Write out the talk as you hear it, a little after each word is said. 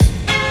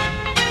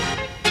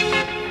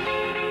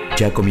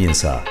Ya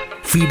comienza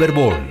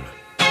Feverball.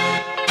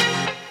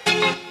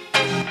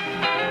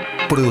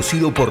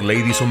 Producido por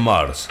Ladies on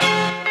Mars.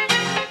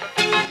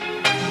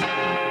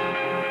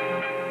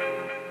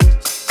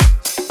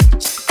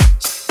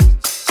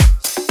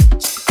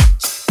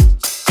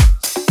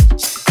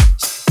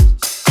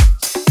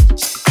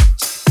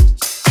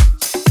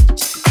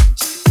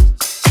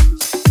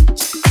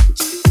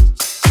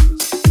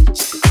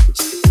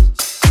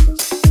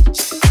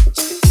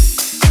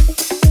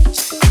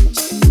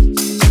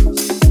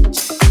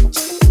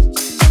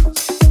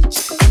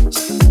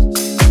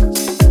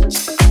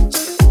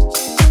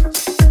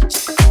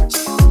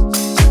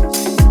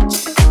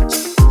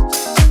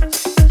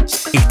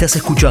 Estás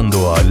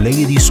escuchando a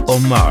Ladies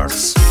on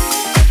Mars.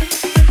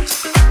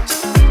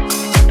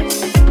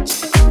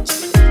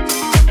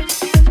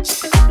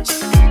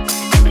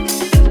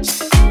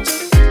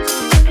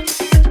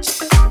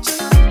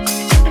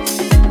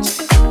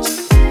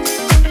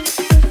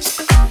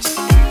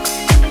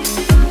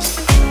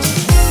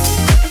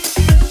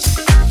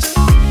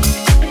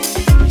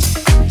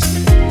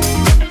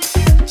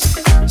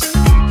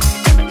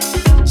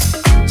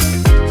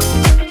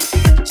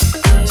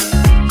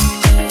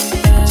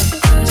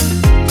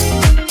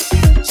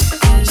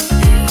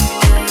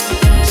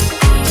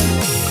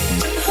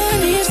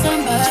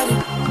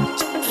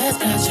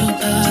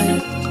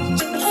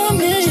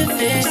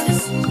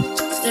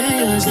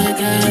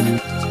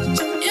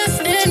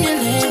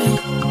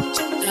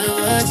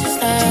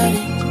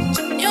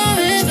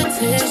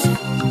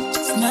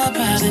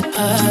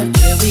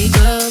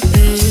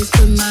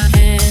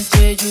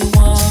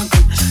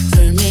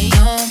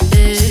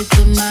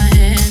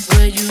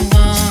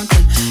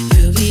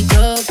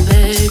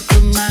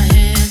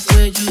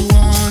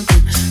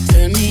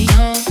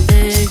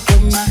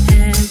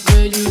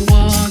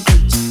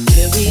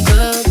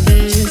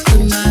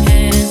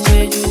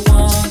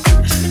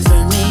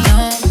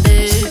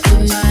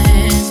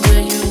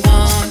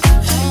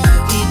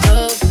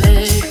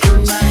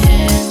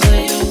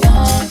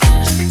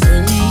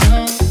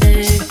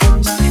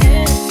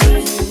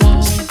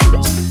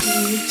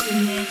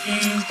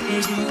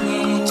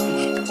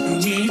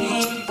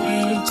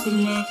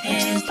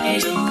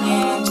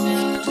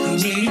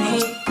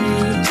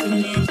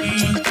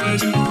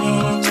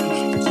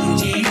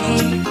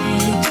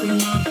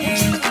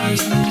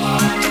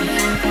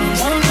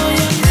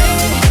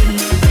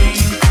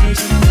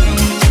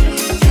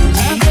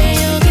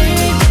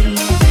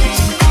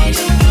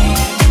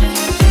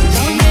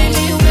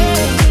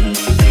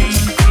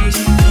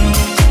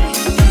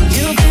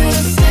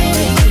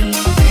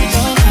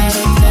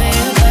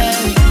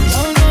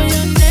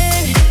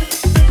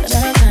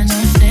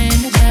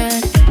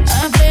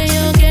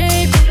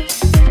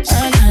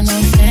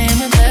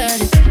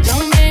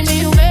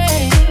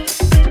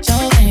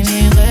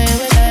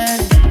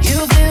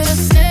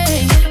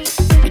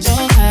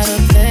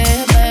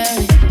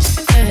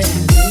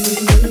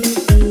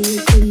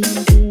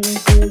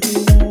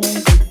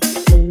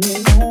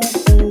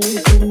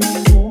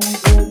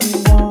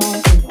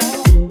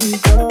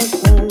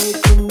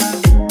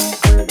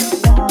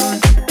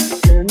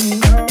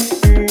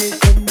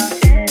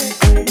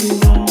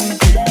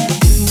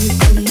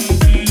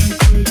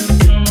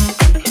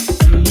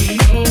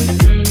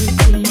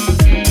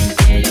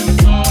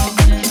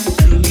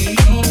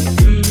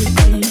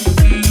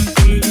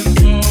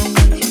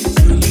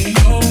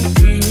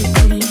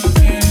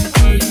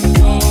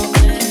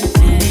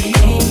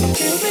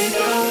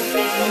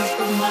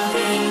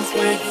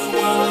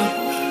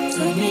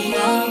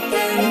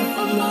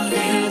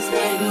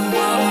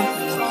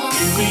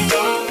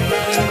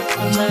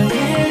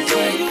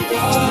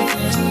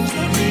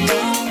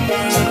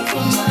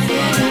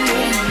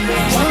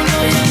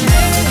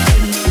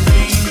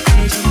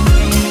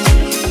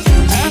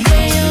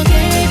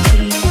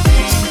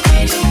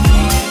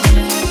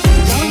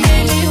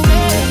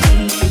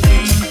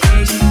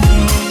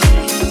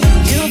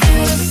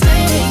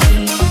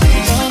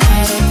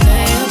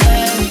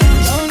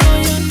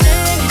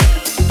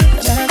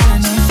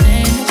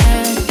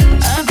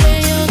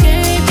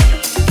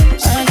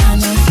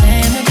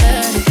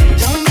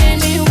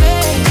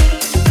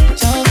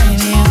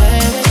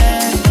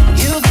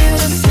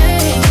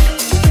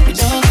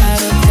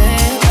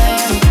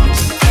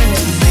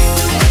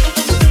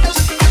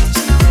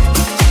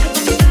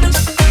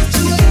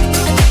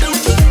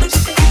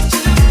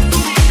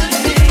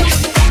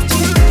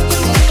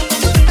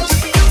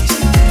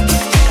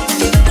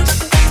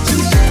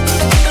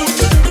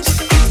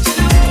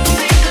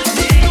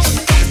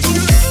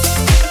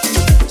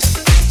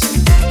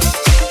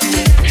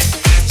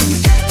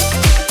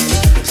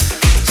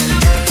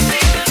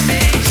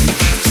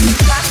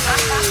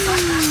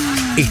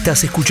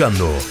 Estás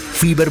escuchando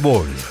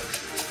Feverball.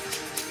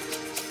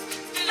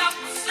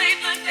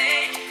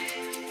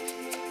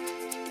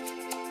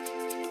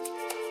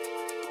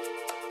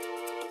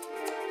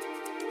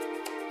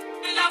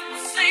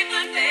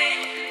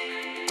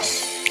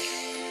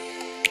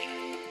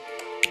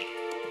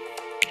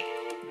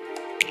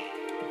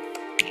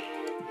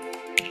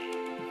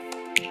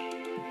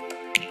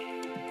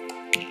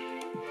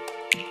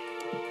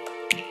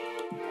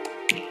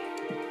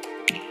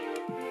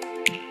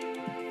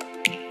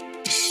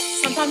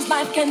 Sometimes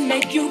life can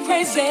make you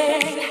crazy.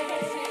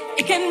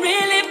 It can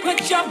really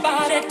put your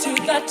body to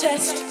the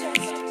test.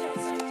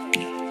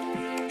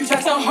 You try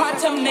so hard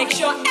to make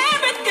sure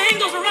everything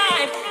goes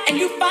right, and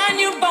you find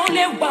you've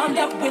only wound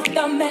up with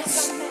a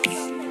mess.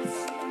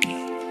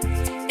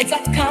 It's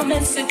a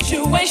common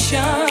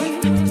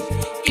situation,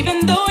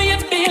 even though you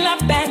feel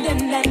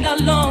abandoned and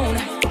alone.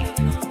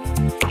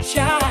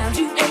 Child,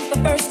 you ain't the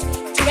first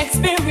to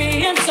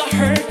experience a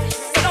hurt,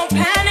 so don't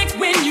panic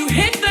when you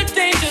hit the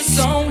danger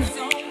zone.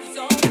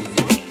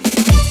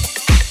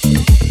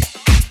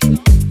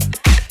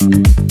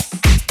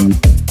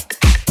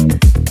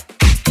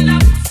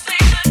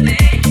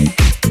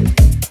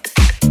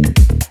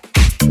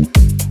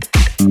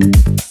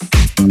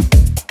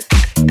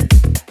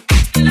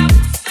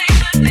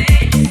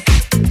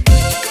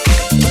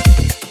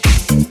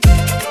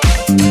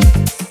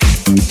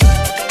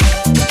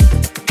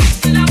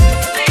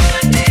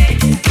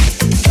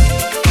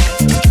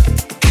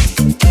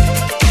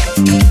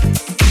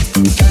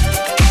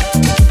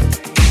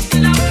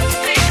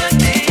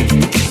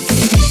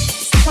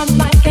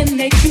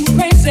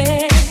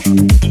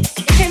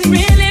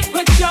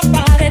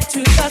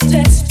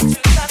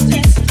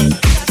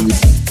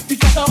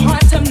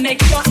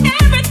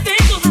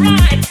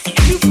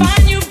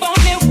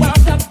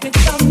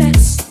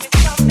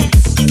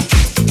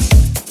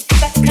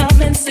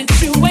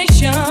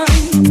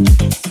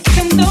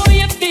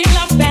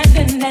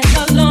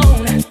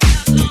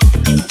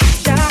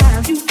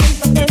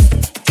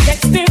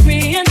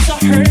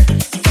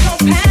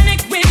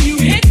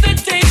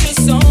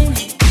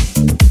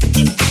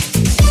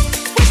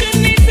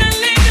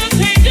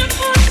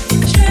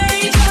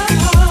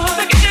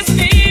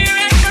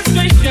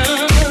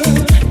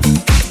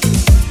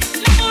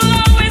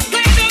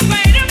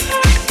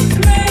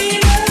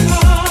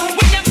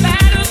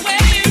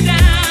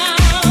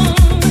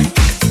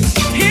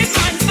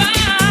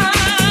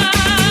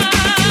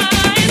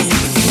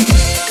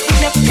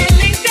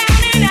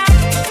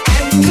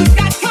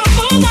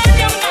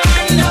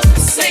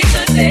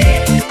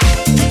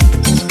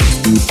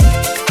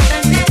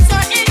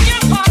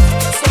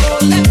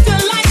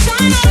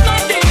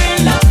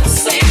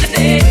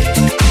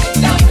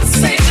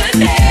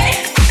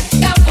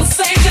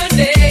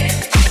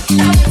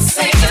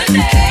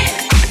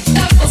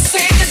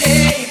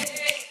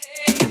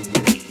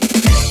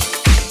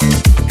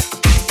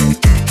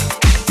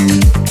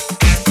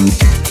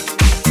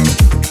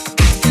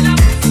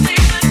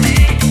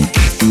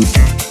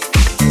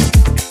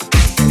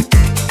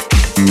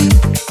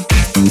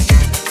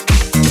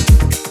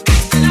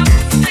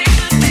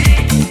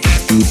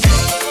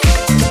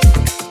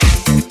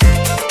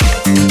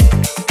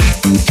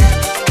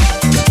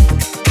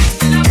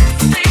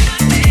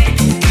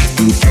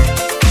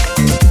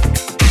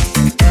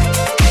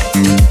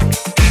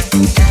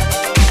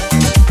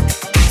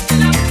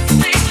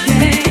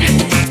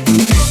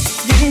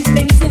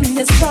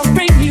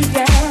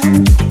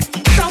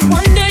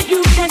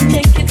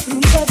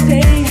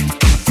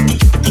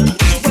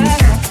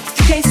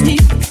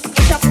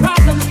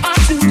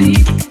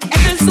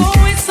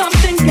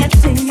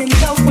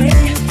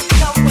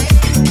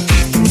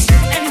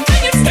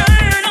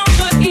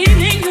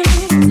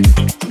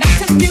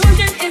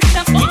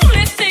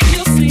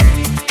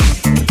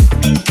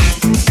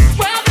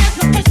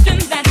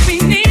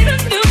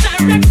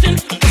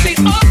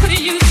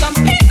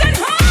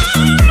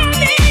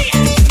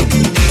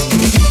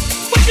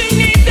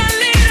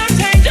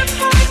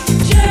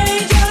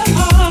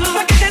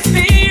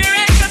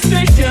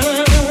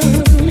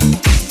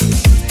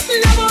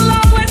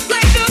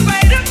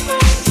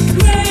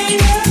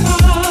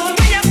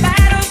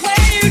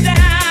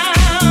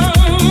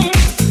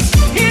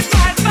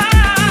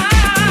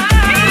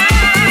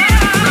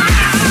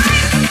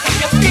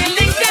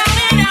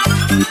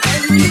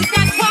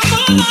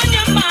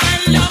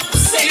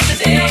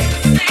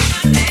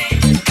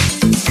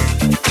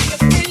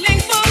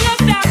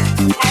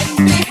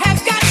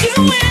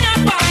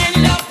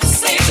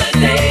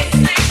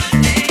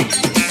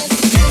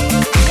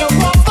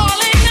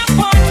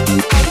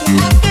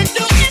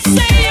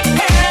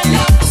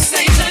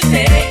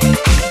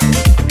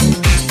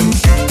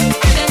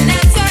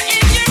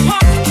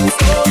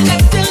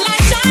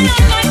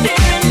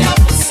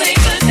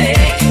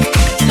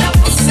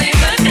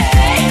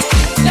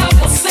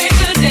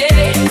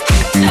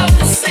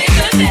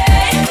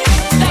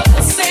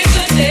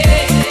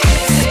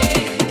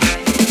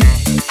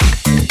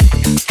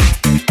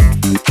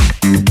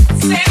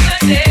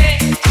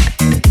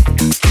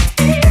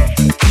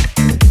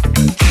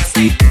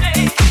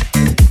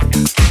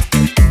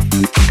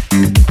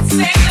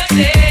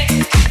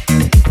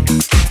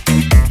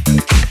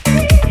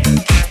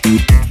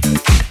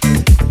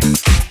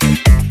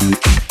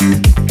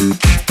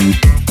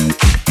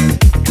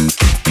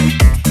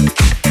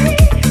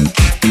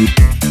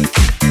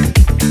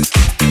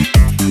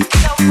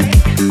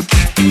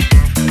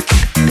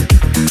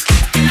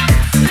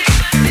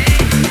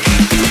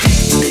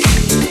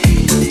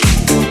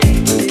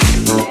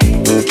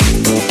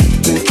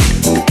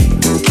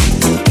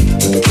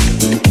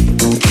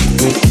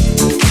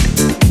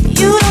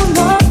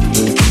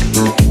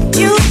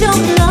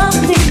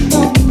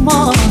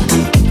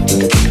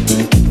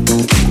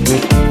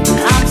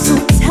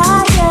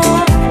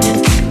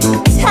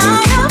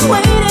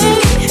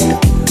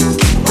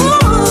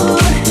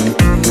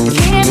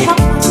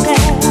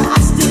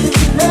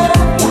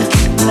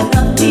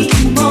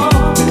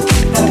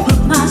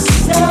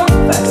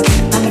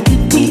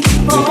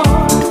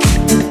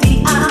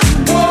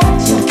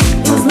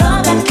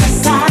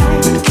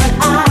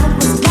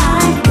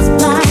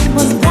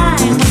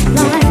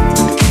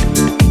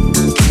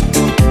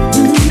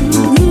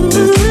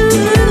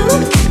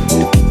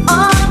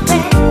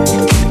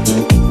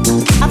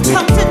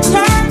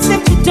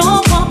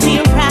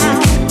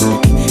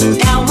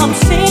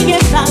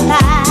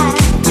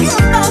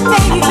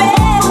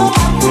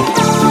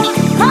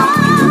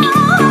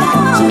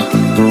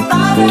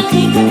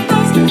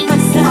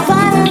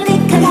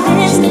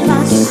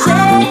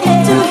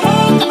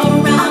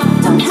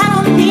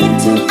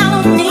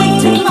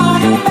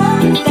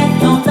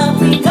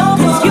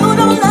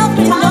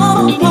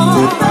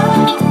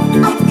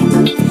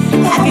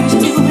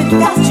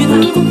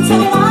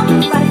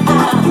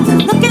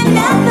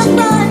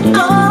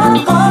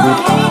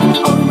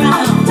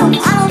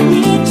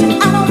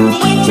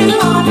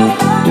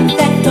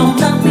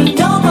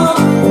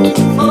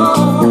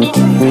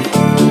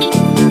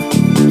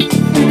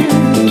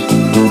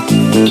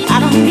 I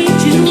don't need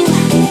you.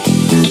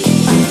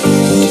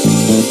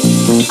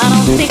 I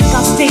don't think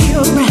I'll stay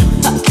around.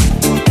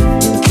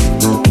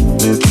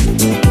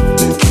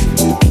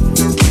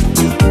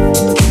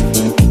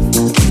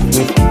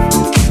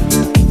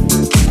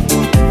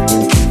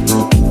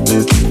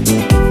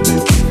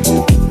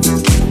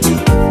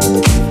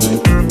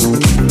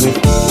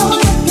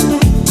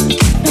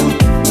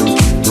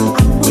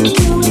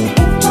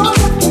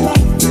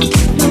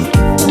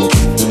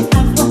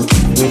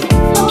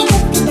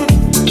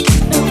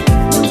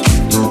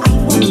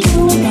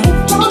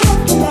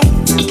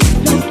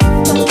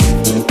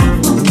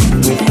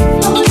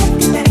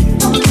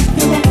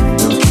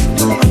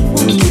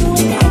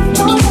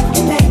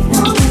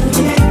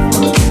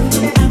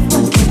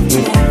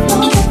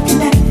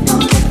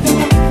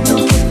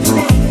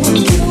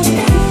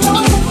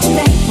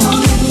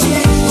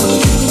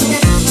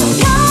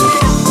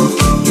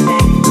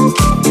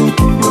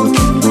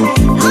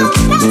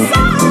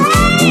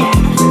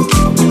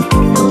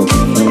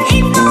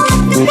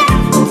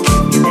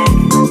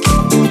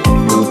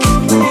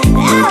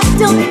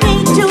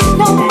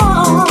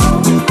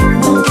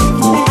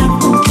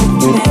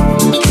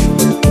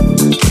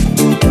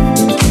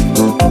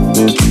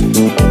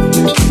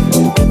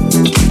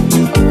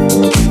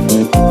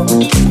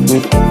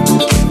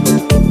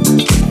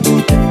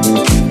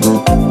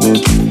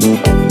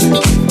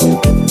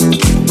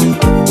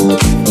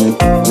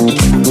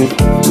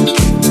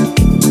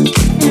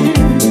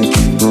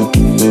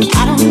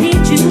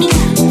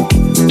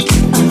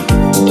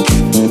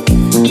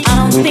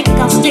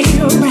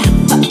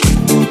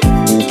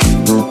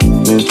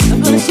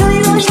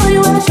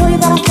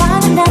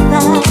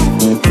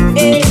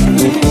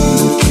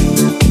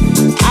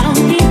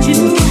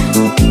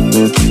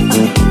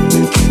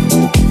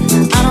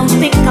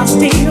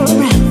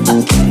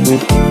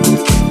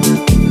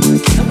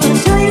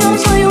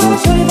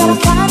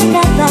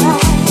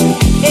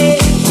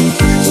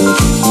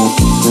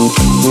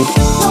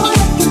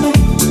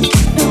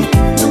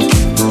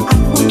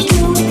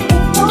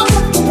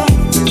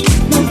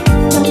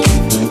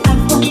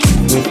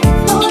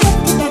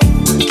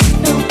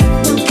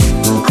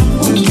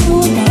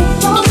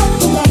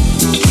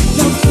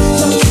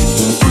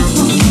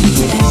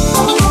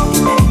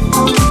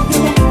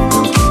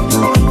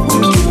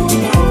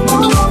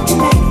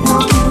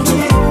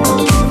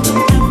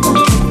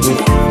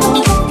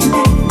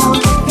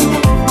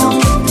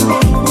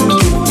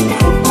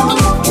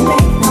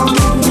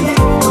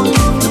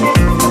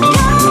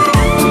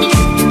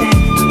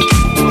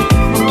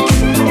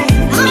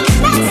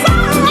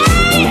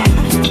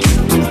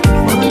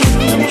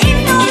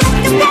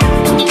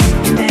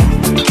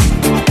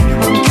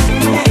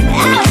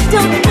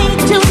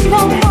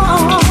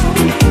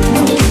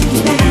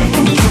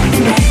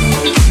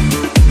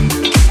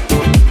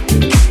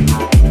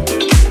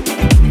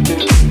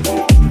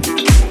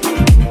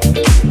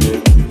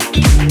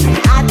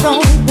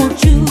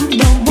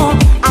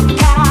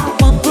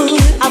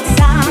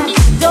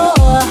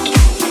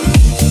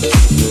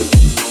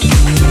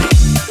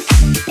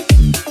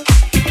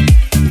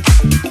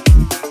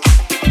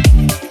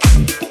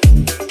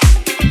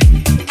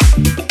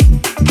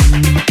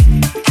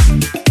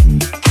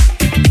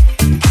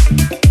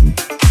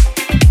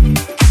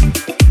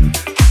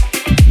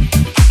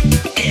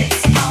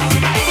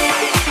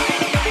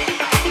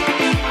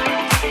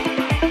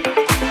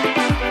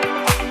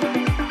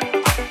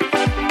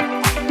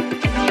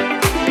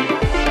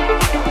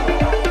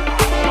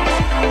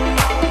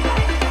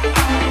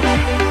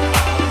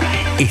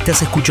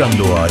 Estás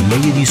escuchando a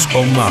Ladies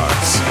on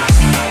Mars.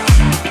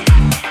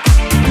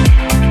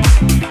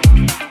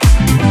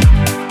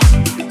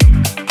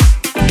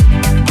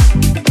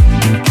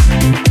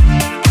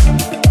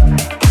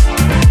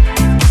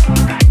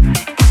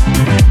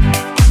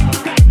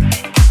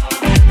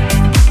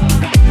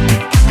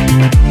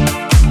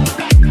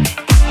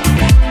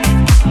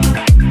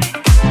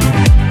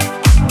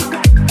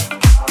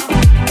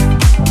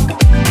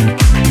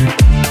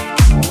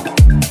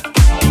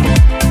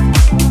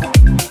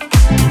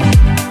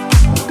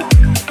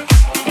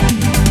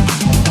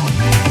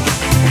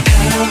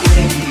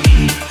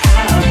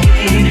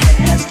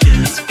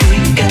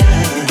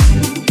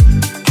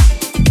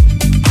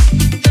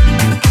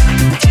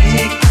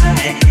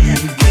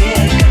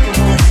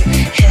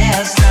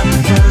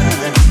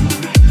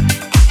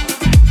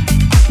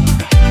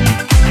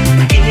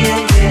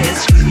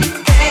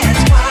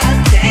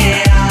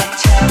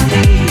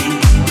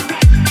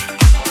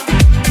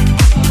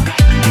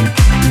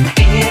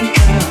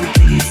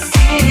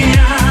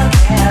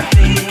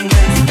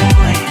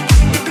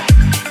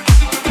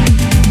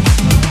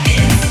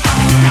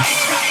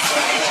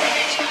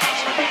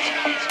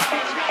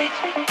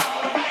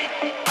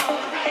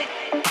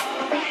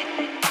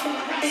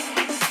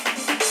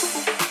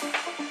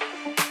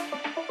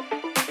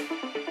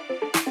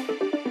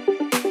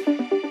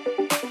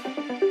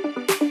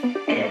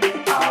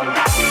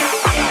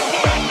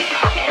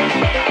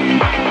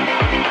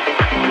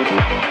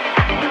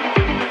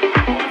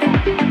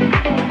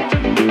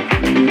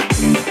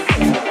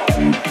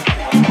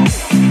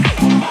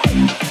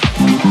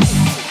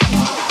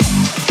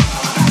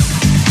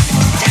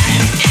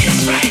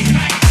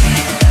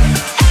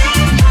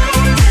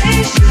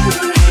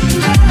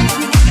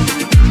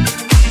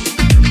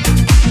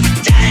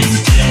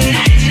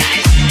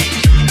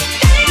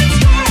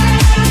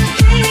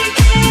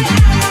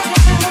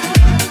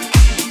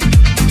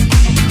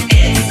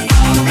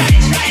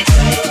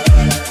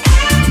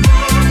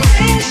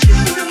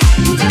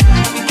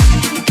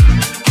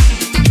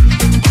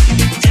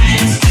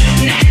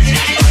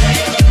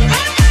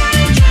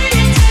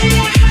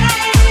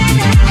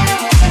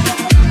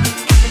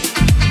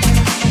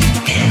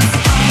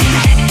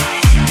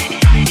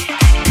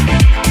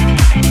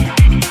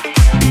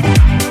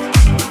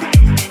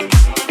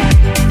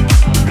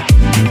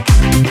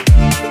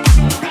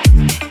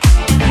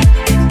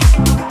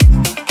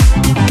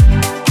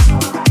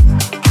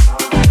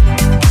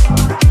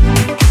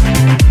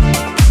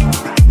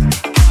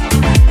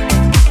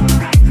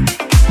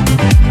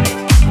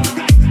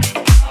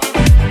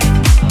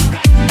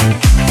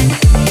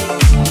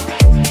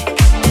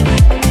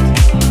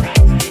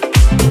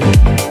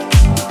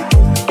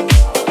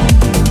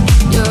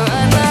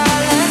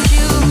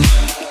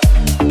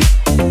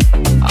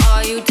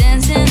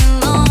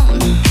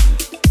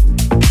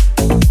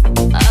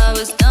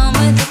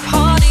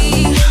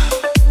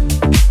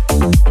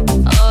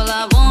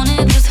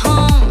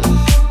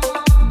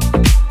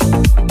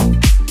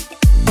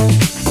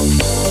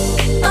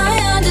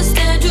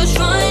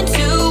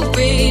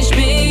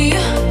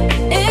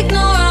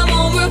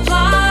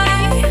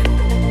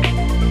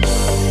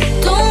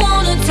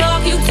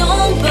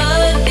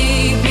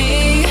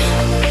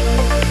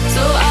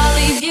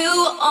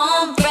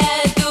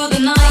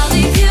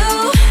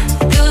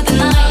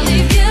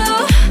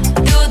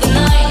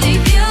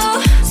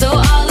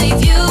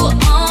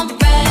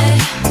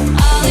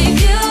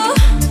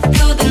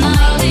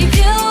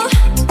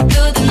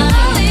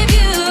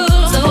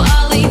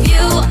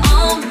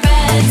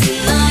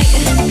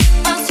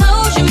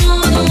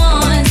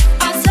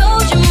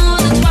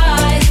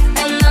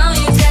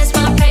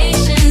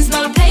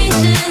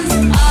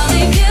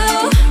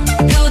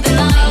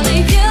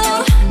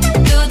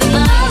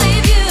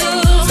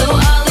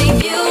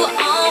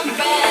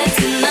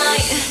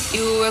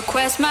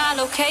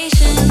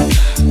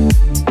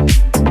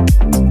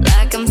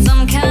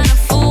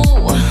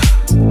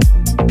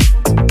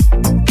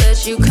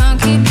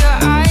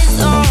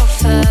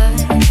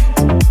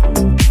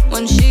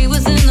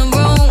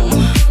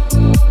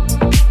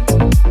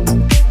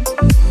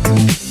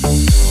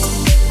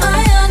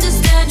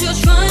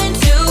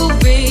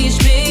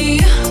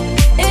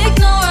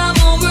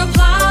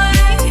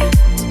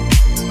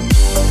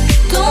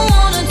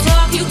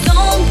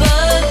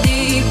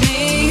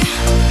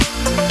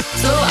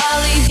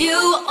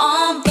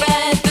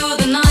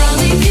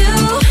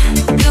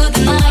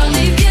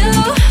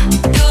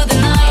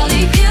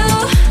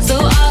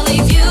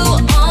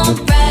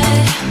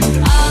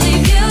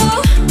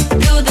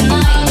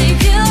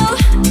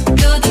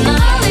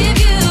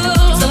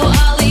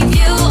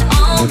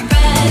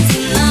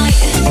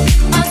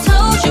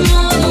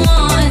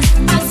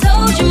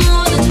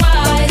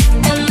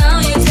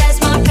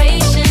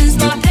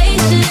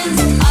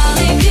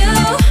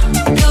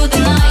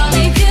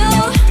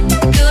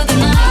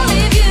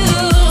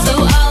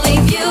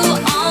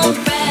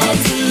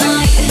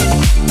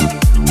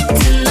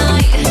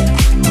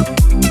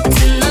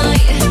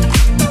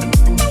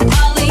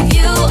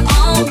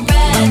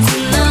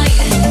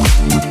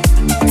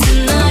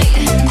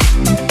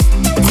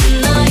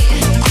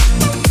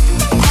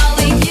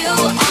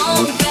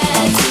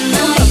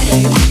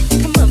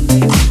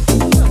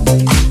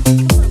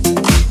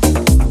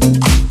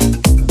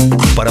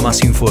 Para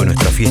más info de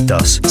nuestras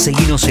fiestas,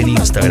 seguinos en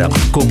Instagram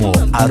como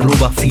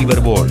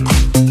 @Feverball.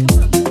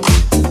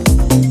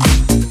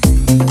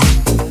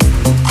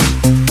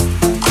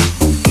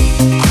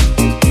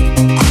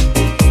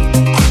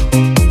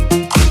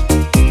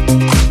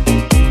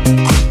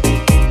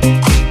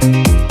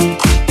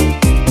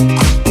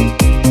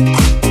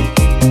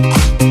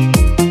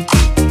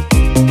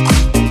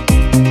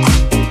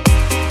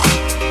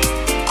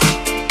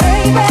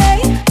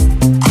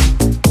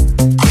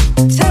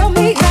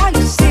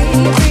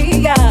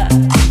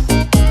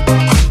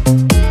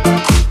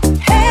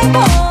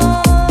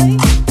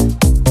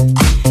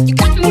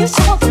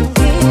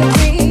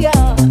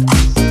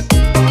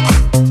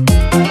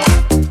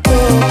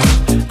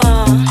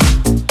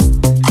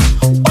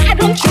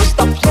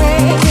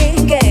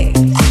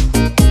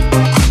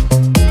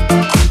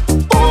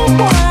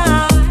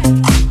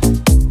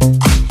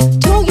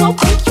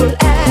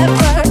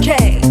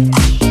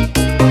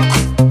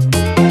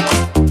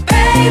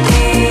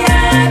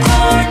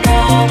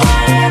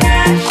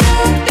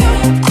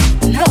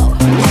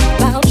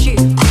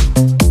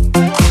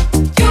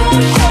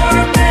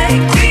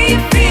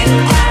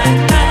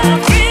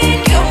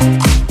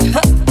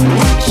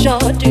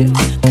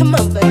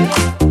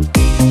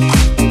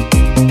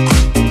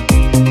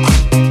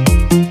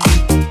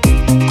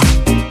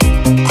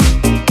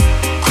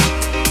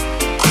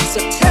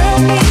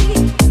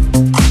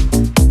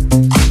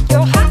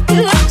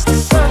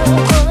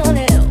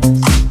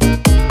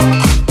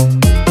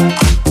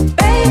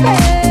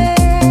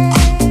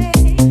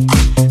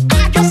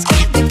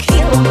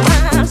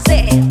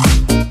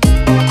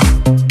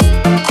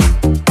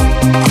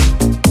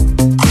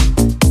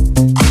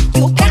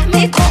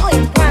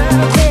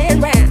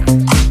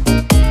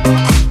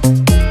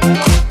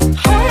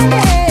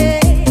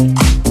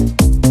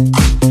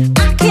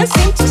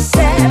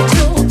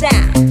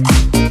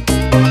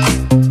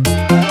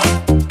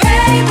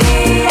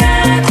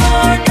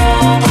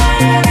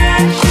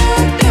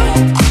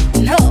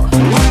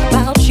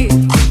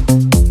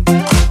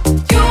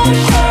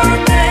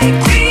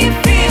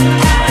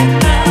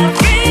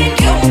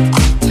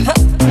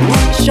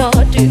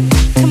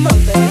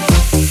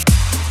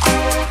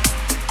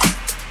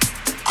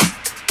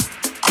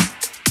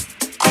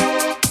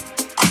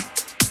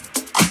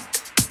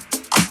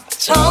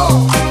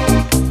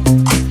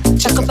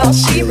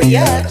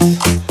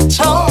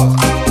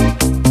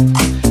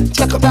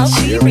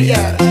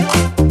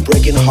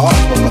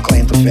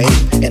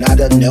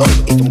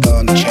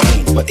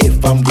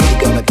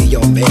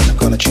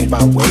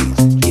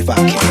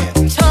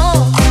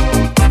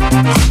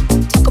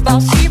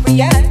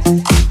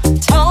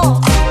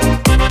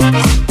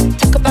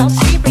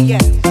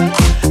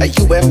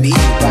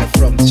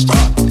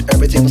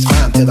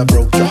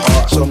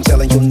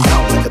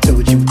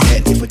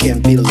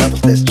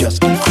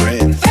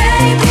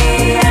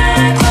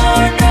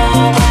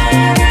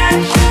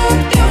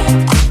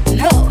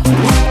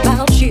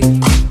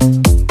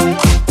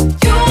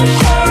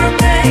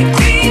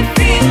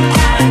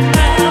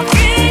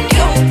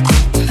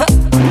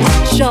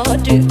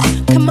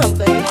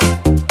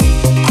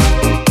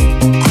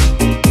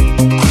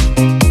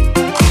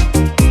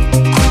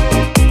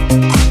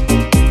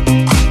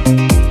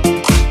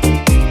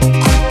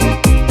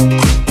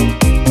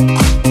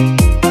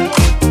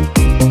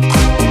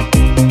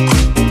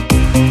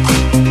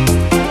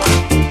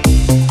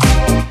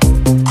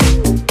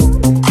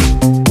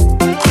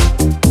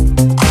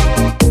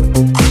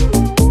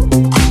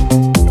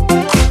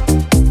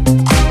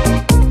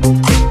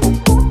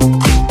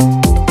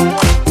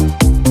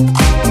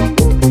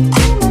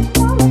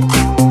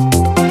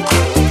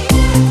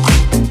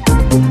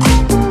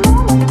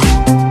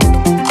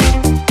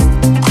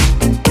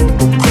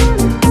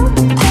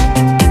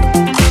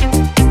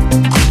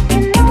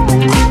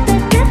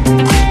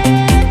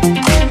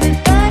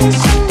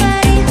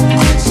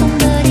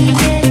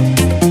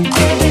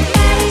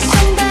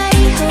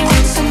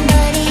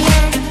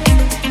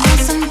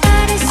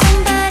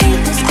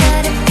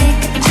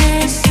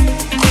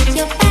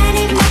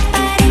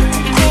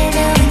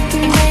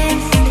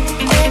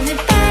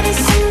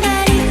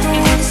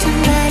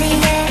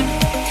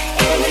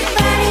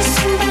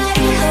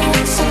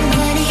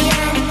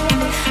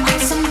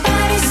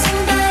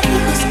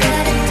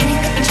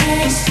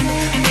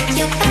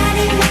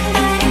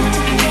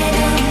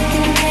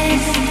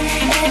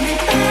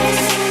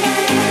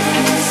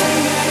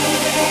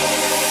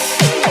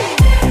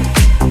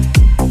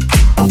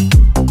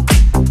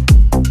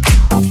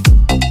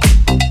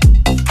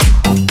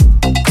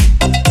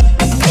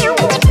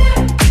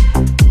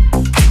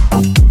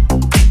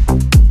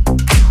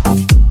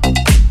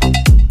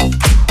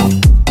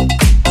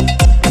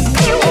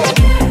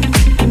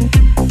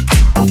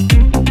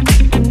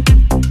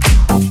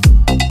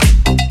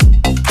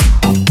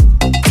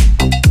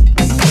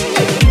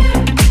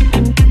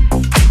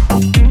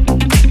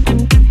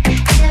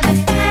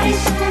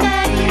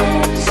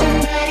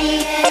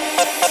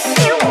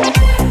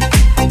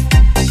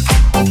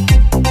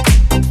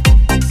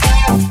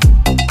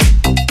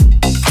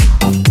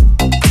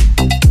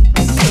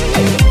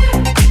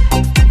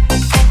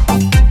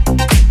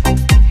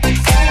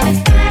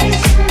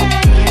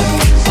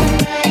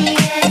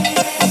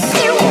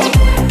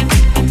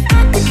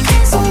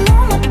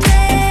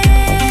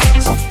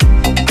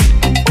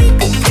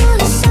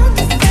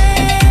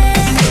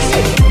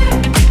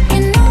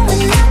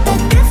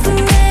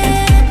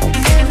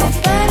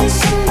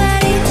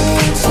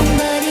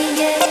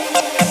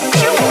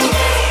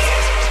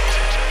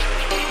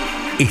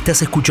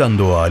 Estás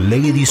escuchando a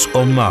Ladies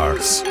on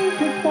Mars.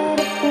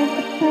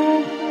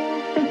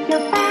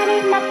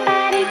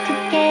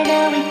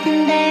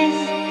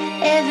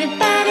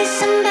 Everybody,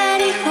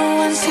 somebody who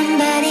wants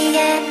somebody,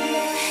 yeah.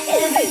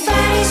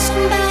 Everybody,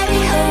 somebody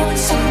who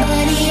wants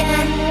somebody,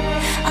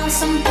 yeah. I'm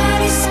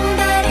somebody,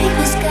 somebody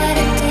who's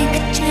gotta take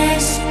a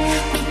chance.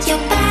 With your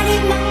body,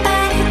 my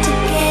body,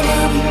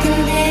 together we can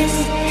dance.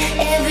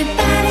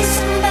 Everybody,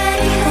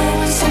 somebody who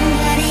wants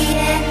somebody,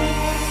 yeah.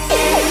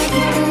 Yeah,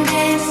 we can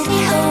dance. We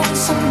hold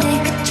some,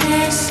 take a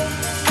chance.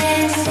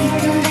 Dance.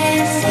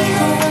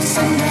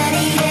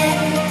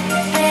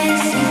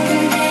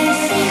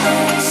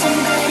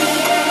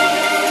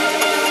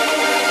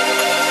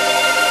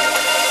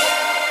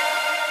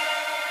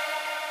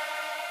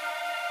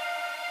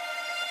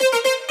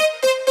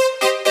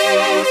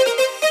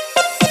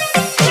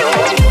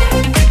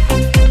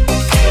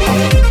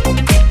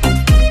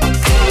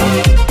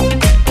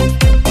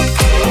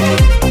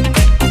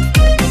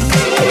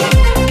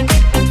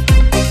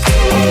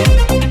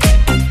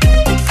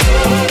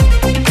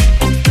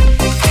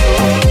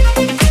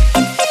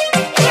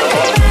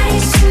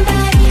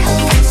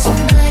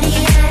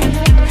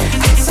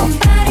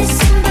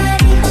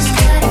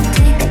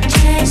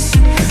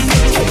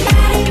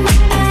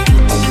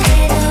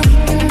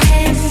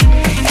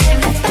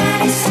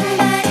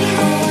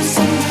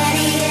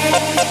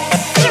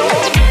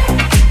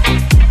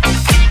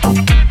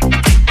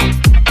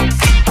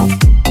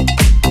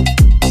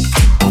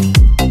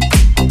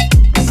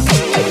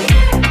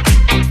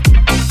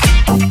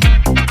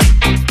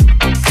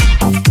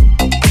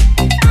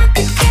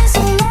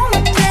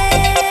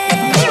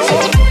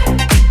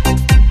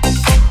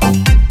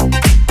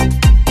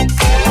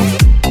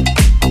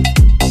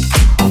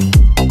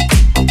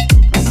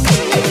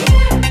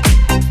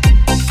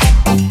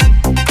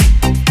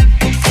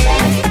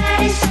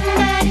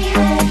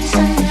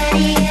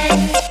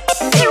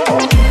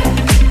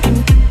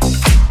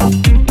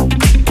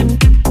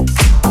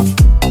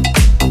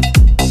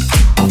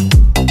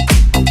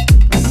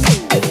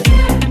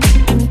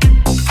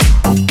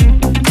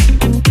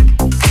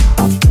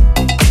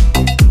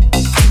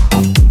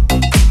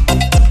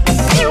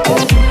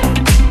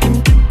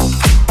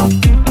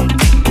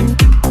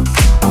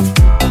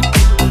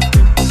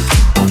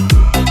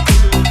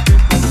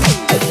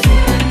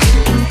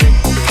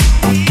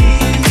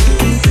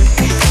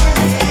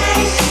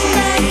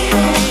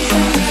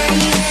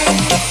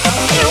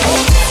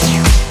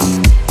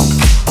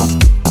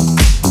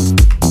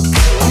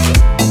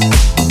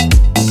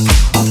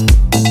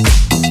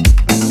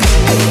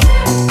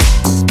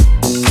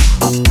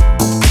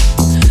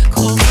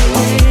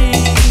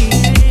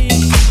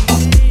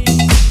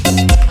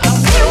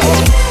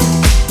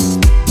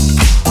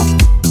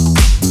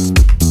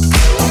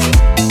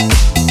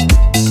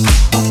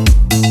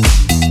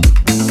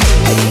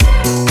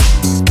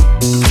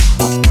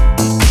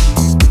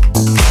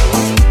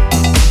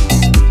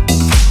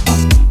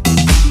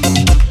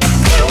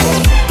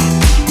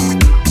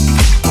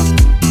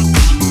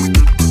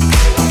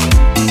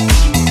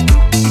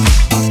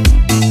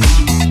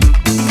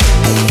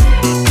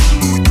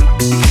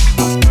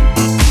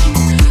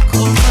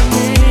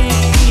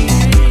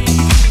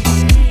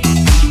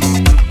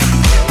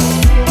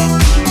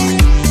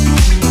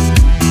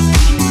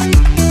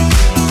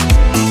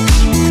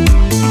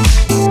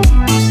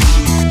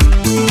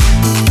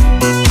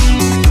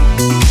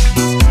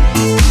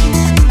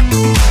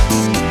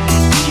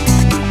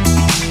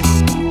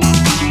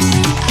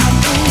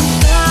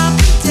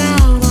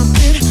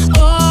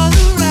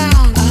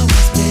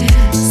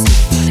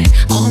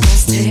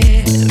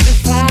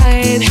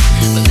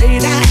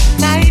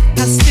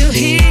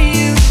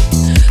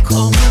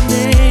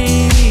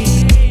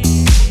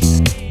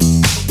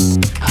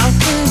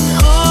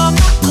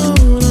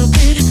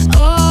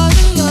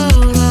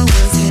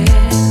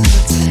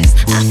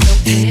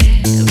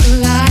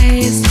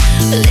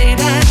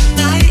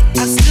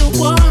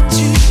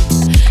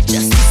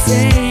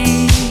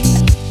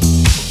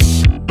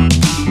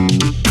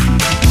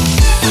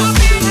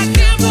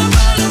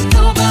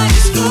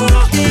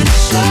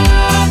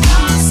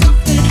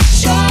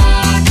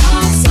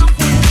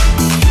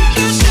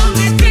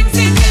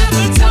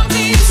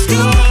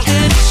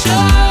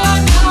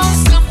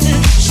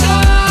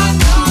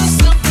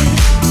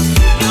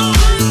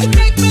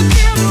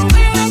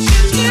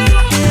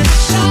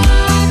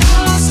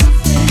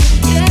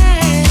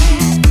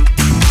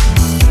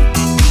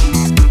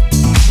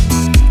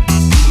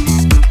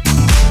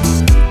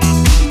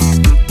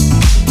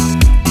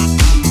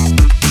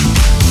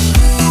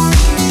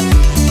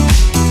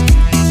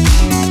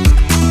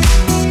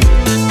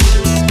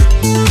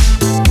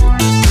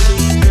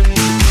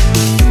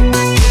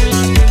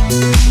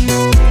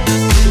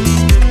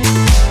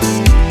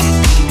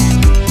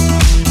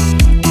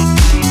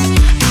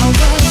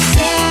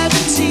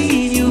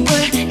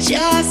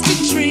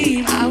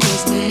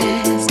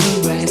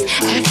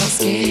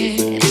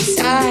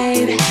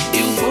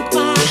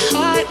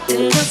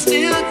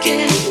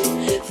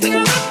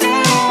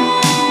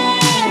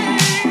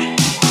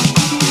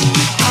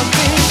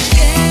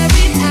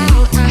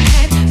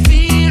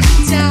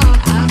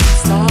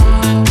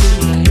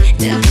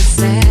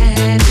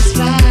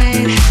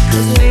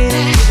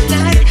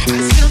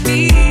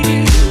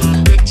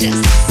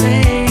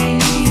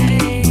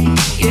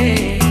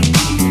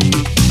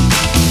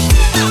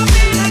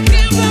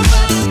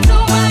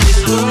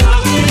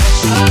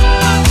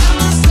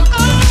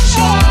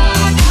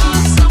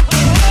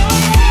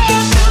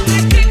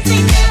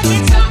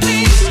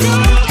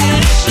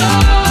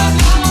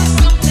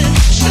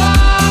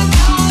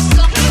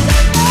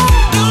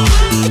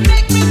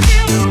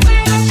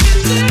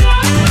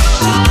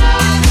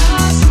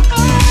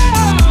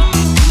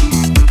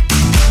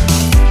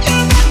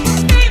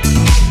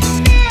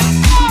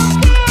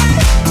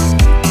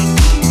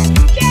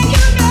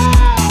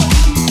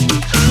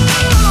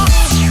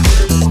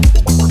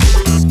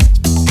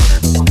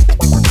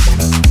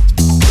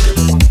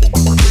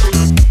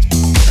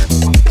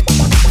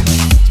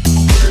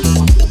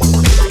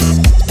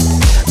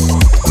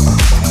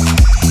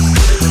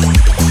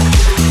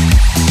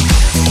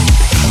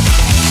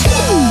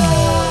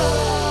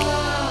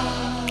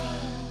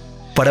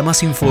 Para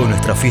más info de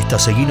nuestra fiesta,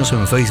 seguinos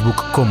en Facebook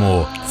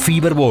como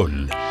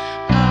Feverball.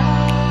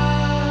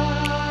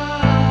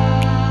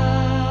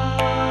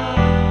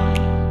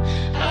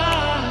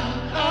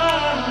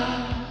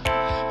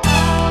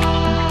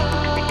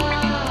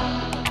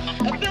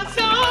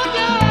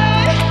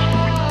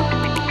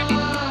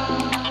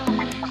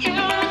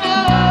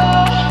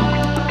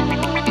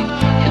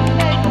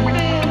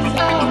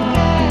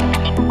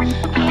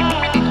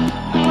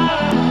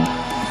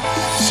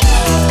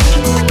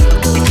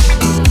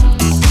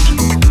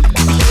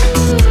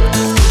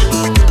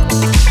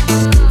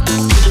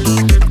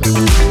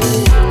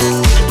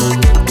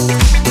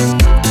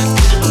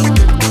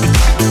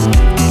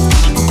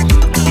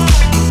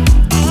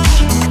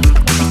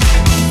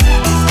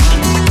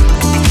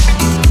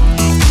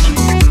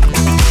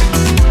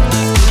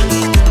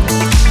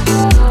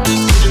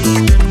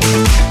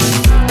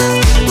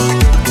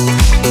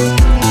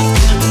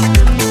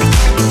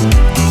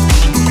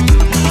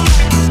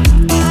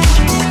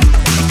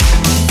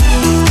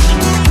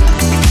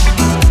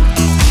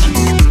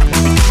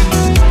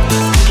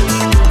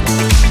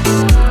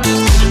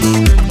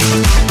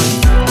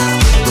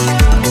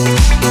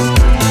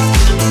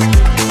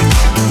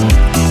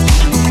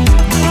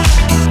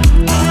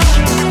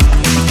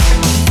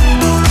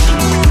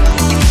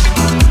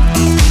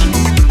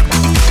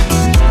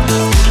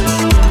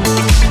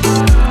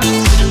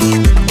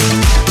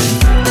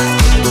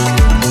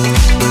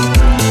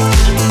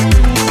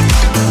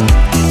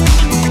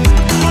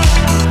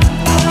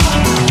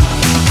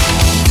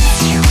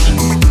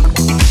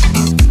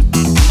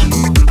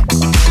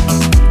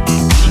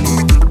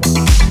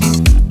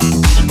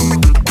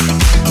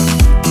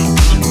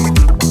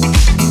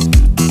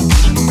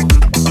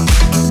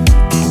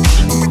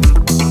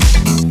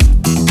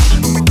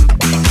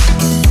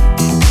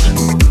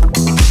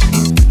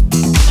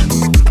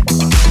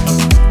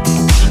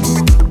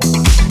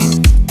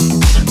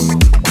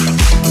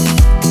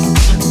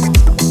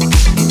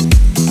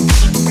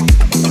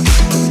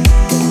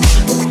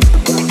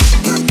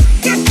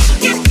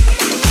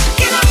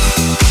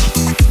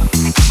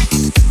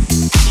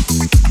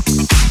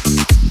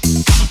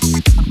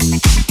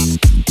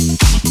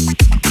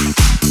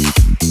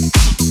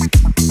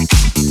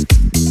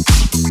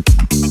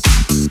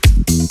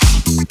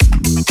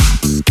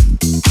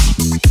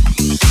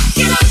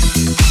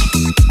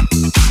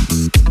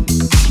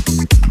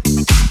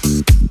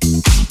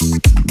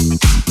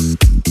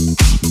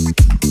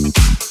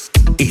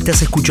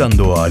 Estás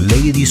escuchando a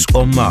Ladies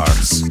on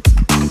Mars.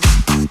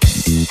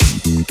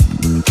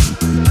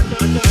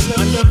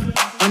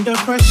 Under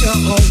pressure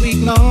all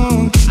week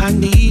long, I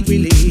need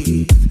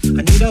relief.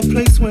 I need a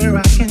place where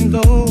I can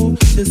go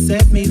to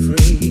set me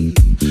free.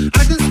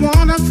 I just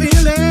wanna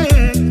feel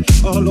it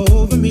all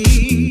over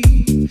me.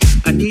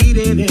 I need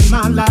it in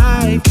my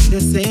life,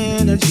 this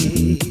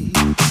energy.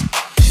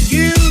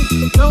 You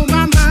blow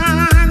my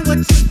mind, what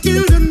you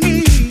do to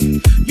me.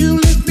 You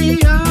lift me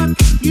up,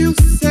 you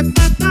set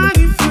my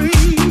body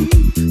free.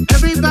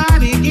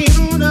 Everybody get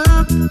on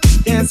up,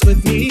 dance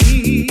with me,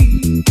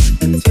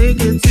 and take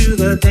it to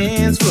the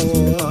dance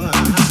floor.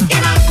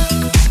 Get up,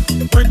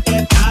 work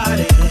that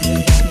body.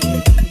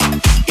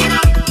 Get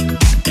up,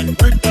 and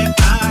work that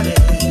body.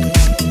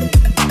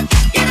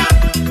 Get up,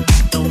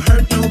 don't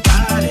hurt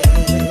nobody.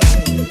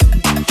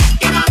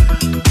 Get up,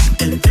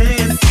 and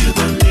dance to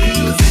the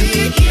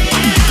music, yeah.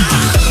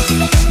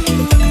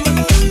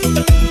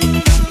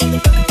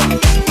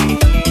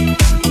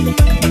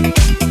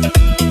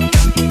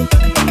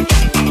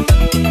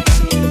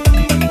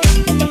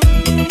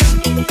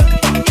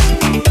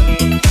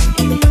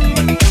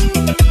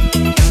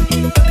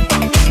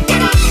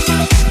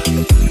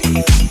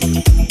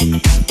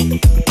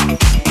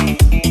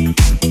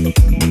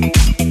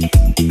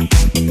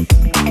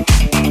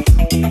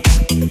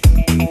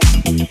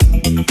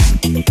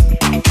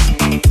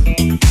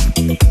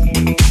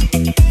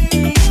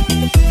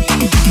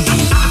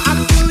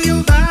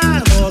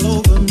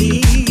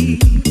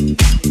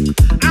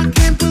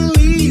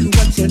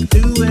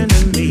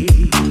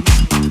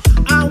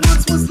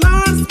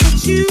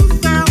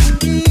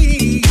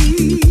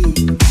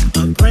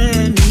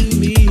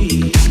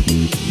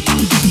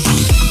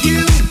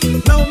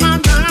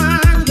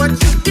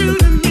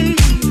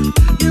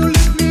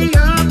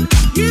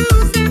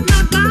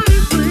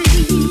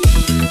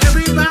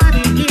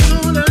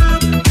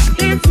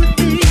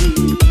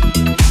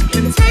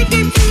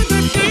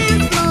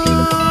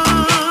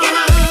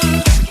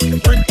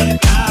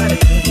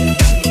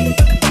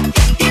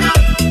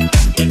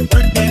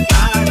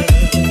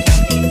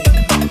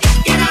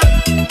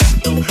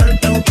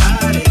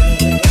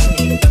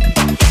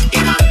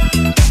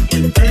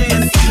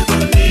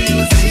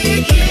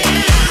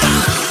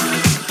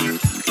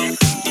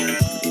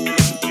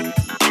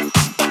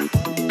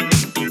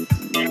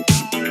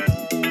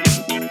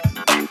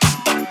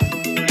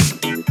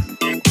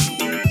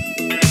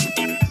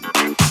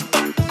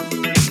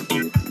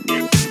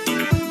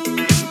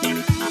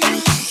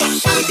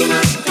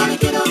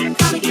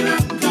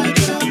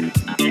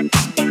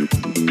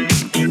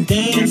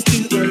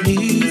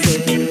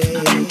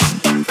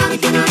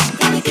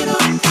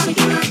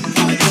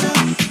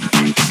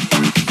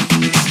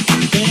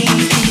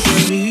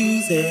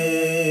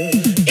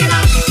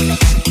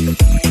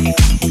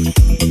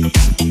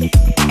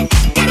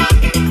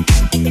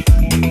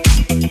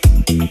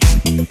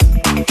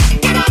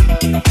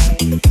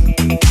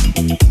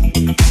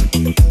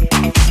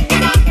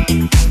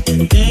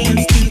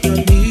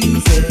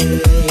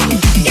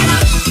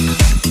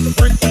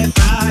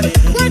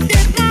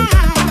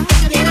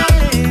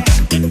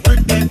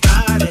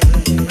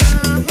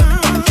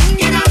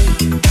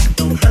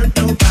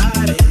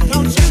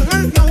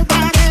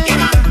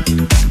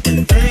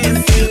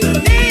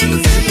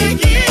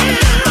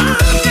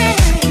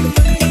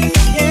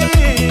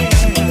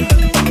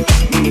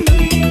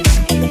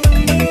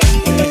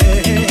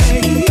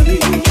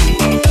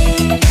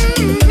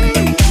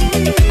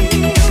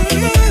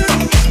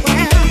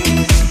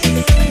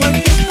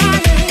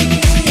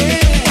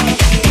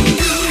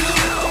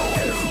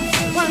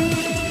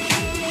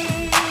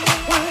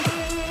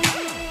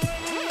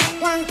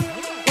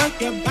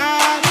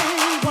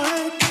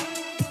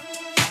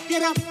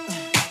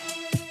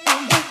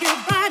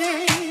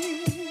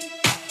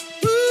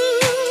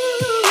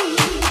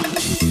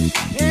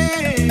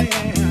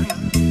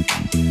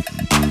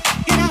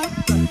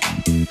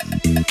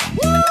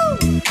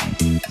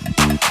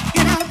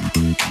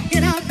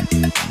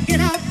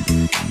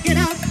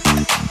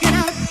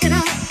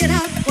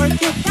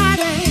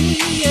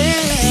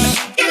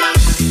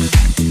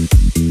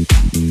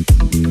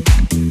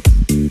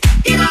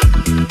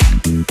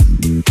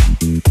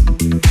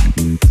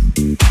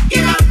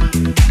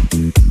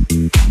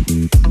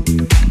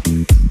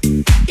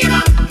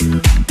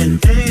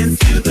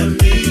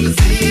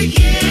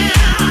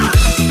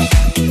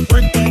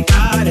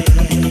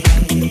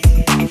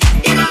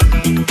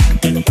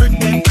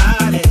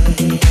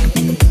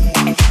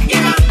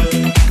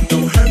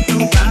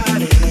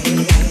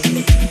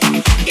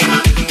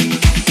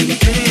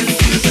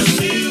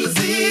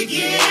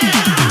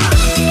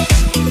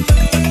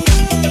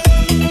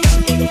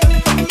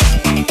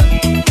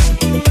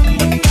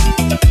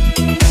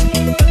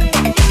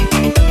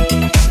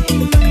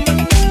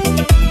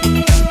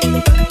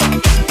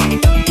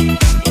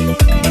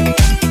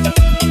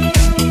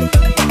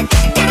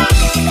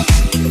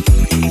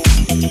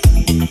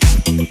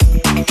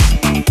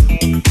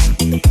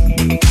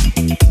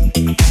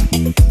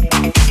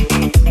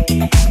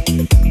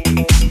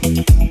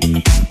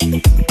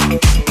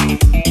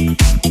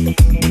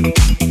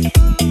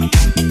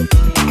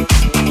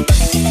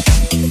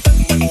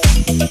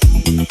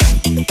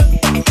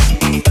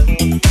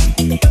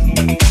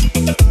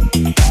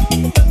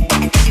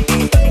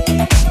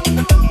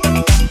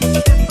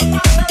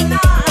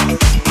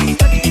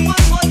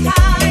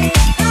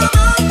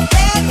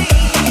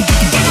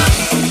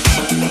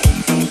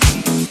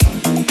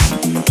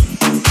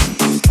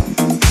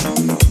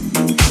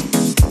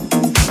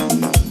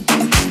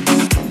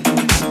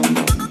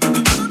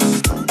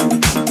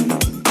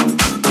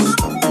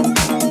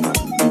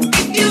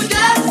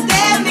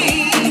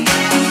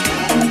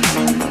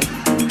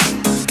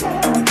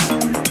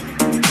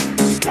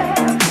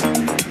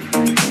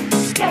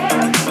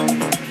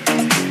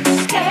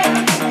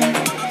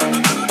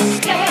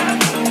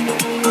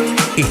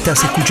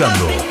 Estás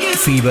escuchando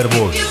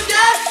Feverball.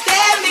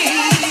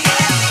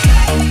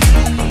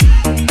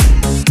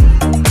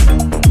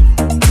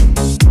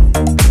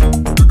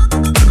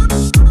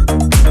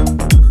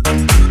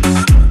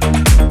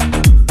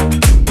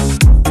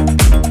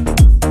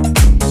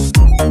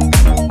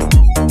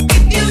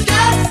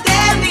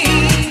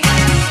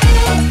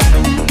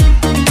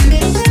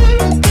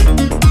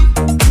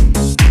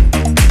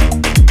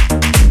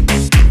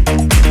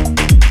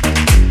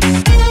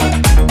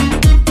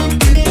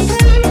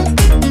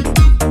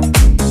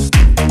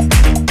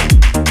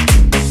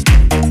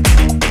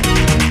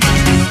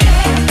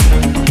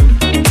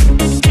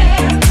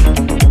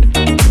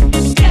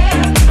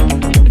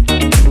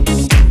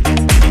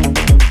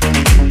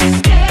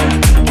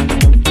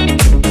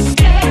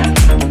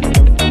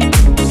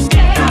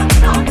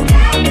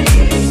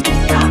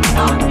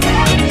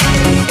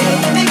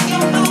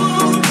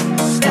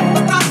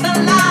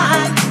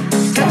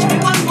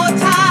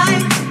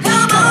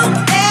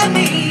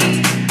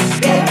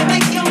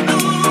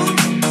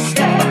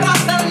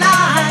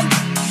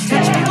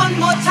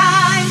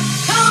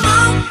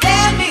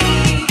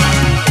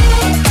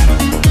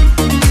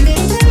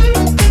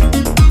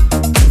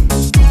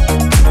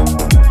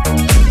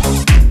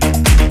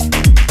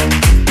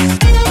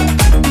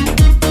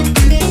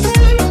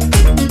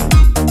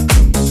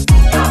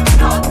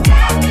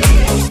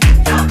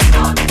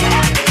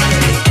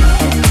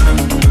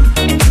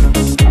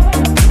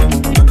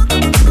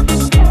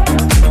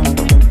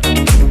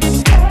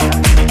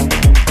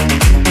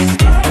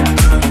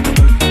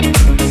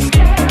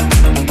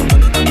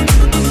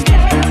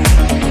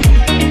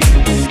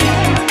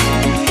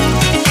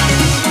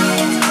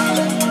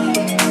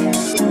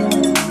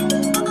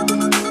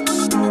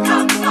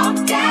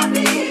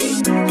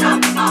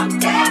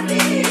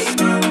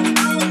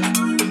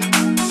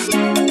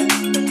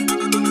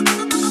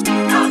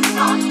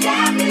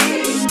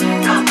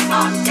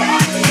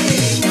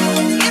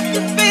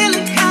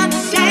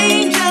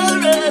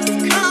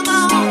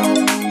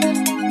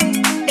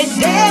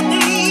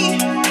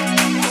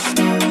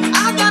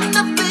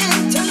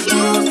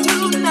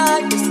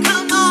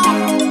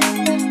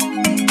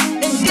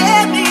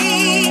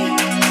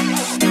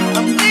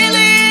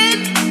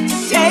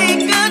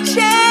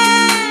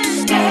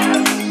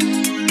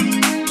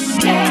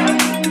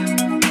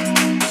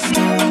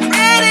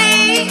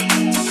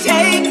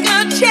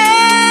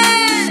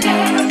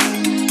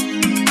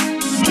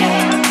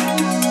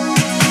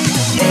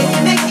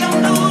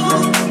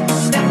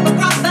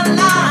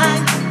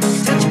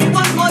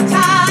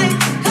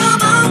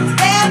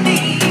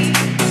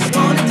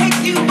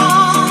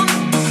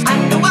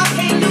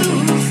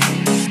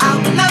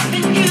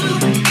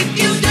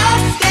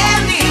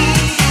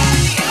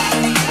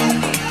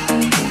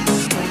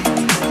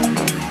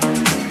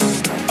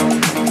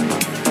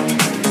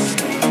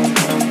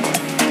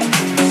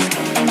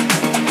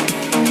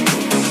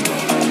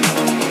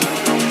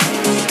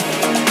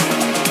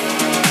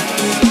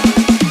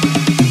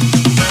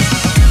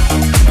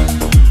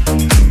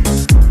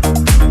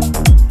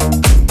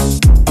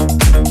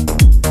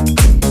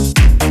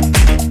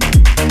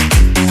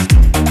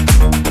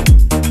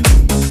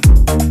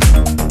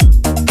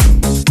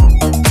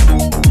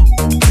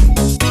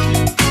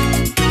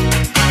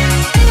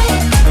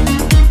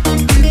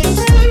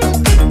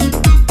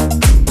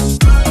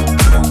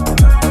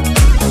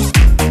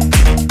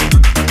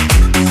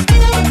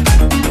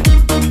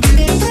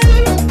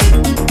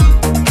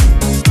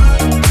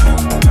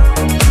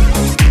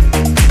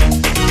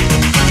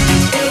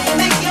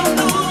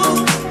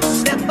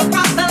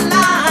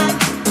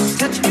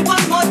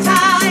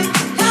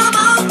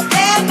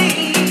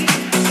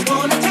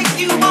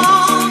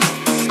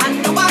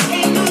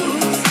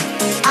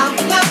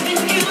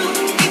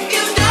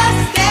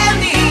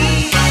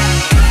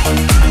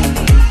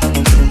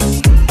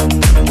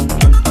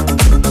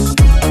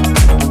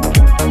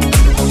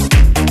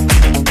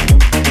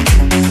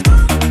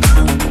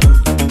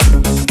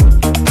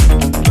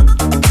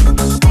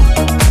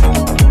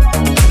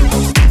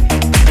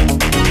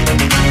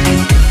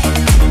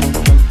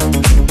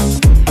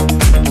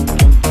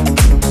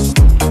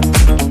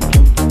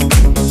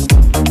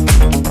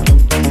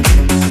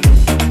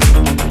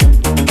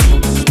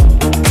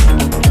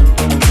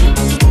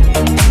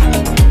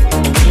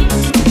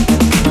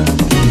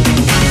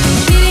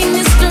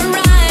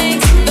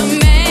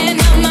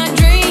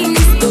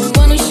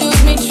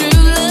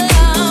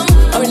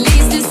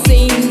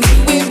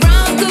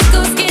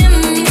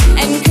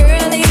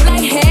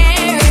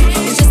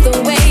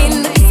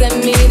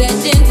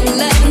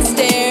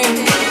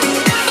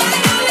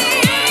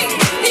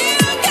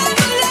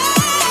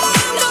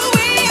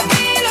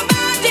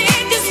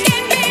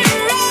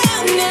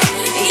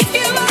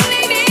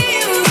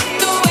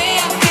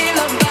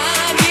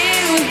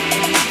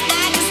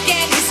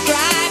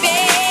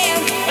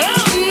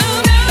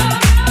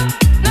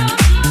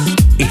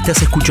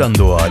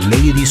 escuchando a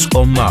Ladies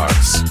on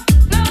Mars.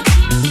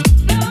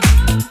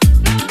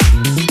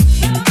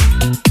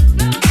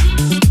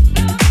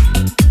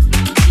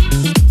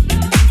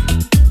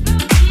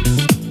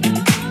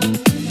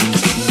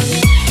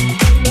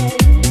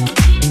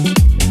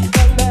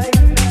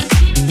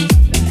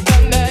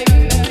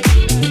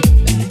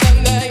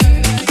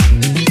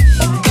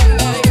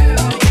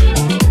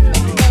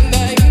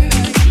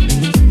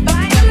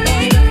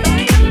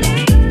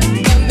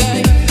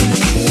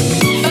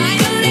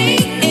 Finally,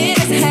 it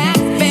has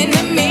happened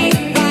to me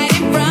right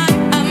in front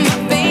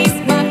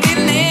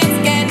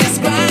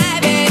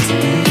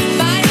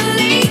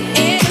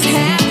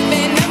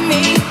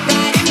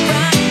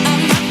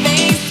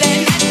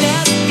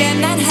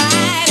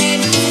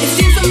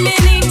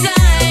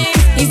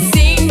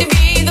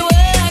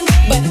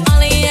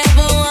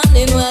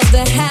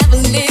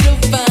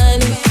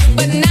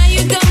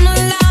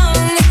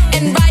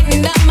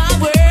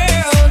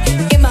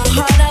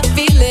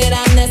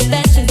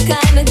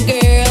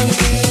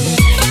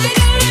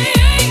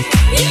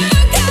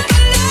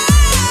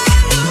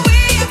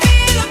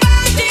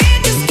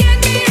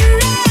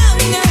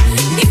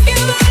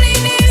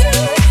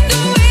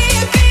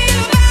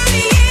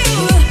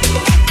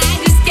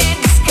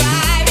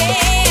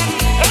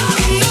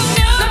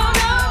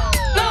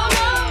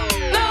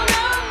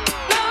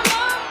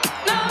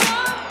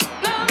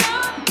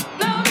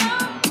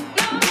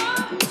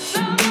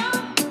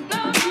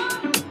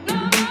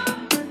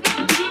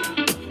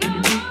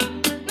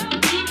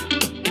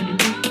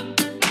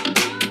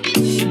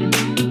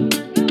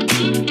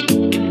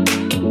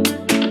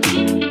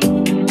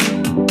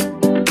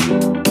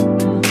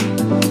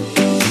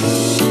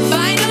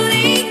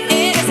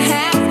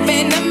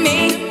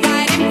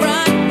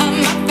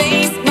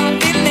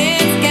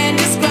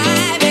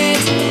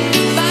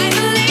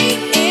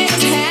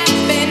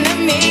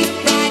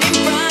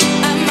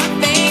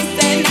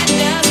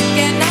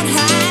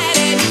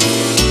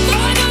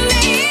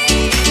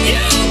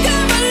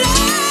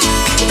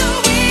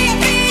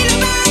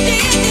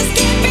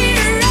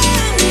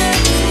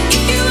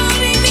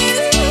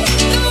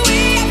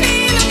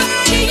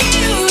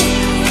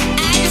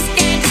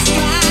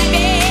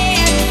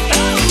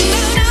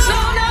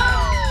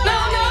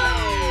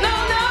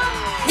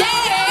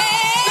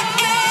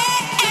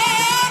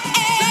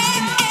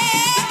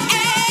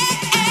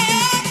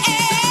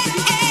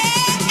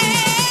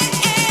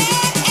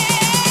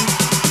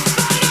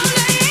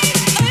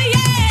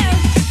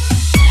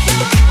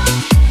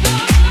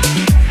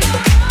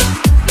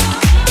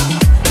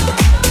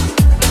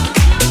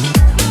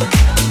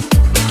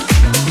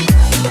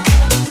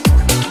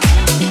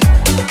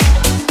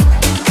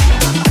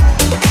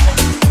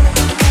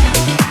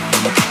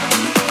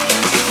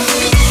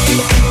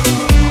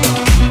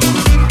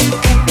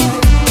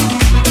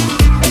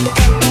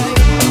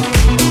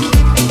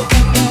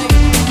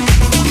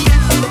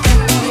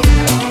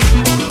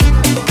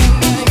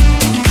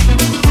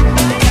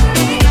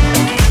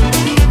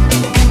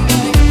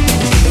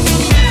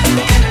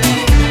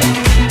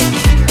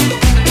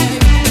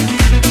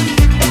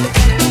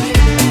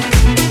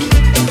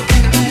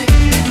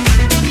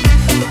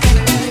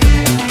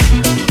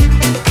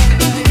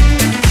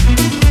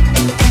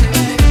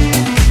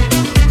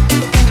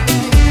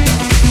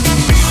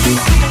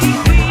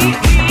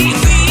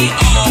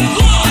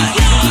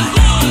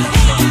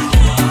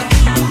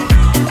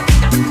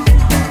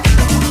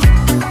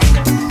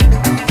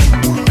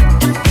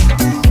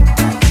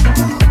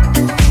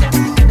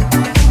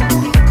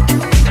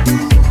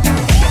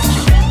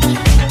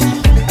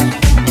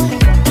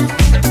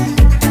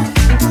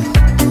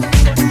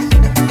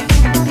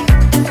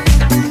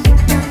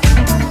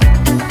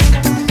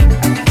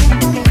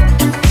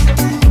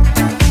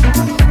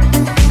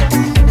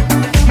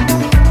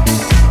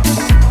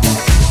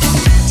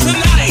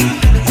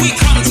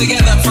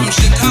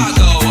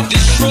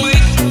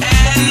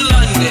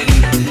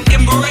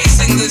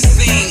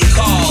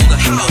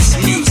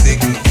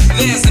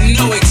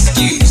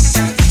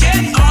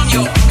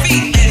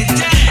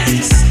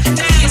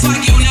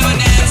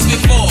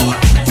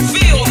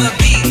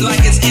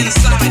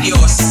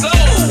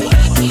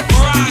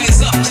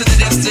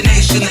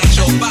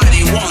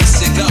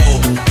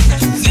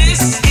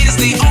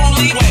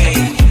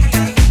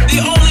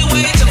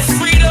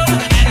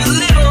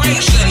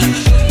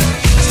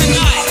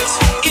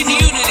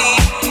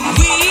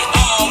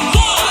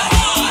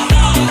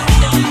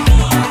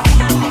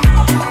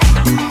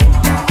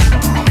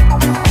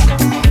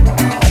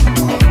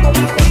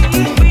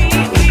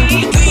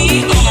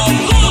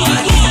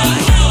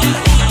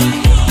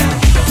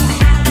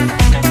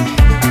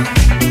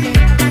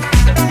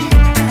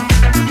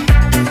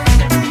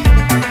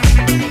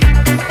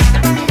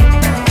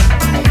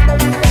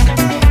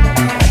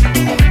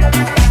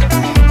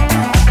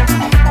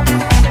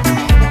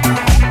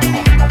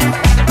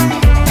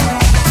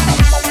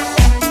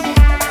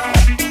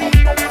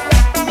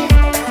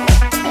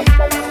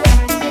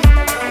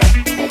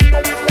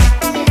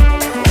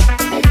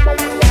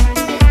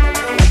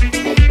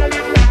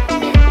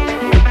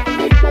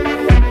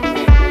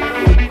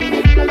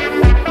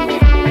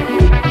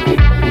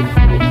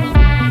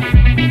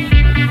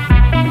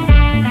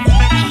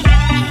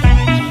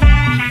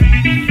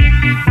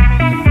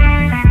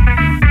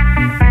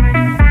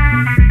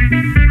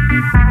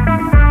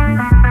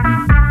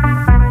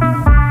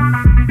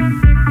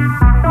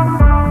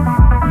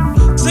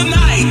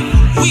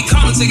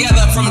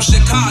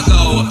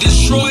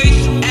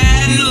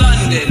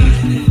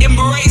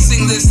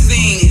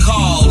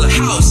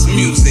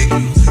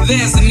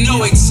There's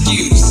no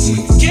excuse.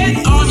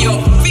 Get on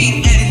your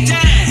feet and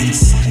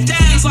dance.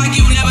 Dance like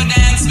you never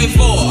danced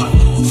before.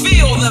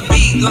 Feel the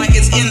beat like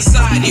it's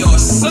inside your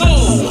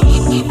soul.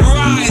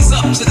 Rise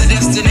up to the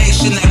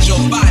destination that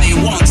your body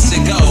wants to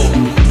go.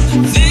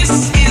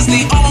 This is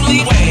the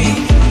only way.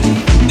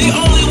 The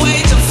only way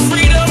to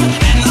freedom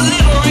and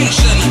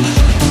liberation.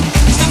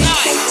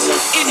 Tonight,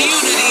 in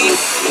unity,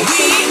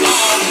 we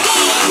are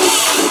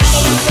one.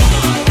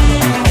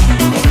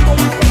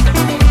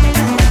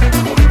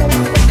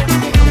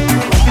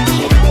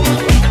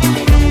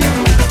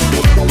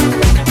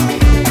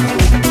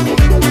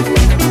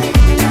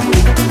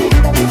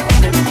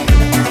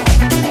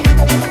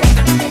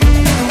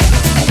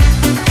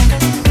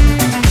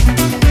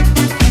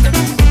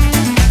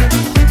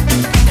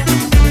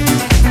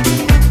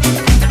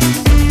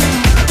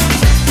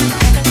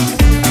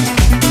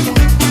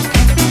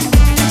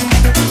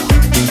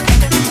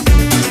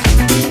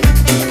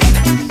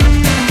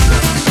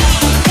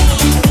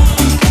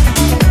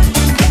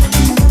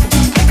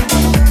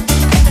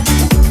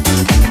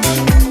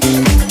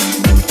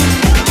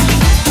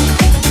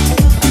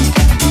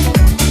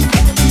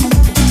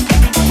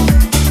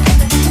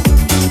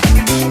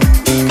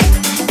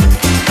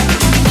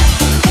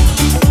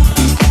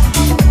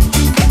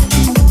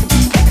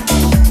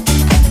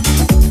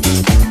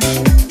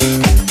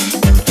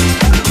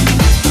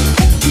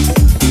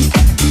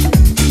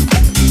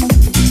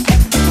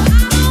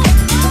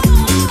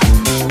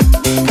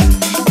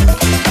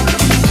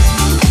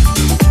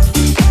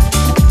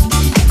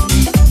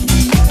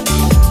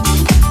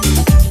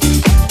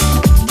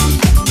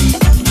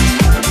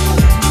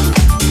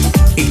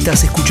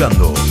 Estás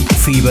escuchando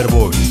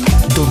Feverball,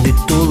 donde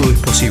todo es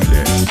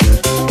posible.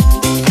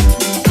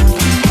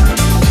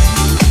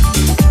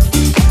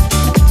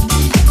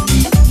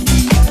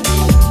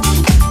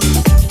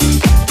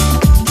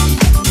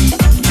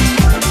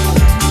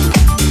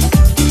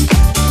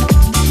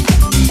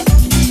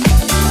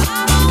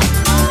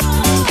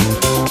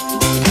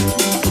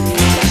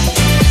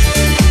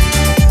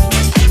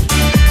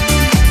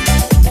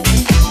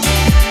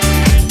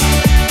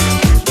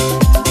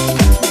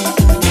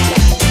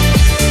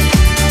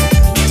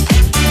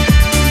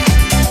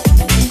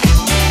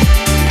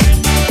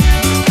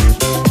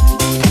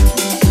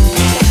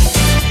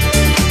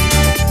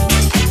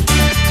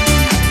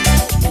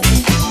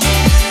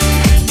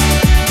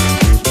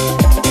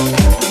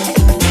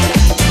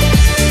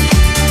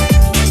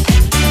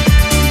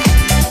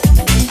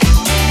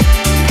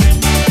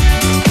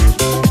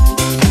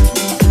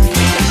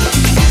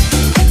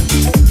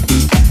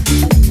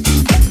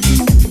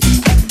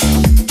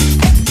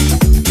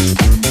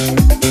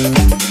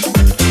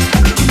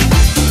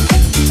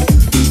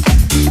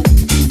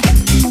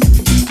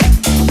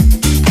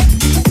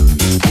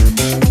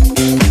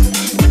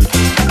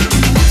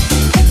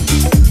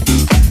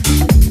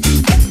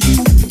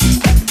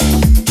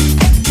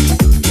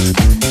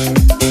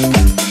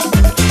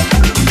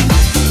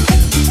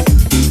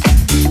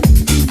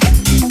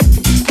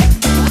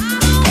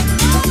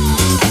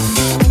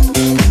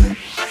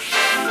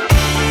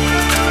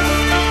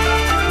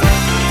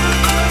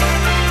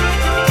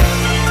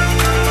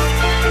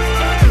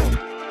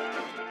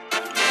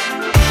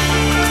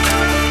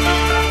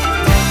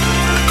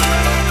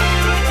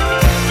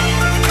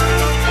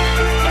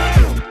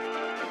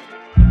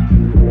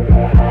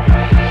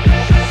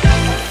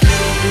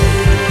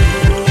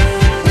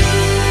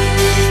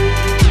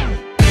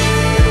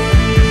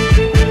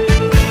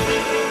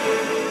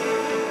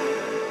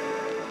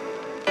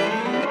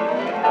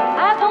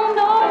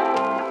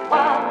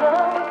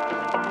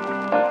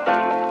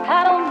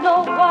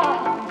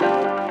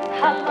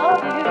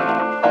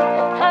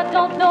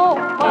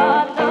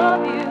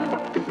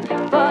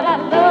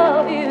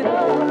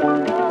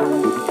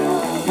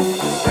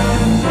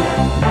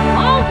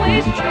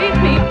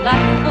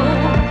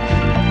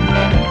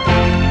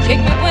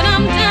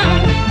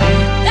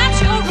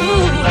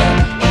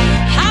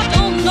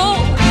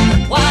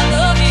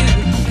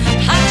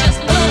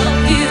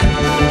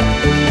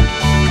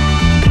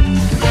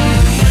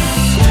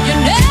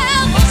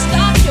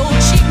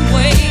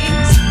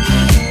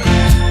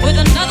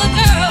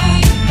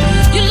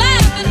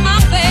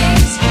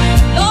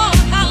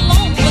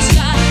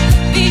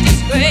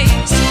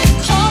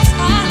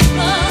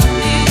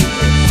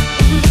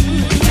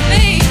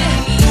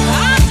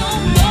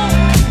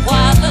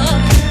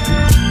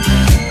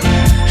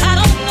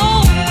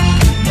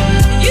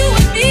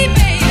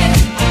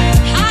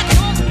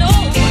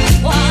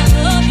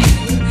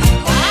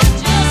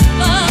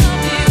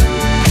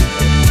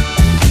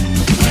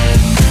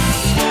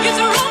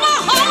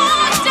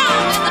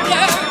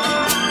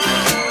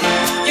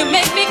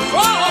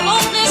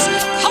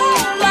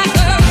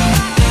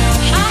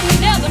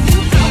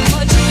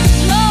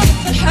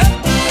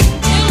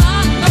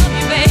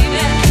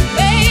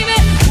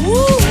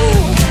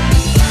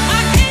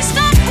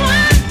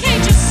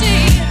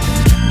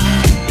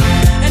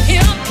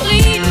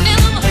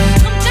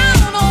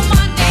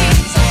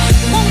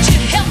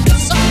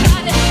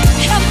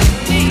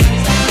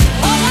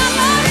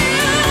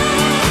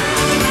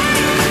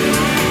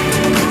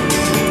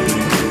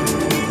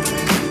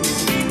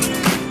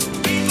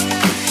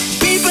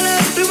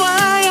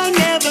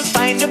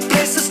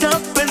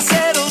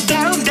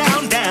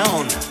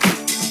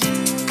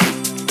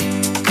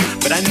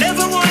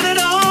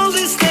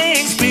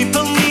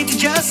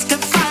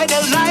 justify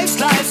their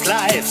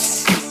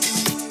lives.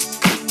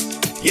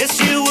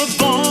 Yes, you were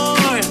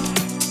born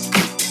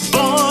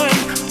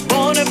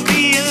to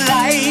be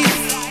alive.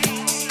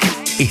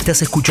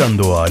 Estás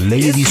escuchando a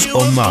Ladies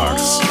on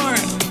Mars.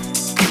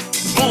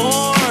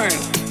 Born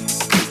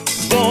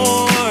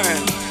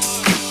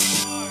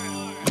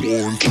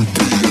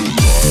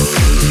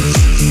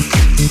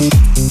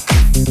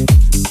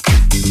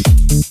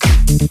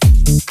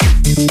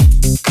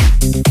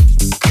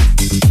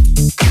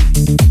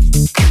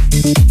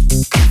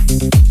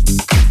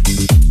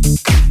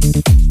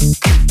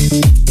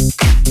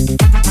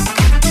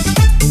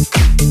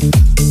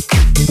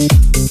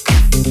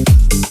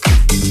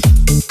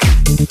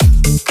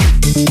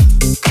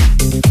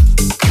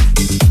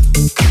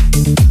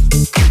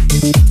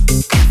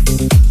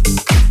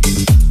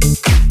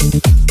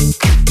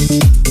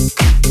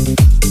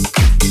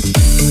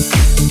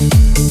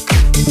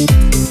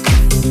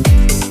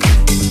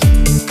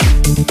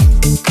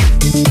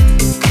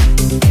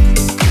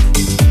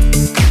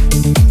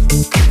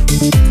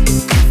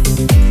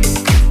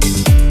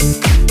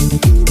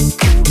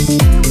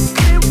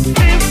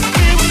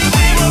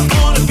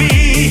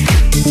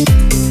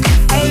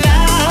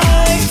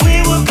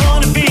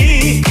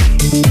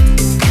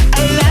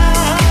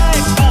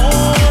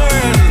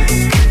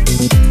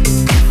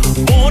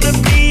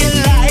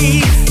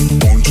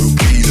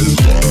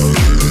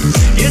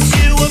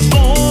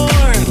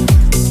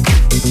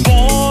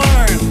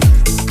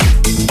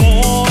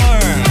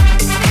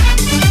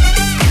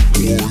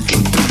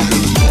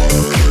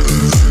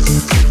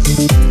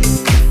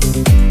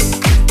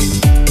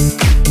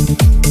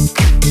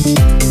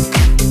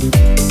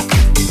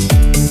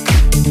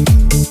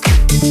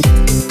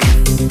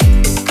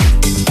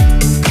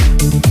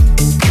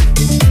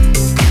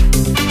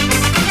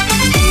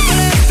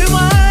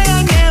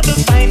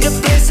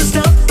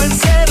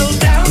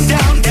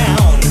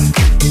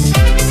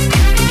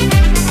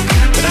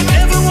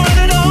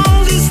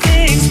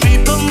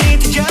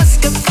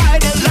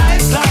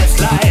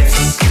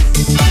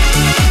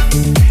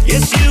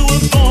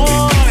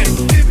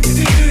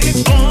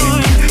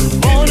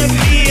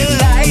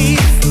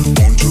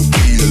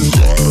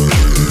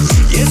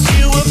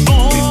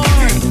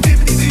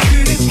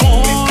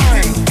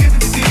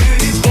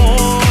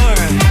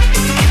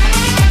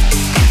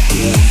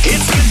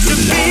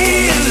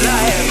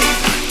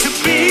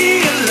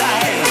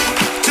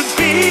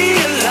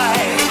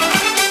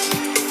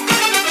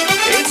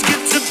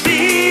to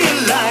be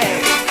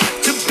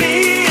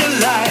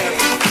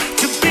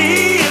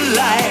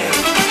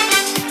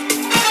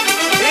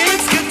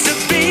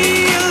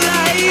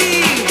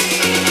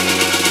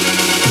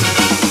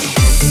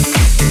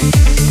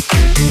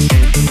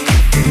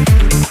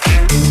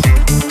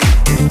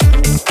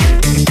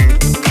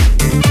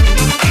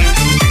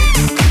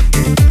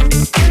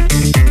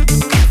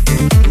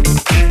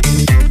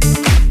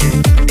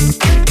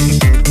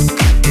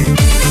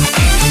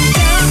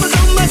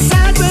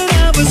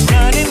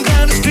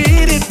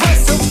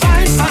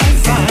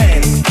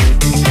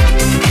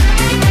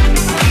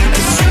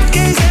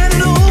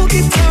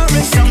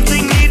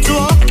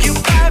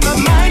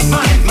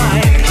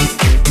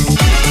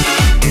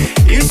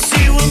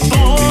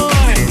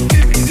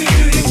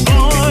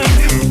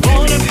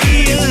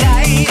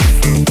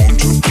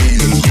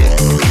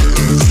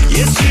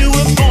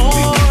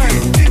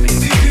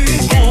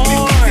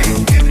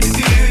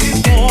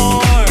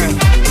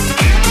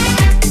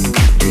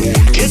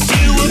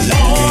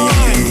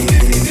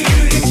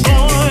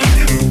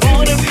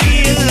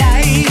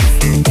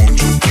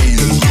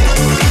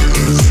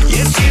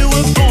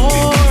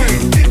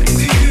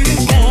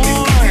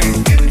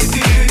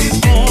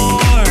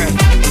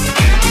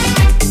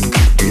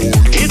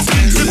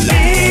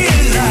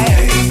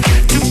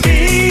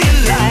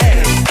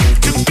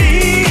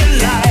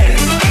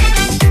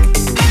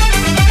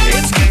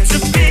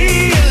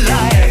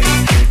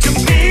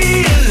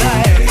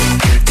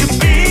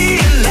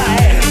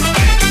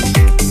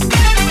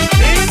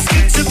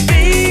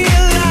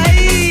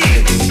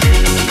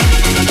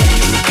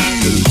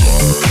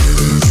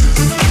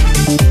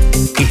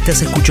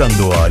Estás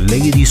escuchando a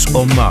Ladies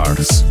on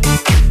Mars.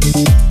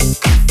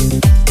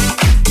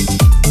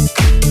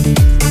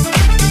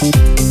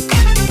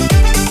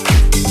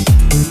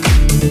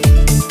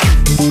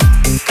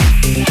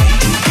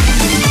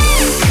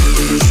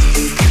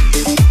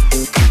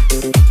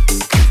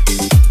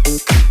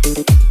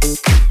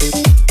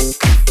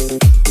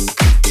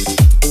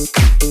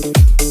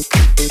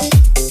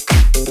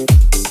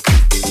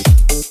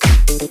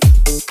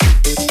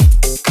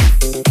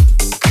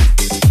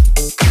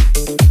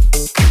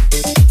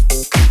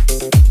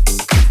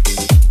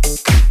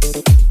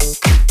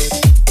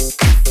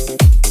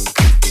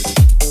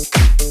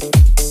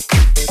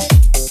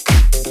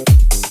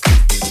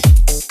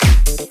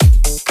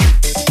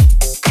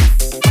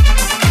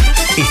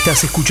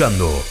 Estás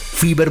escuchando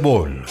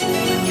Feverball.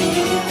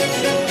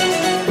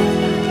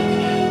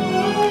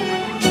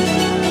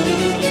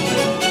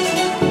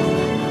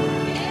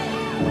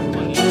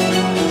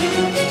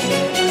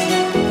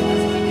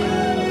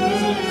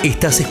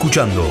 Estás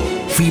escuchando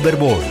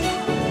Feverball.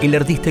 El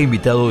artista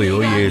invitado de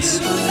hoy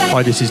es...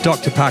 Hi, this is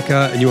Dr.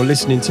 Packer and you're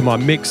listening to my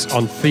mix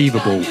on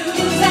Feverball.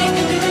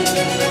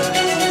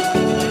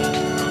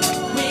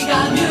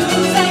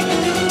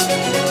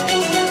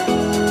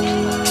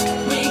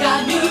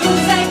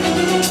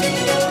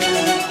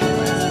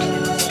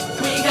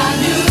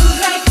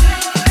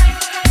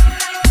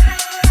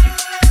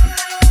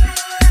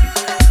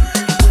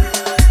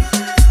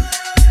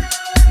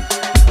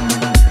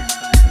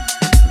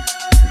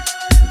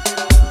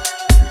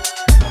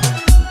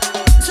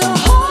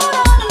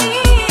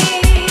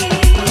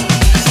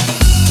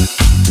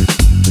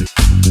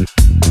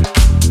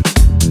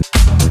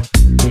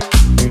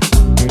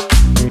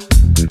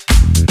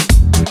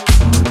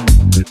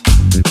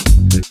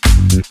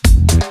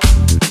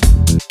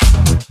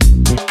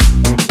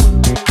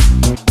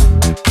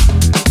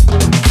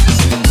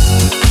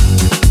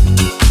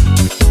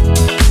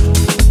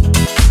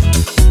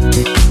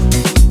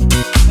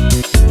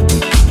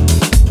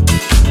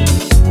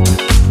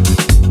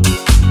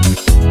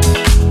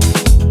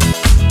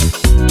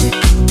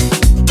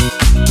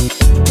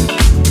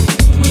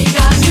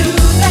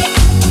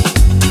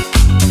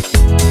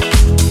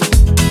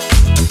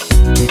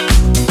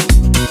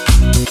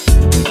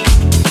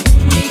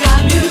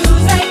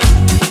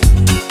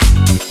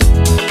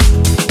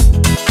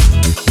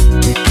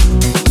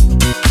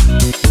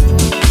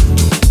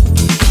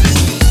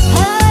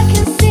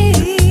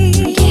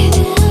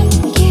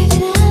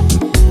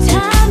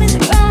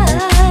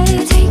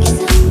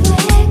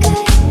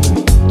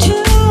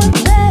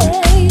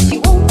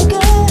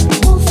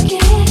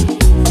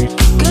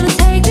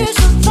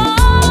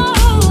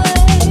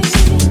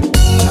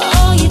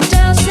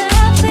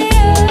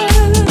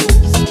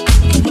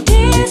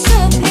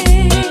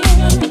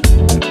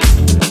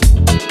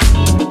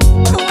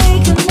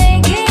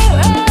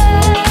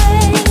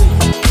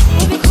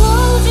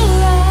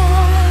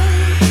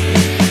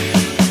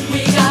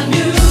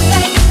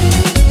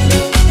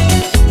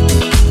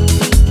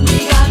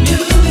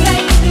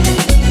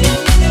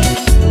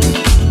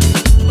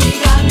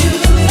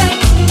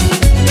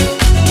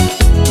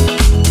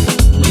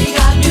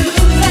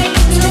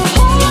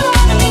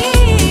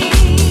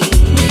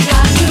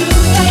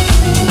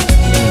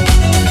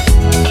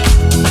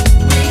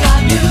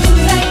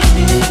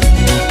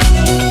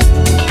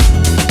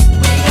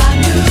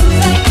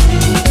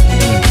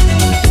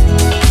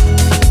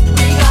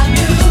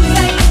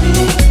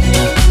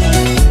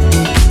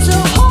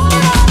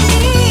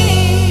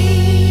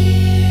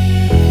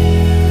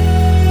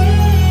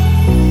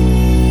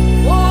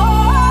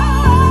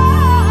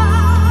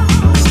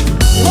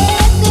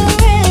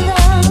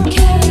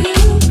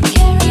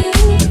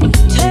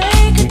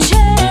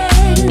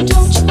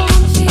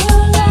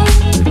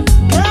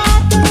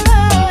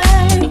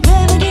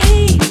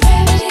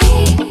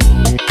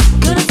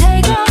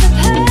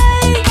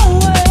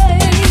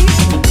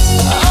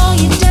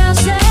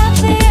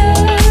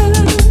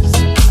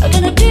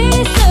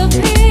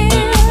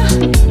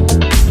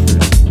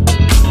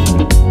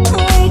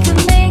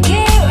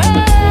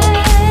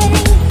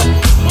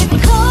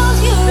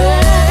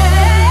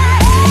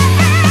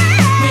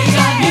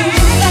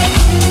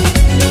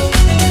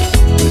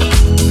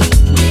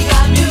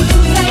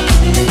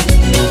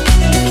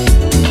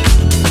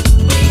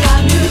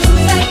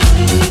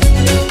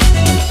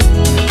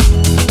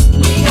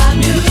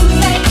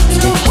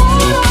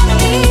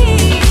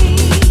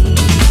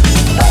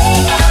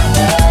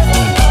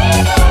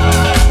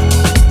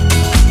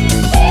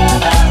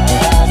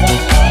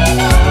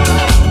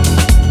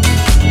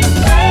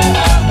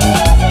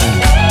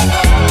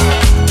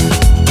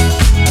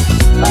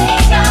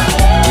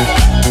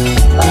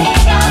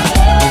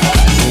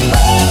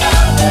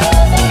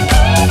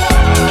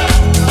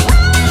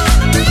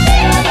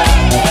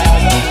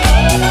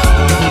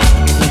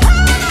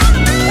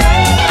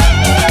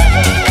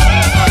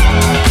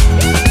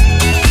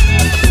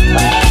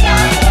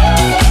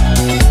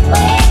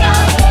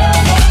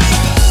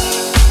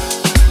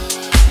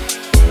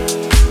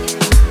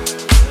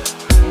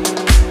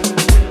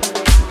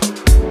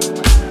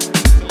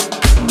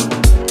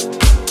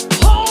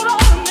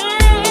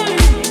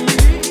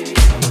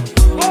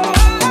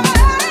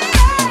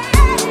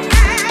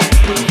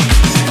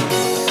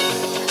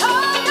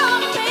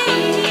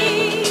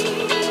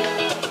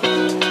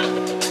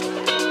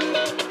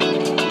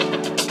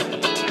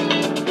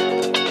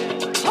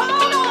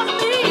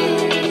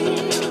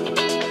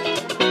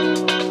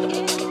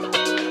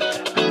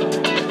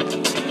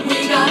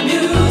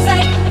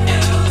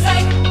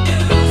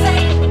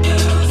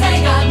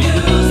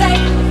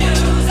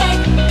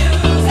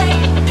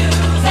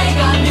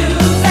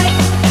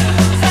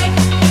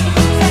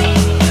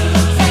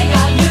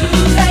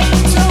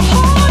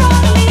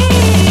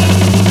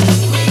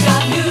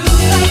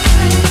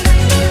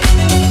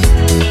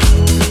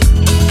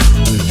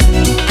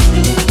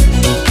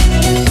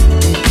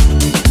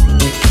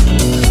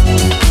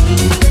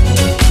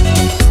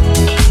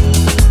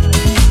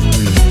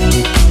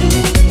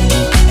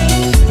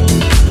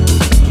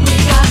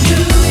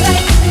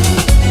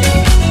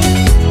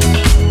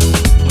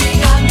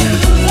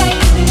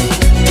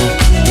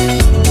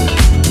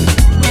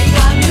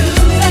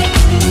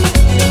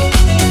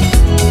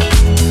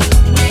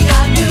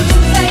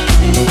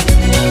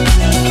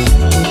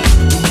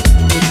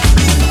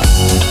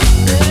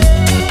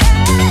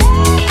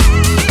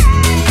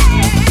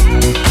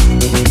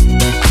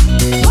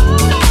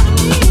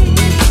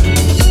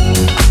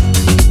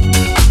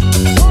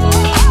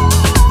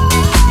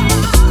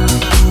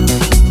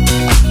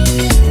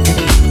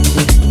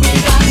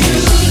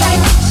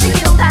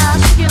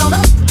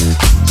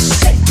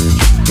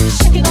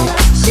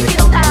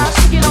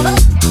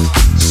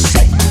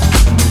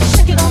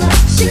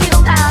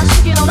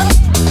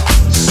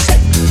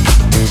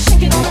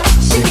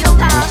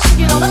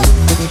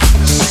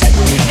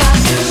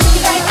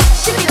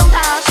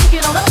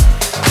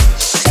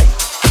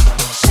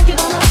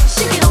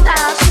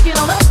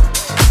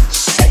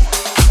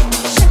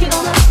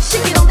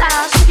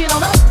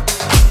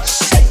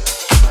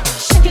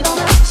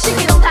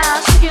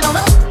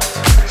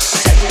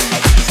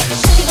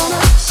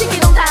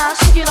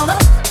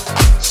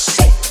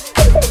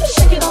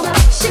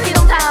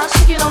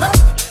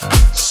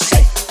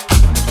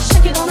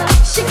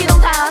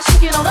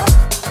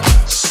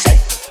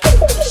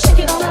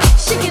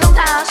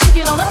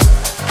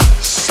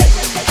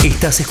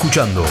 Estás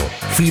escuchando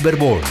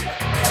Feverball.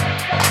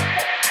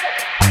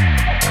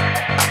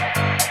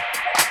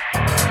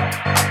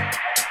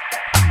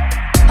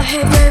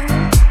 Hey baby.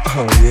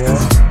 Oh yeah.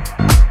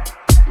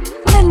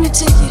 Let me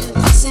take you to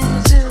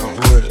Xanadu.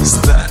 What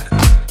is that?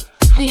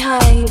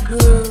 Behind your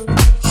groove.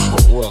 Oh,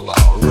 well,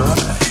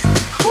 alright.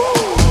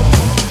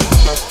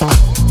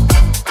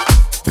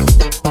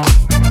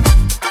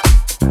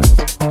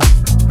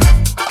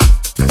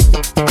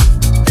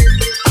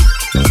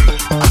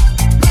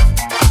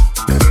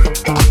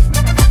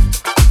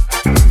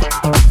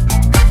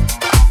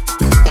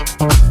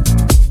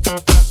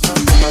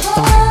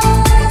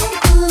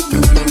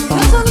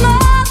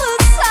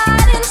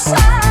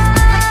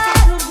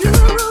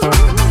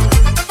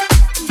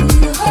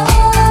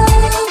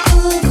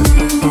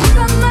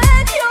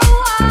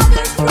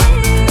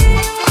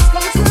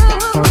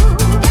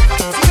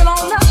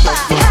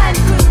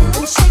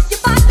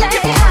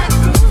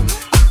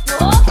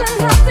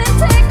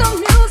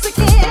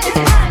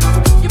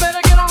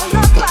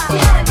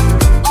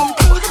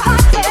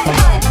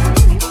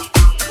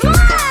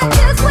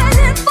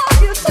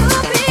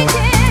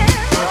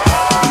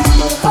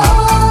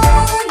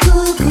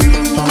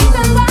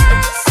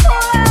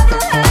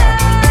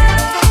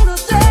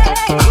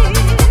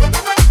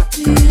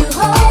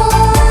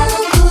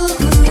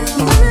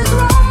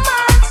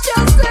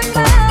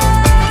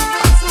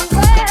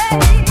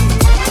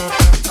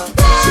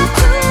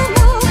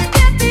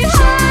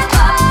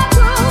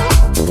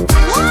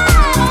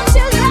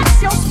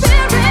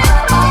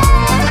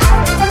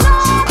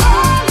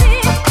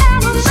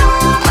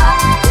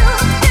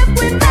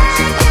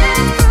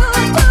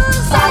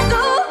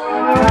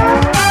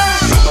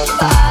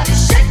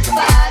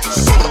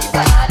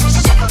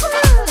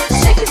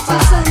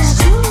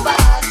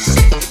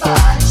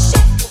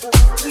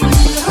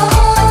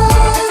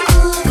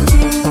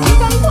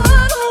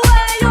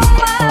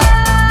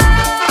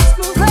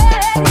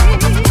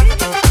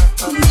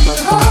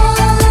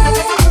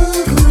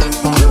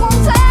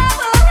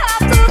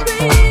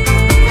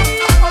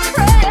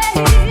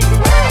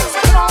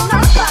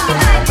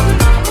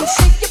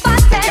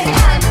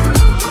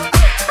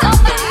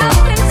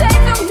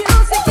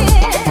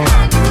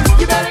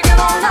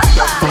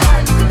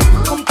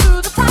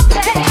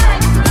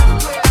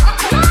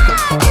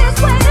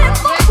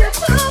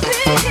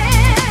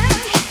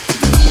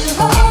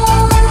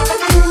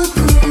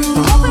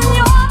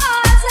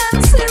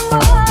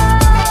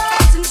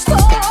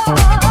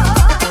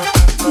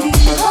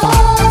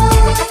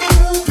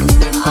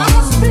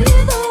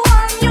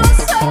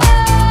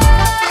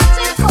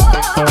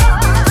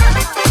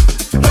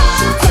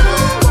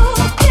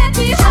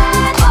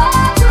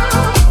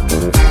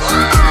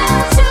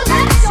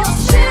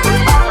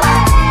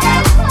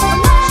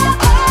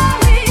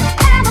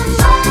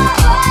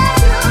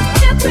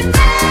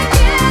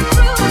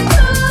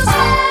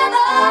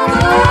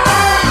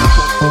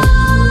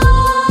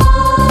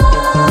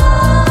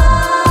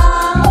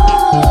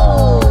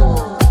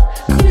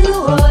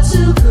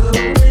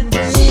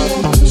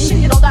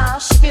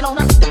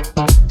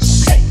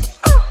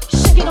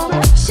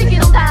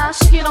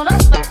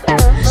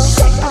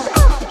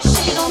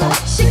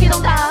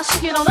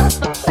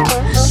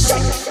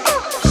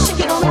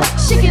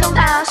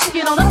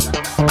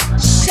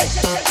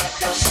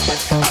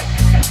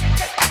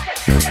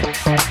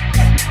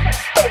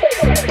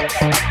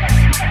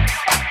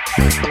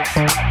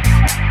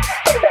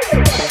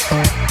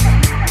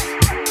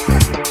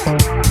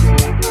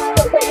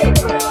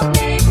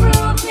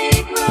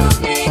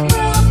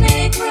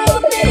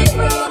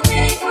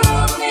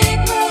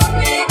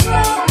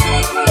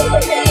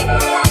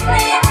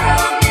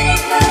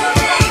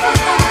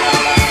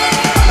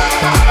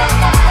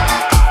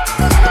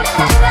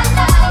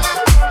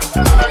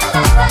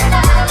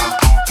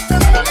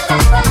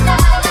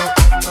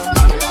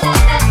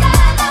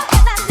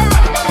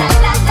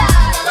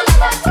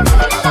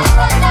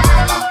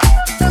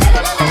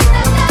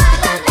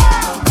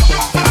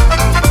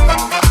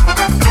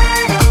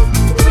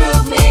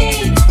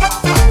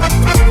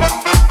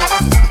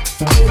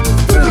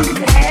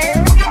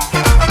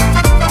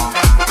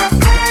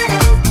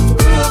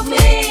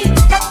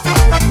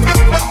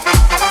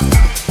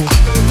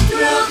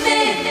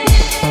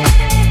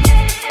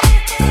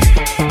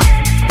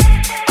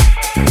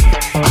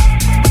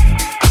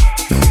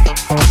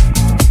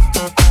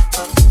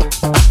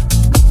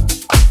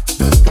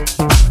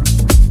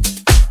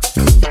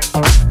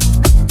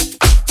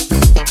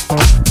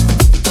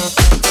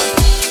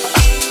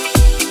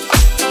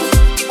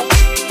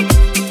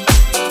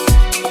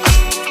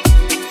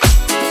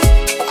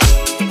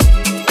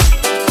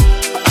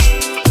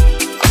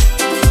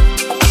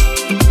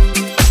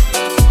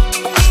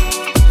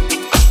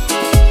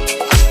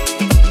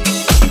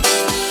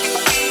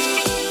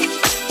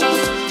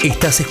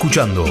 Estás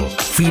escuchando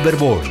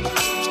Feverball.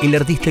 El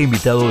artista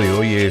invitado de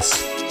hoy es...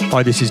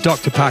 Hi, this is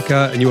Dr.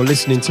 Packer and you're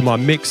listening to my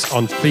mix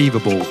on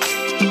Feverball.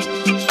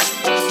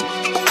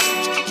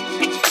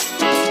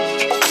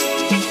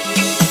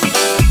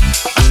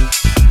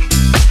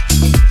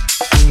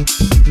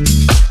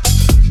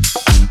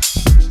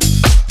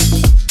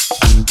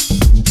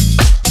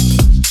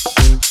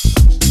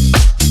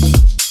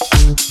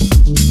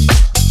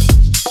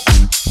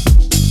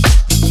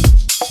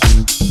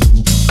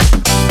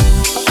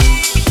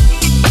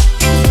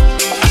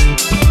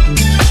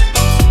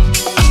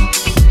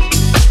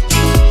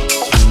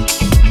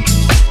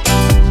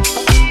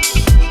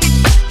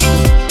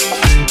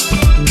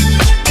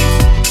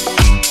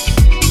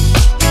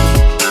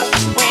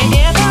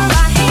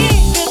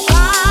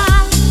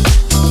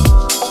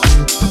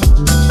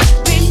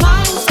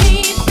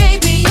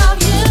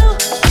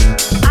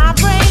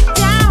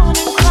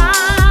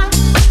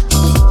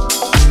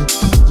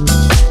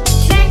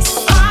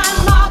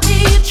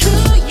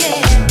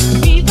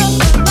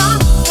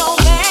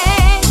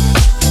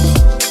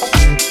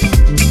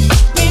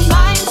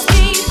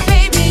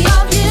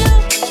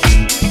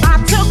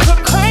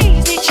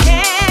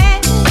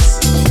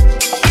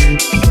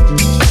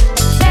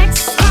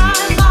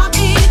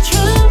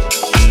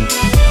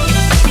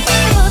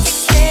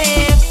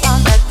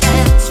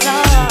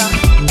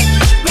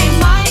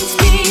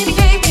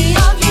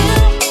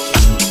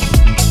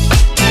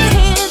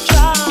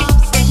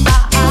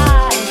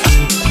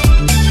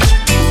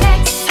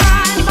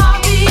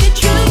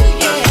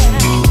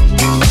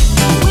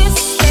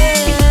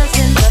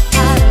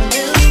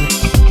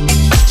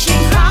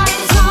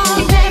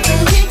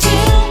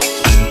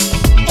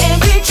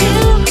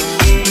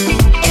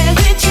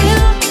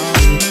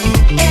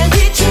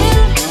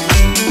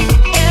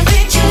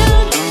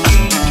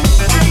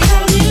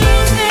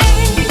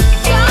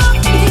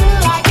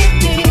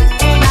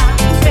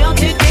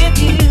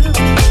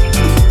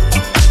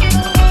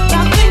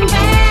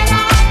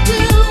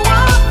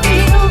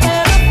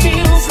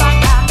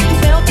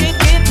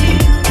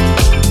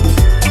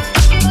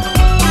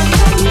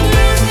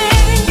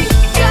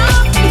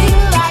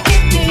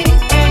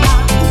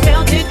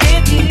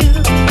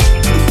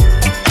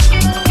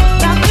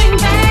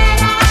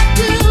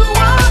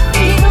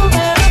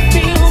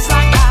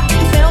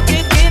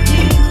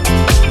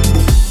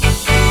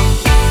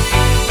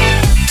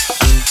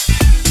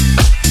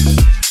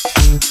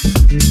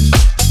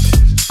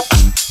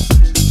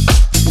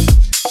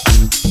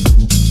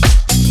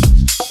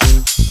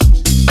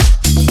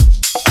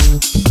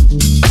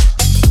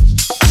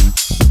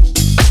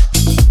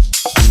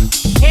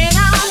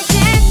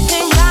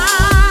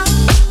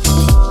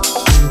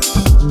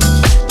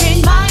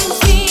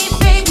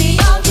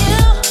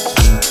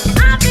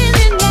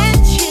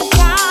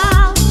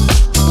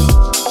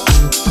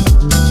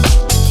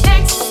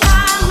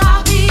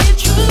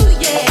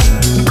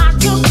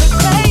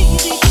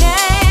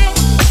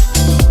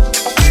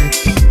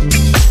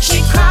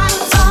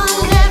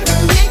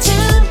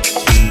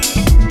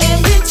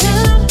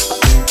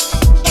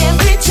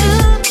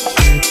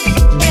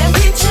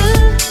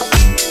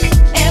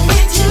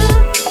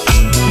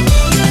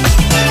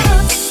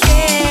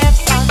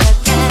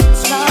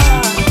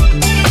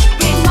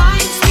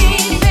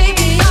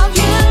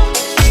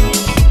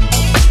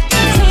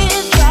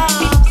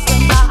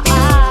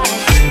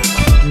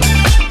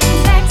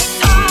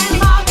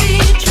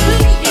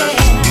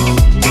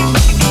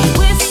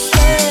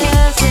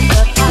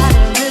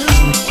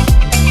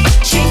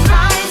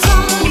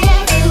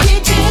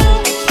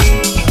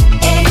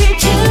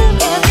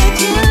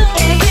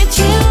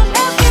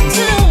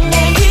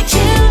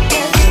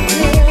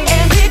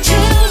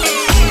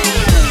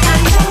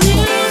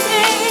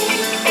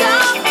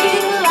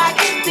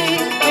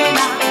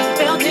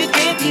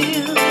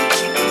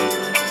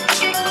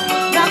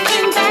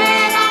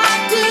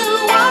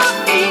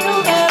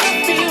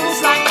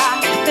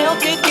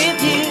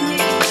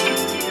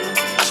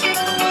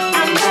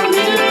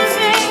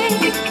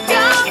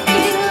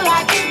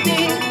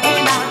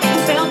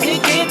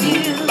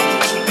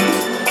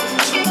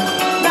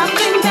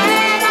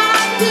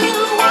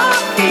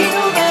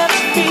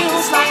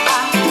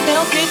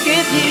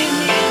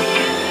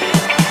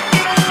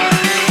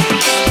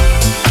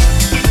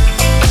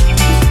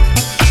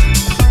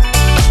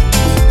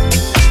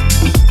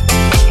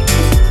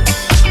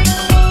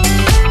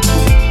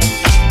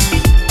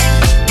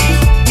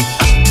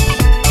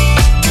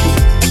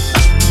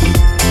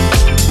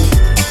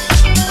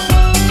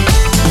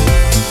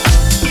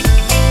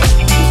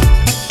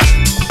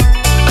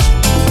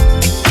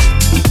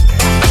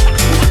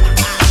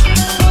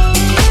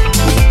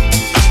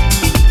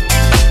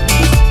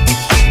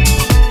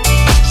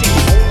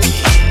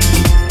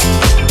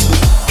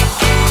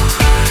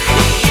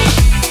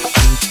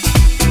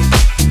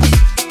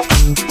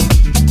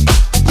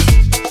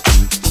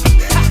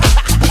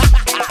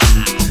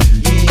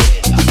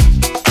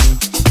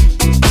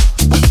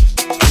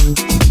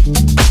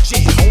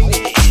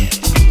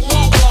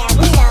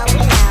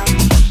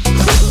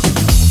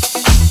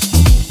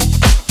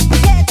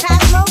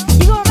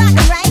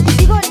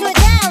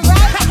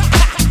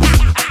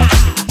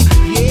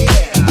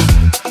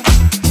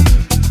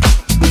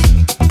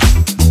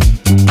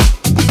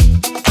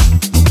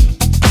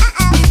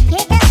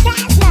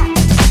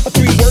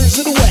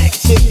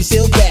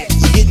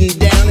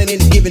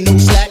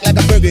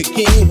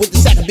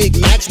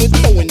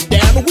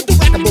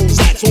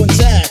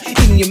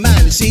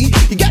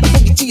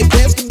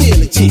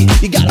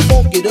 You gotta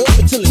funk it up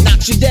until it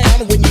knocks you down.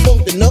 And when you're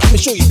funkin' up,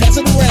 make sure you pass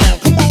it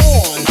around. Come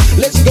on,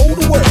 let's go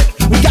to work.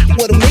 We got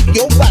what'll make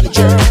your body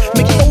jerk.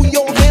 Make you throw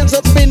your hands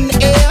up in the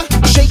air,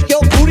 shake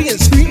your booty and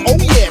scream, oh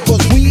yeah.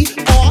 Cause we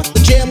are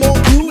the Jam On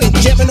Crew, and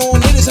jamming on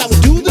it is how we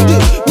do the do.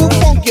 We'll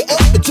funk you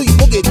up until you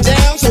book it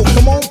down. So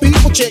come on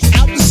people, check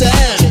out the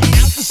sound. Check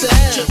out the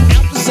sound, check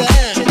out the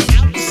sound, check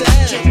out the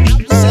sound, check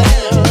out the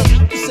sound,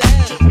 check out the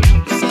sound, check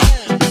out the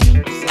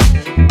sound.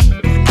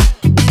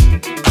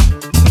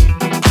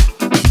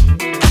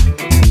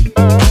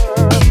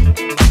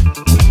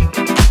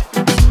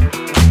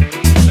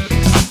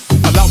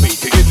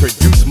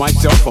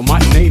 Myself, for my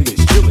name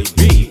is Chili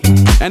B,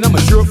 and I'm a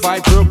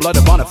surefire,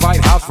 pure-blooded,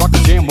 bonafide house rock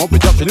and jam on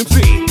production MC.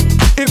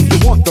 If you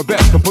want the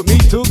best, come put me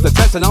to the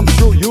test, and I'm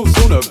sure you'll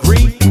soon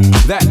agree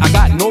that I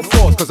got no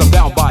flaws, cause I'm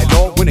bound by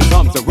law when it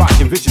comes to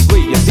rocking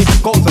viciously. You see,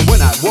 cause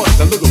when I was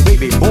a little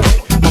baby boy,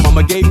 my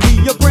mama gave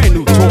me a brand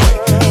new toy,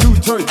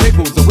 2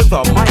 turntables with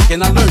a mic,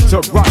 and I learned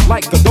to rock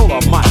like a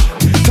Dolomite.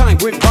 Time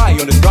went by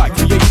on this God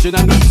creation,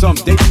 I knew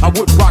someday I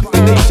would rock the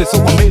nation, so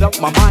I made up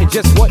my mind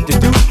just what to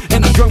do,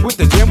 and I joined with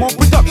the Jam On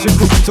production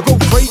crew. So go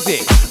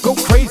crazy,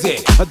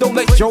 don't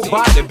let your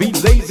body be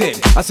lazy.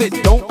 I said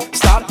don't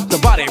stop the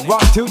body,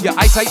 rock till your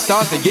eyesight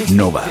starts to get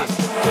Nova.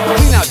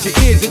 Clean out your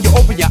ears and you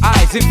open your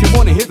eyes. If you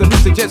wanna hear the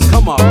music, just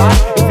come on by.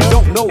 If you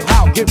don't know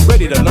how, get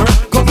ready to learn,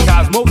 cause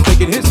Cosmo's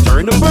taking his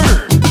turn to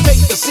burn.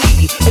 Take the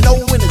C, an O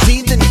and a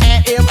Z, then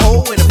add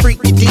M-O and a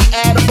freaky D,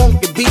 add a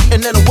funky beat,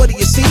 and then what do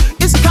you see?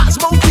 It's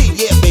Cosmo D,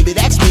 yeah baby,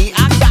 that's me.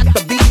 I got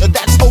the beat,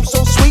 that's oh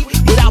so sweet.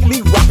 Without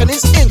me rocking,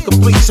 it's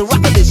incomplete. So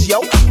rock this,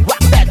 yo,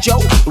 rock that, yo,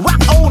 rock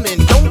on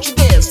and don't you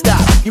dare stop.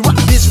 You rock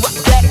this, rock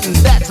that, and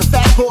that's a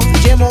fact. Cause the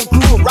Jam On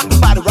Crew will rock the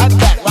body right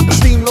back. Rock the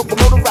steam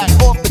locomotive right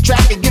off the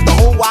track and give the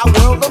whole wide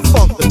world a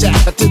funk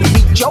attack. To the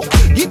beat, yo,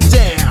 get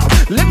down.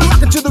 Let me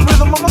rock it to the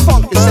rhythm of my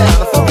funky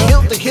sound. From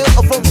hill to hill,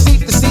 or from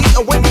seat to seat,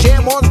 or when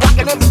Jam On's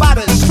rocking,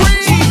 everybody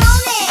scream.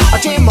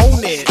 Jam on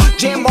it,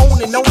 jam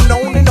on it,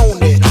 on and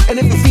on it. And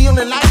if you're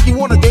feeling like you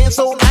wanna dance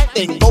all night,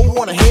 then go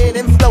on ahead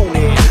and flow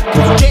it.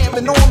 Cause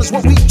jamming on is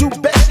what we do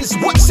best. It's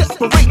what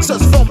separates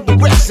us from the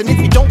rest. And if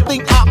you don't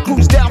think our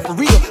crew's down for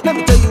real, let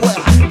me tell you what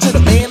happened to the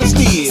man of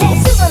steel.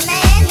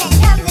 Superman had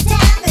come to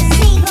town to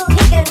see who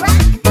he could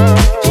rock.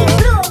 He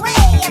blew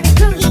away every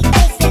crew he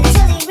faced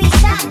until he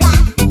reached our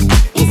block.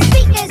 His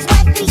speakers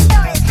were 3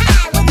 stories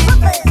high with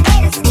woofers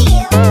made of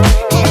steel.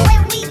 And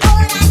when we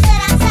poured our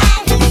set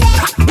outside, he said,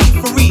 Hot beat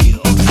for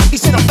real. He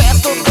said I'm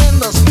faster than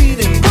the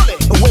speeding bullet.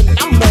 When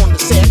I'm on the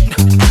set,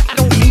 I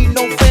don't need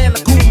no fan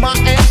to cool my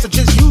ass, so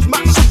just use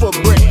my super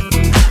breath.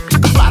 I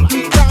can fly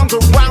 3 times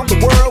around the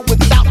world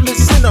without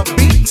missing a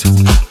beat.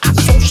 I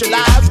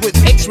socialize with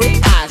X-ray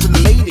eyes and the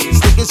ladies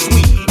think it's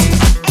sweet.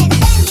 and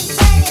then he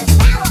turned his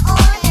power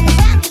on and the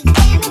crowd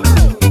began to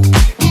move.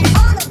 And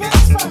all the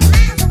buildings for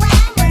miles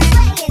around were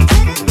swaying to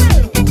the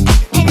groove.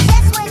 And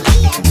just when he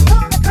had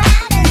pulled the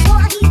crowd and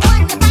swore he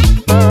won the fight,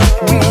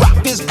 We rock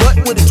this butt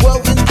with a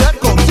 12-inch cut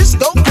called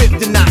Disco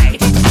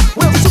Kryptonite.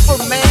 Well,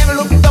 Superman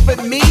looked up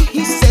at me.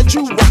 He said,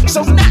 you rock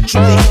so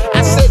naturally.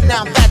 I said,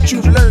 now that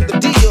you've learned the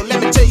deal,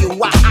 let me tell you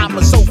why I'm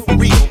a so for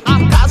real.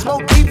 I'm Cosmo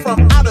D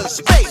from outer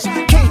space.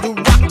 Came to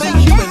rock the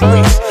human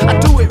race. I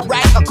do it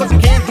right, cause I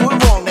can't do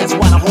it wrong. That's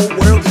why the whole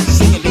world is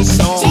singing this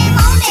song. jam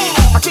on it.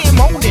 I jam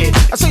on it.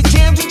 I say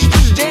jam,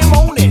 just jam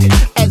on it.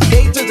 As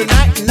day turns to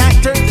night and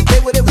night turns to day,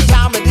 whatever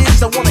time it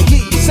is, I wanna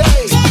hear you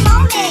say. Jam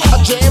on it. I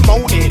jam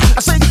on it. I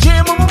say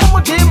jam on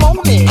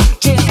it.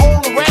 Jam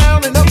all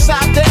around and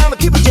upside down. I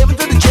keep it jamming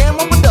to the Jam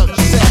On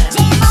production sound.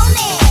 Jam on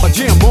it. I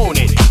jam on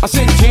it. I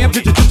said jam,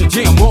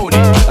 jam on it.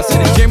 I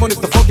said a jam on it's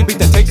the funky beat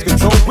that takes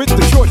control with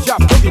the short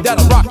shot boogie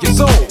that'll rock your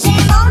soul.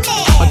 Jam on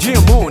I it.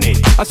 jam on it.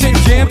 I said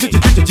jam,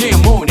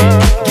 jam on it.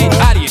 Get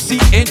out of your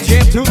seat and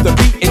jam to the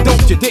beat, and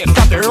don't you dare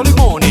stop the early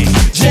morning.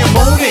 Jam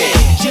on it,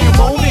 jam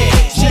on it,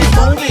 jam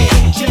on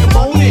it, jam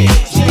on it,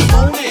 jam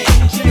on it,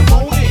 jam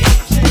on it,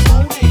 jam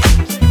on it.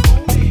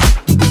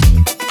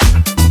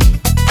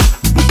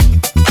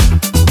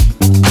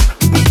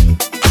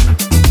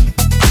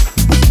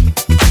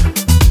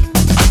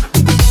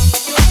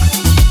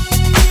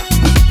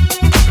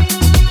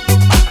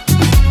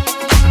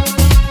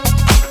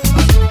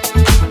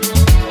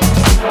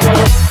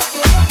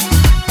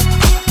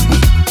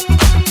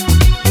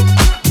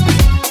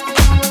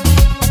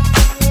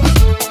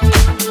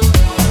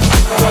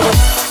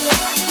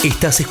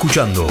 Estás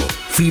escuchando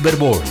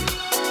Feverball.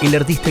 El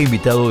artista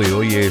invitado de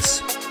hoy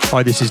es...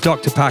 Hi, this is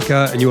Dr.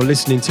 Packer, and you're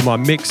listening to my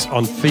mix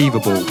on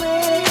Feverball.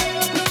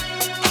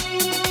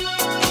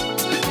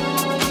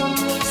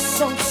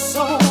 So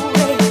sorry.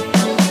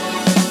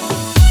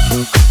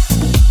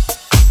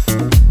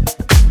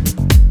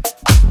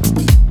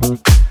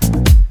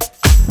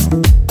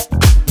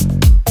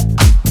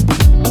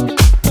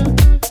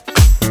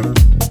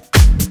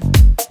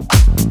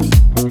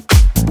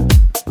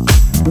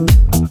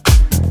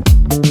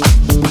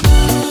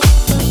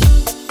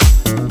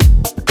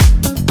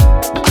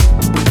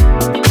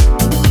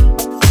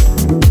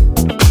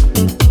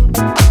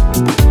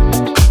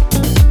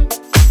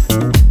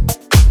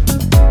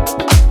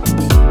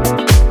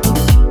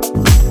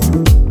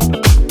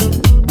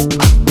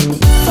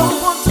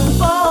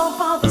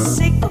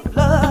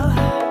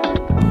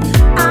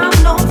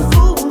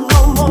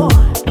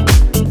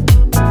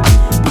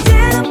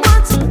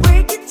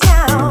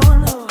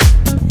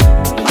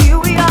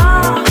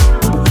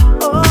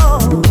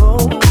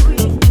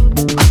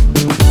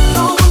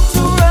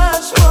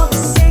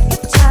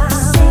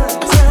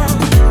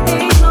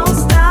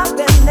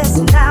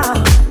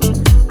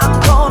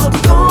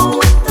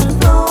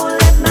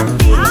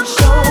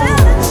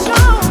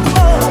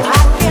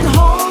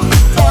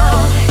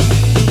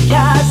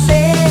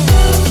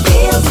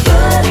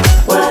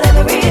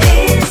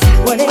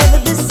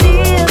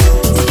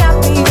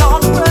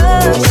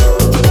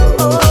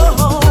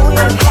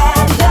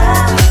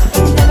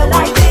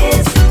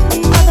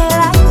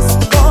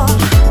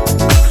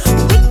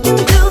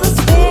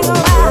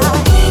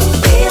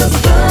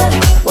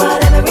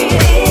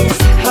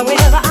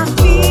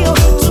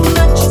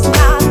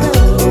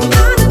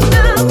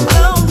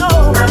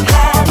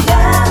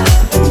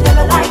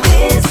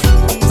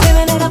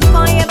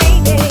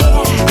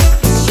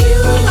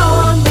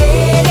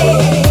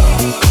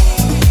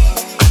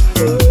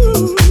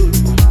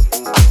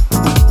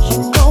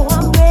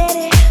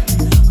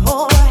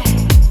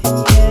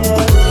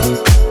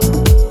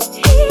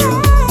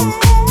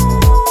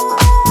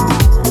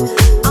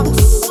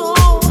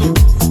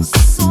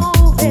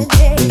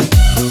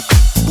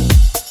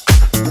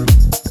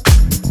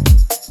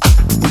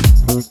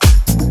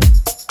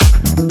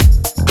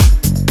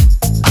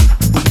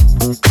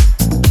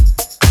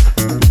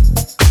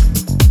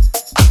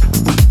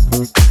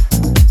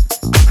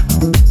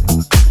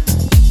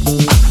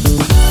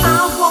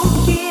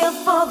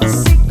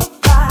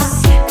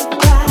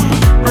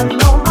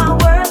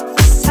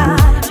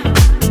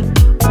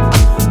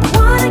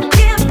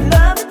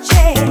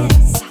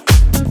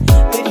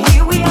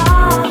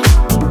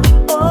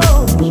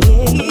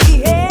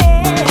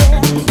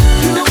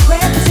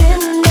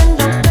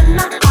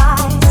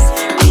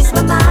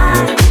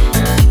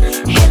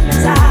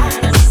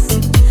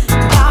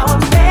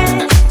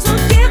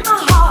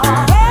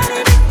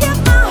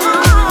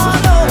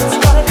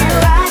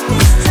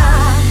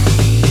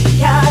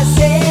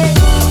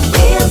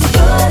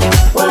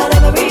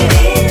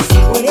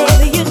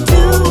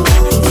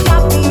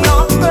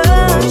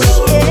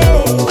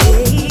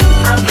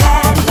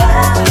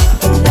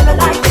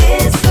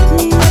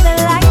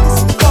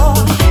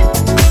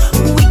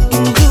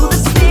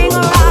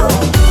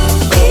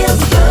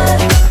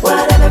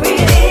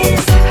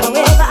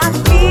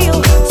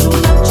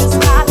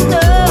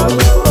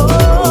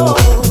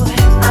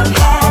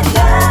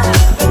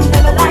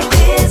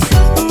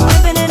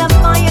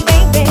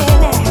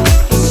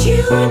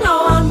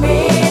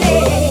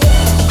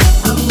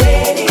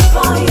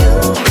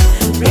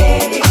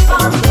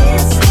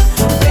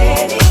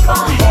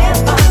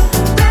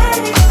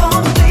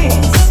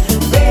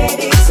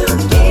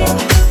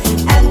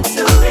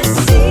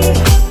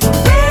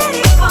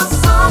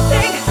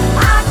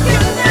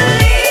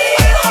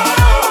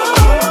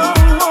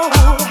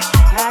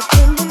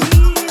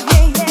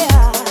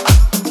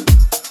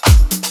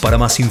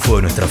 más info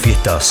de nuestras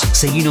fiestas,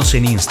 seguinos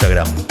en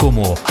Instagram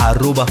como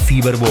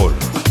 @Feverball.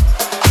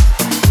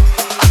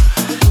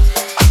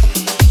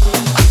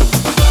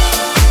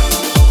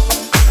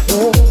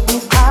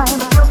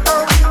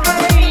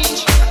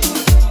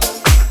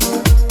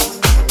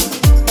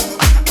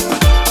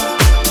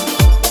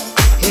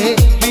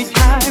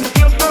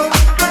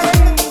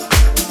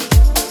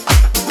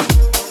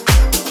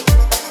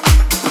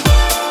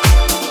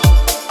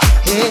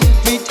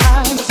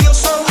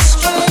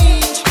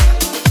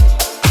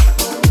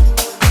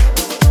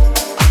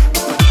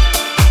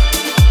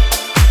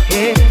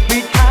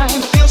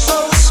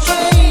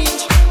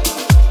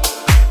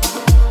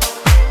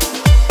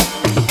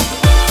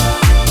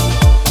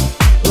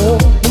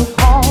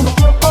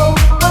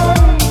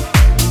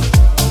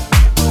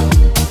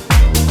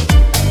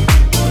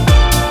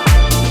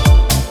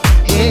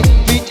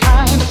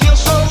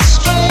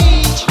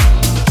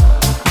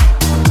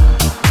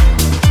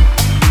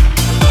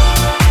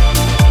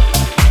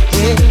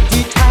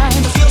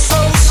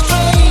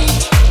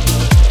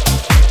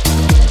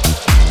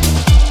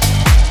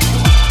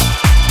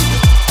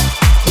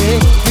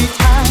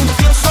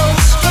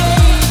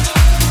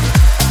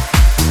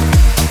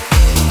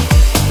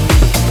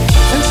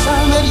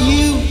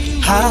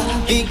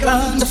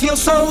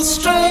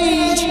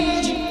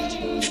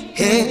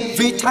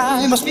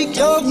 I speak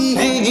your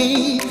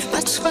name.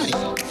 That's funny.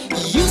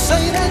 You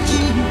say that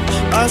you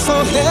are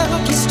so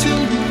helpless too,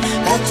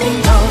 that you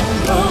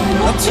don't know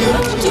what to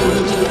do.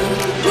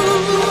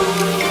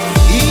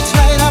 Each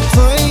night I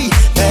pray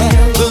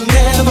there will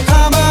never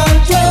come a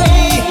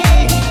day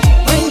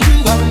when you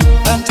up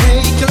and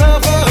take your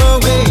love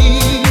away.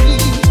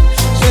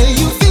 Say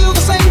you feel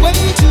the same way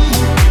too,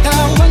 and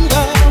I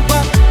wonder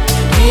what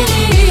it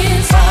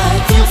is I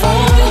feel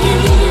for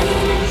you.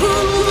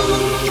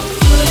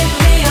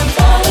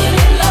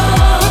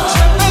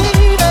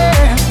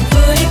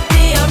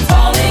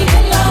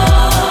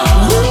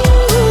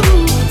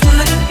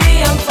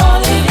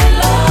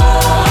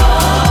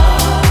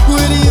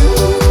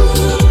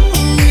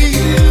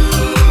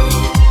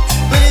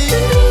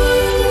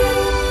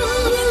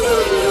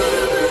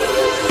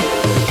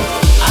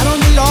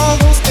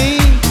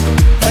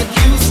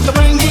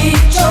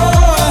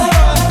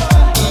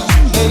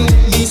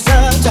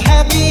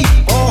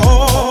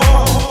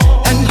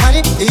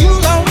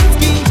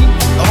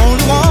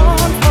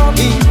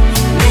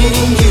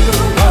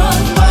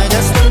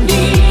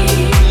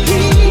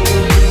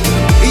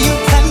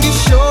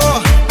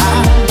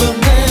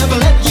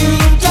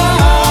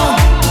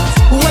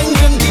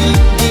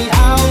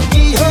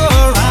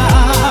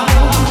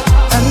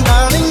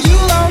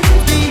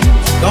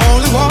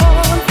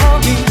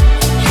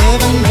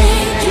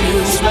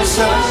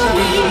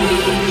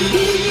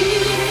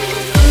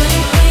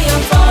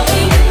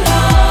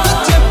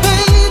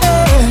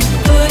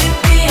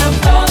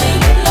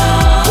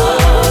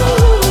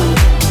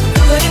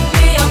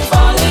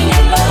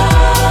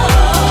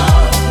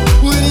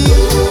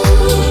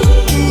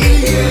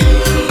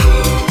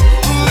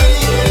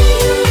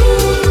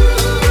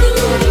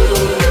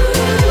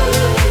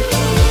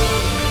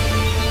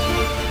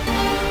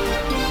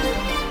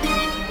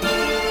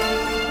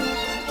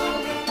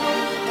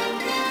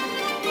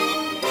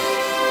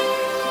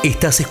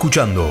 Estás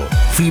escuchando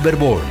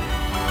Feverball.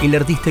 El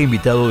artista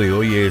invitado de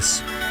hoy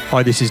es...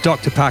 Hi, this is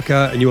Dr.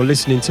 Packer and you're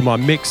listening to my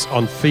mix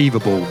on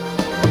Feverball.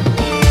 Baby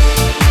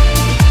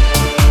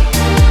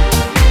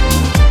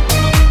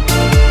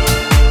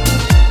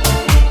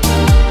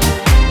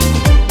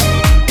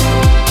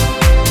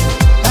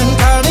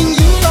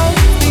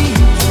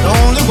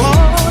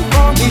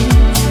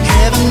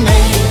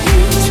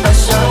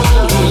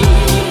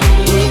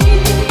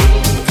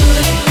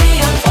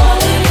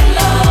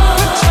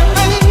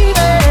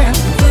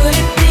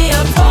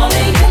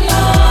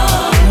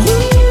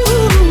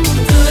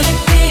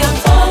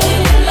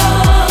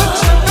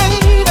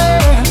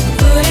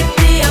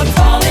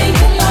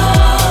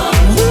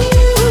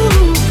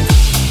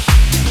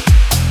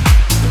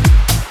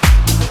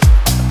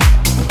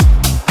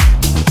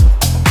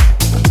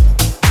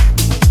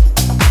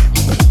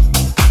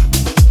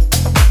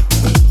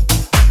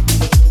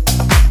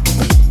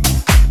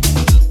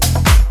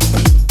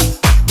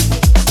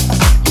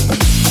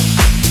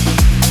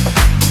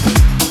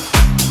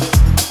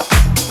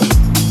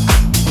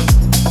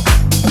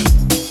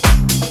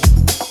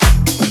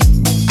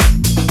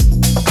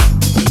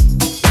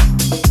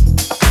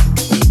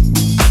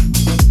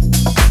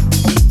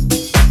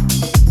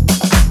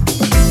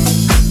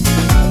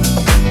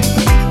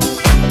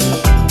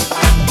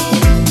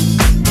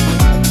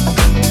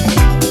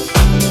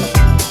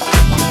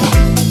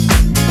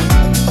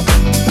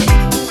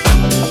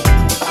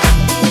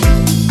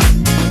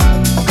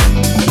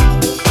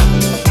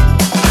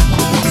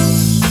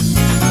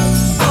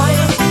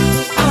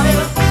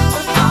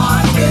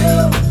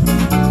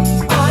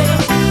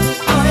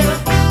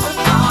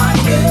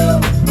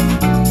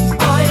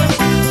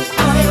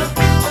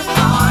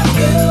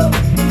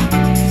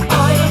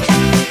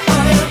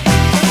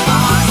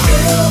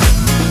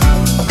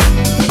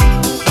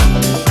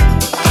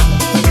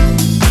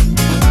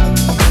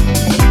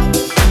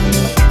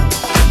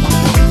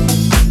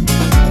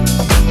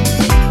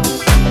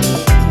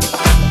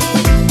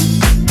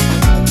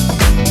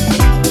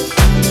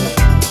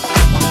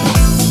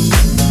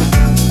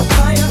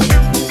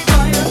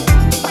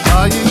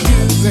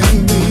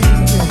using me?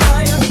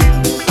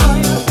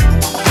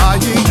 Are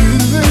you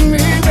using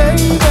me,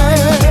 baby?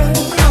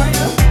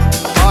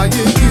 Are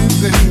you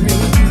using me?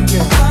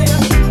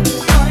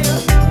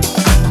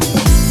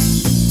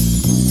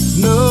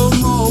 No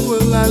more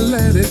will I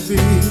let it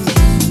be.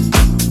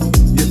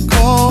 You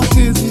call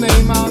his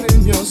name out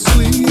in your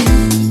sleep.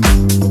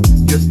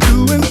 You're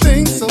doing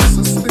things so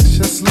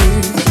suspiciously,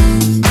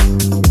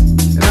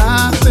 and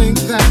I think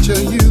that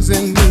you're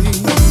using me.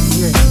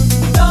 Yeah.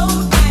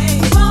 Don't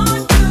hang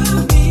on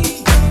to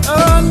me.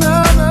 Oh no,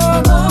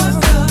 no, no.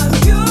 For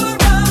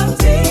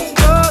security.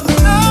 Oh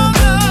no,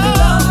 no.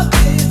 Love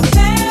is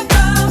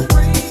never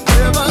free.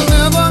 Never,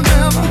 never,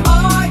 never.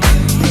 Are you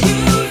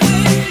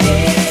using me?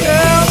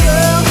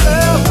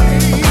 Tell me.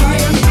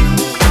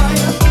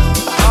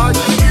 Are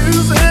you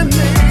using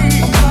me?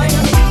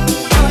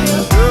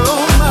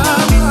 Oh my,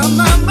 my,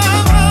 my, my,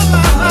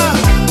 my, my.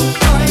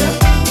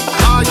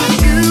 Are you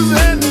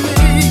using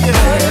me?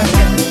 Yeah.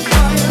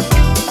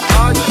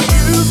 Are you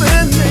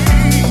using me?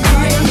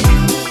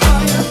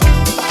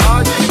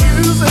 Are you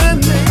using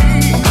me?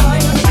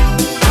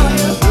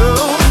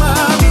 Oh my,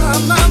 my,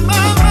 my,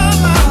 my,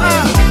 my, my.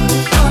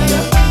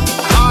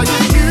 Are you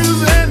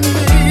using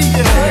me?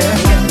 Yeah.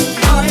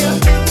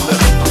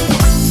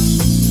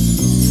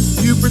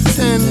 You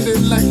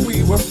pretended like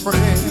we were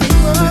friends.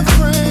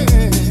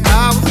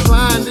 I was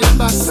blinded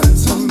by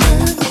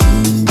sentiment.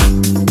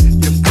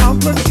 You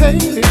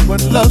complicated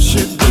what love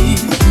should be,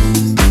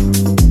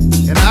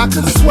 and I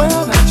could swear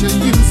that you're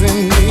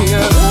using me.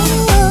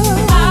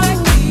 I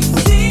keep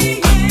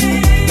seeing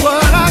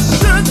What I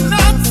should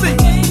not see.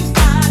 things I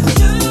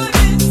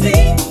shouldn't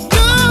see.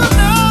 No,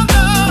 no,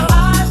 no.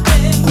 I've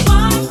been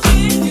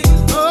watching you.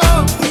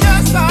 Oh,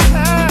 yes I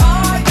have.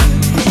 Are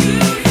you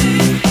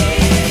using me?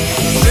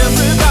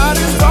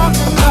 Everybody's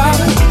talking about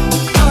it.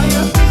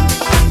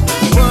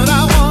 What I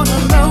wanna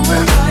know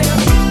is,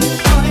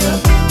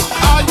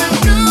 are you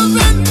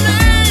using me?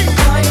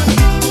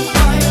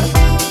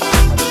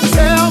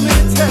 Tell me.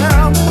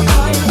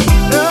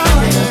 Oh,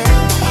 yeah.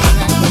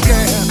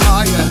 Yeah,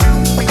 are you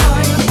using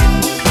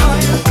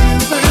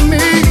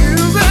me?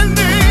 Using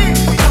me?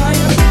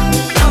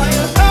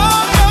 Oh,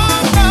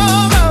 no,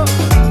 no,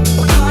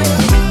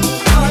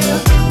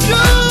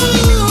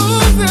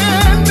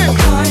 using me.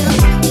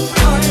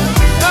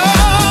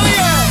 Oh,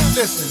 yeah.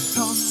 Listen,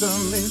 talk to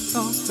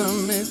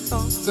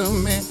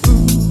me.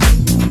 Ooh.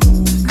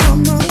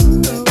 Come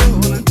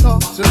on, and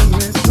talk to me.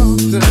 Yeah, talk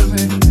to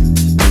me.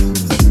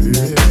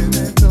 Hey,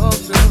 oh,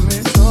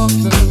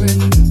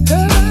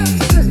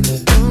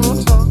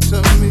 talk to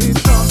me.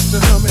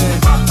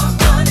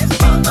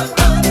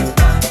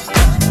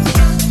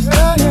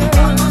 Yeah, yeah.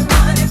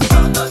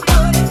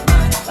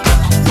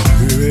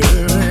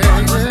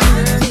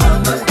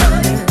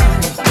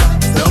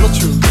 Tell the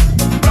truth.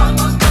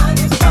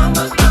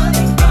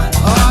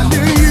 Are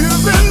you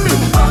using me?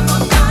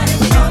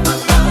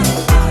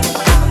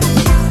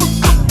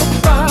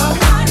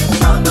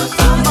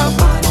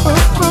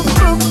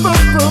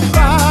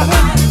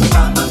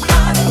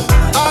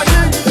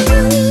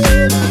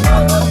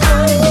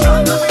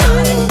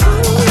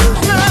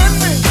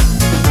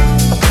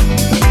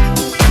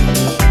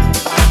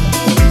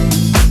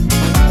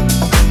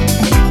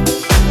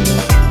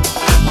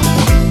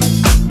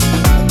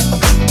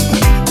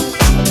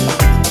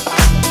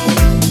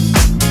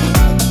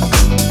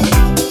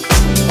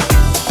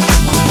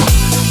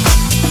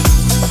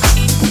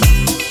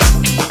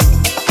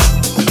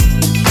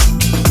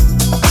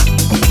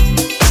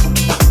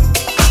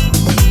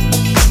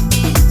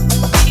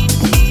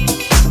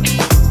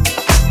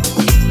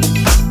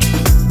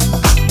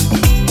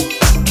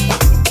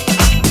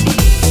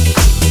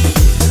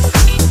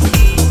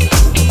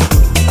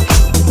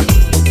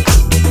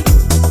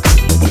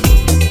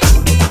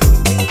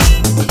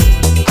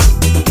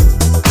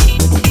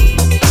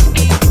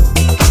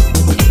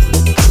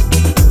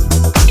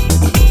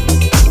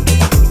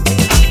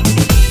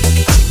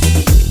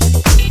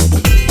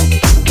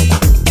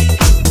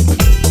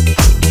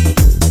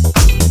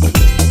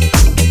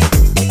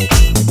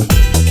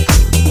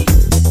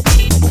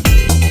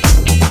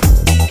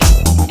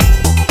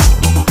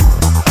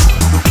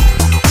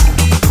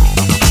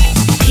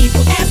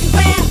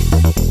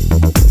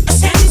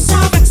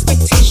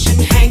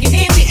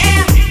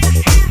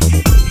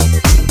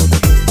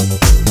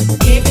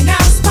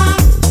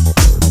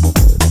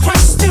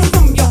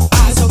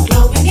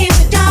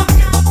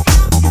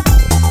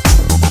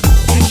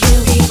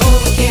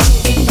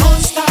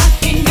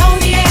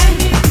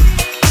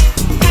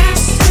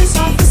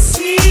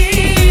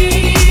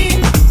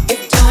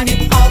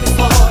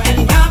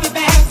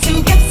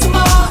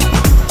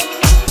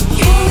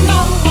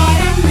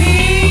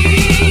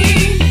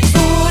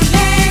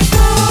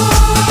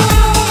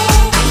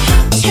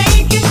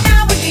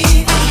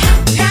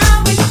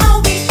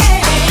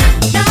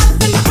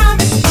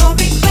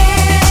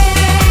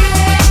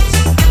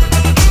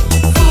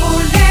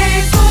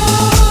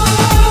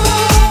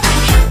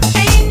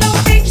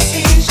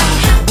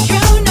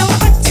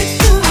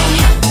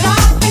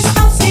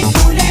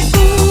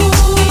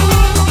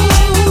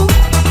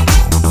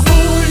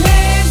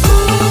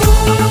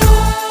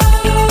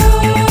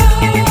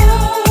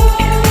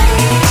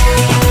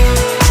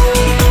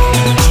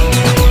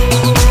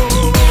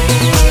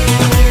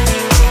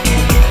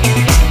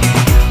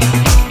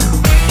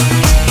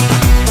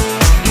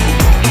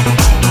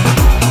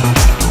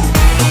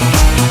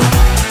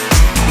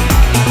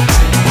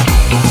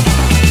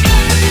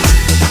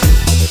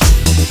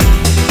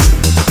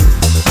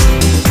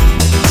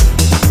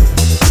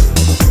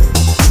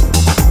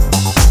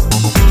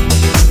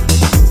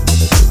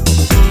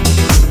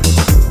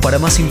 Para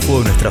más info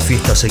de nuestra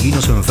fiesta,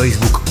 seguinos en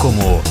Facebook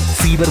como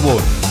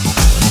Feverball.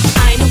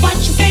 I know what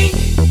you think.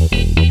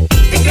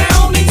 The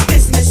girl means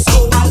business,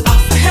 so I'll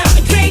offer her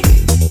a drink.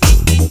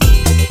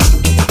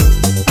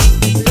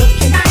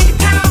 Looking at the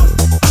crowd,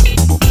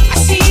 I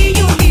see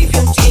you leave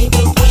your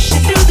table,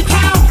 pushing through the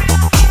crowd.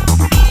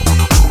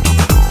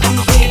 I'm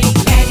really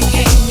glad you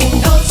came. You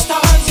know the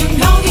stars, you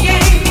know the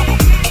game.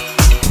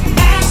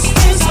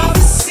 Masters of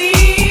the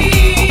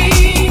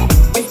sea.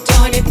 We've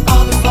done it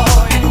all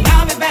before, and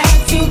now we're back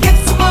to get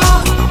some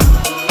more.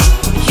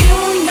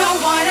 You know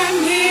what I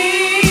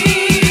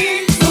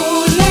mean.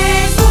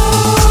 Voulez-vous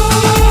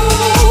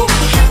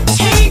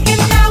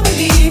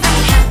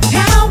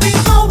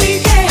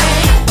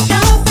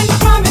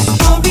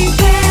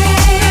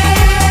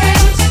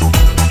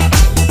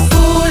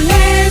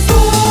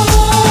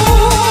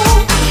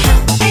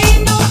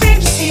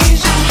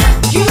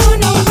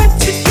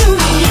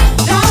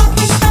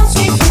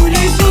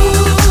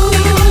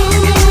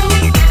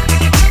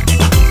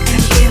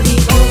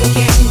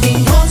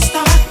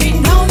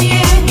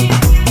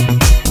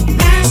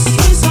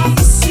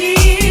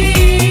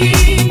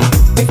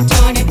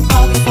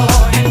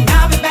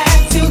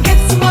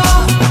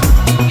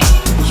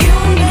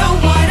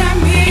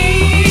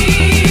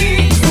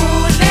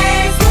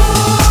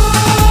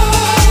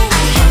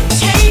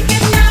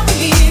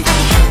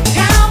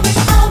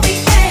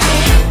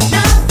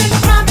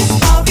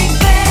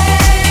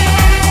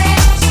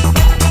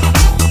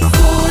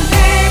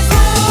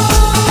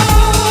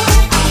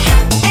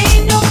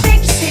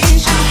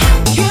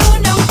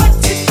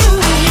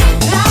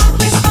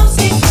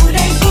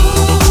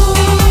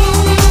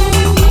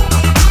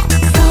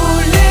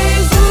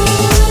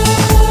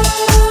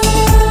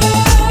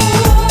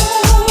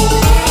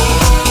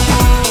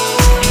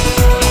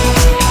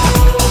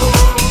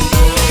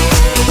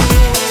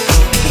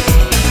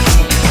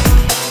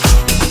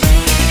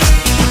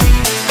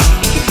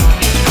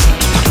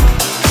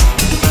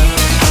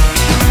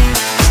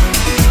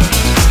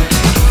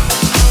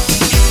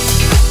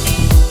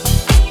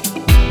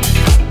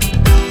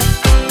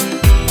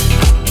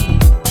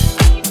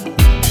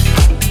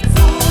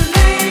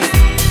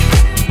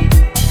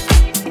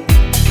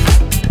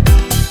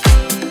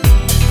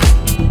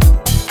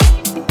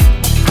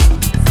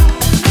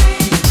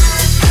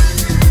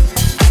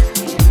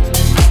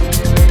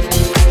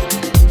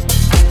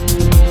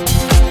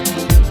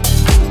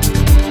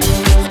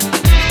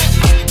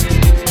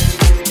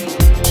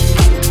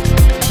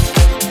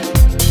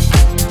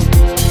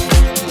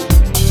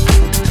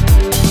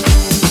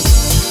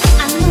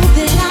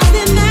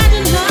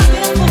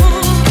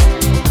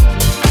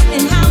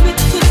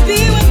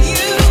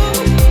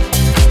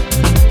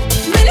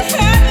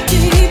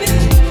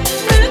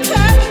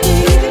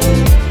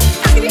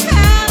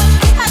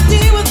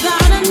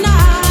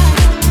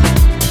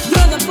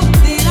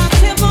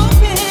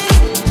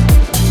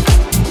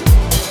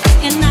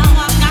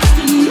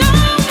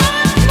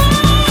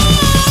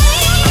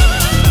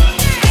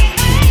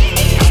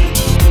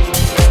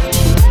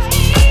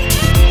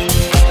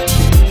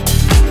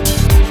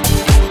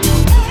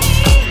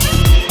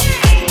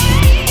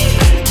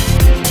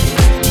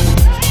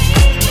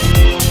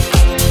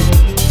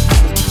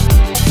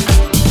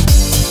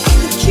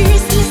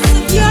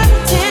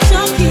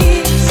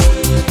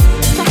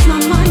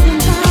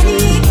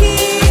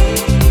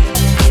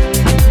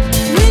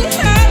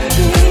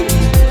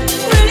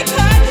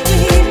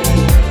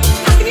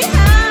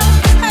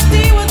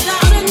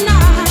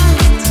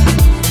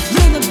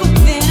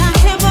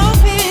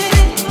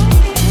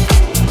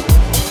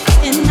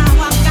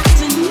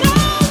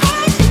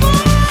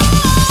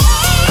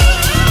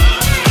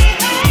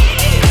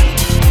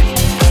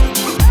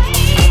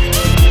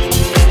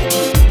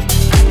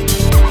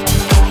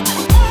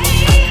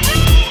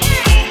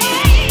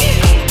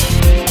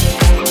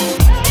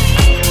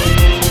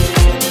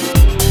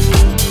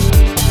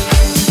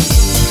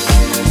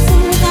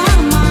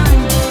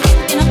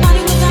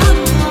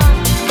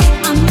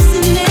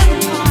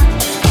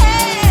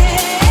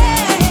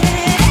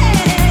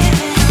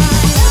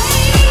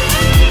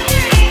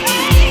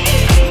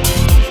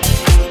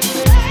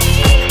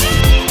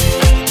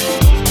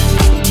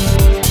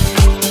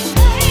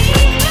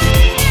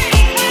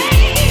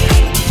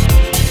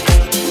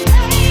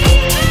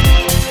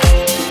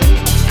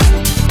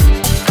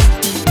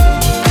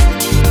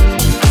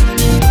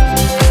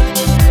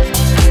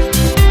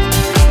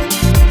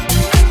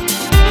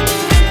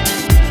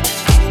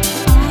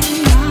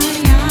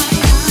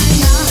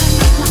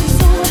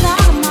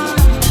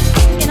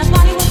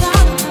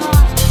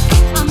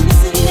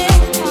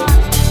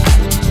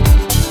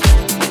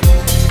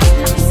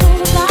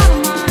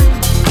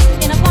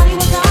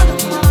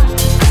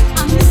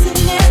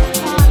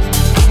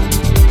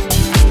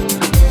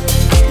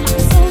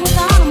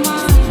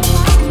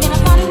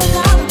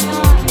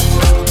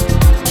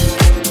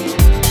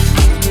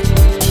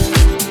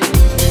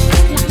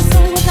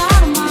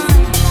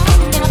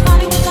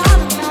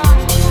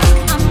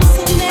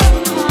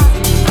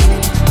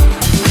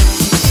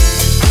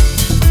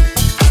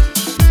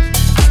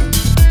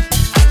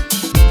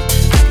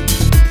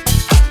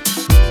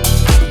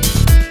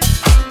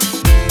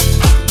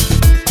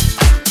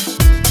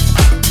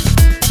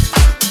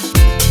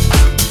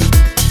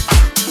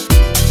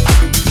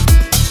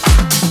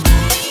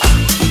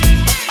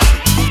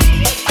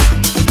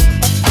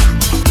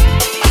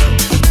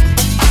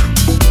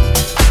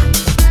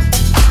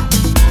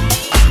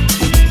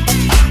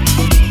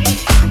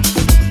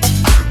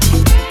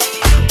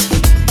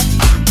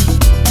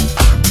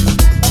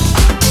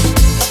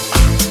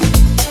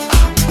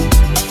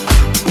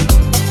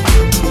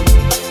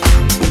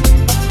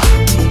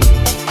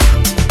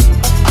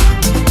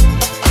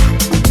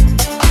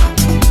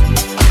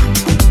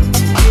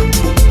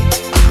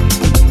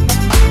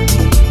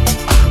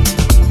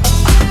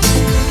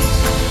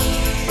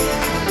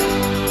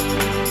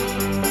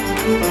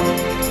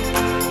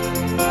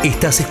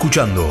Estás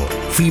escuchando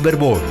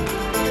Feverball.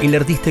 El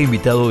artista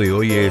invitado de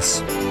hoy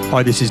es...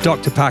 Hi, this is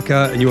Dr.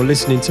 Packer and you're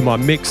listening to my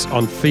mix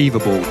on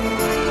Feverball.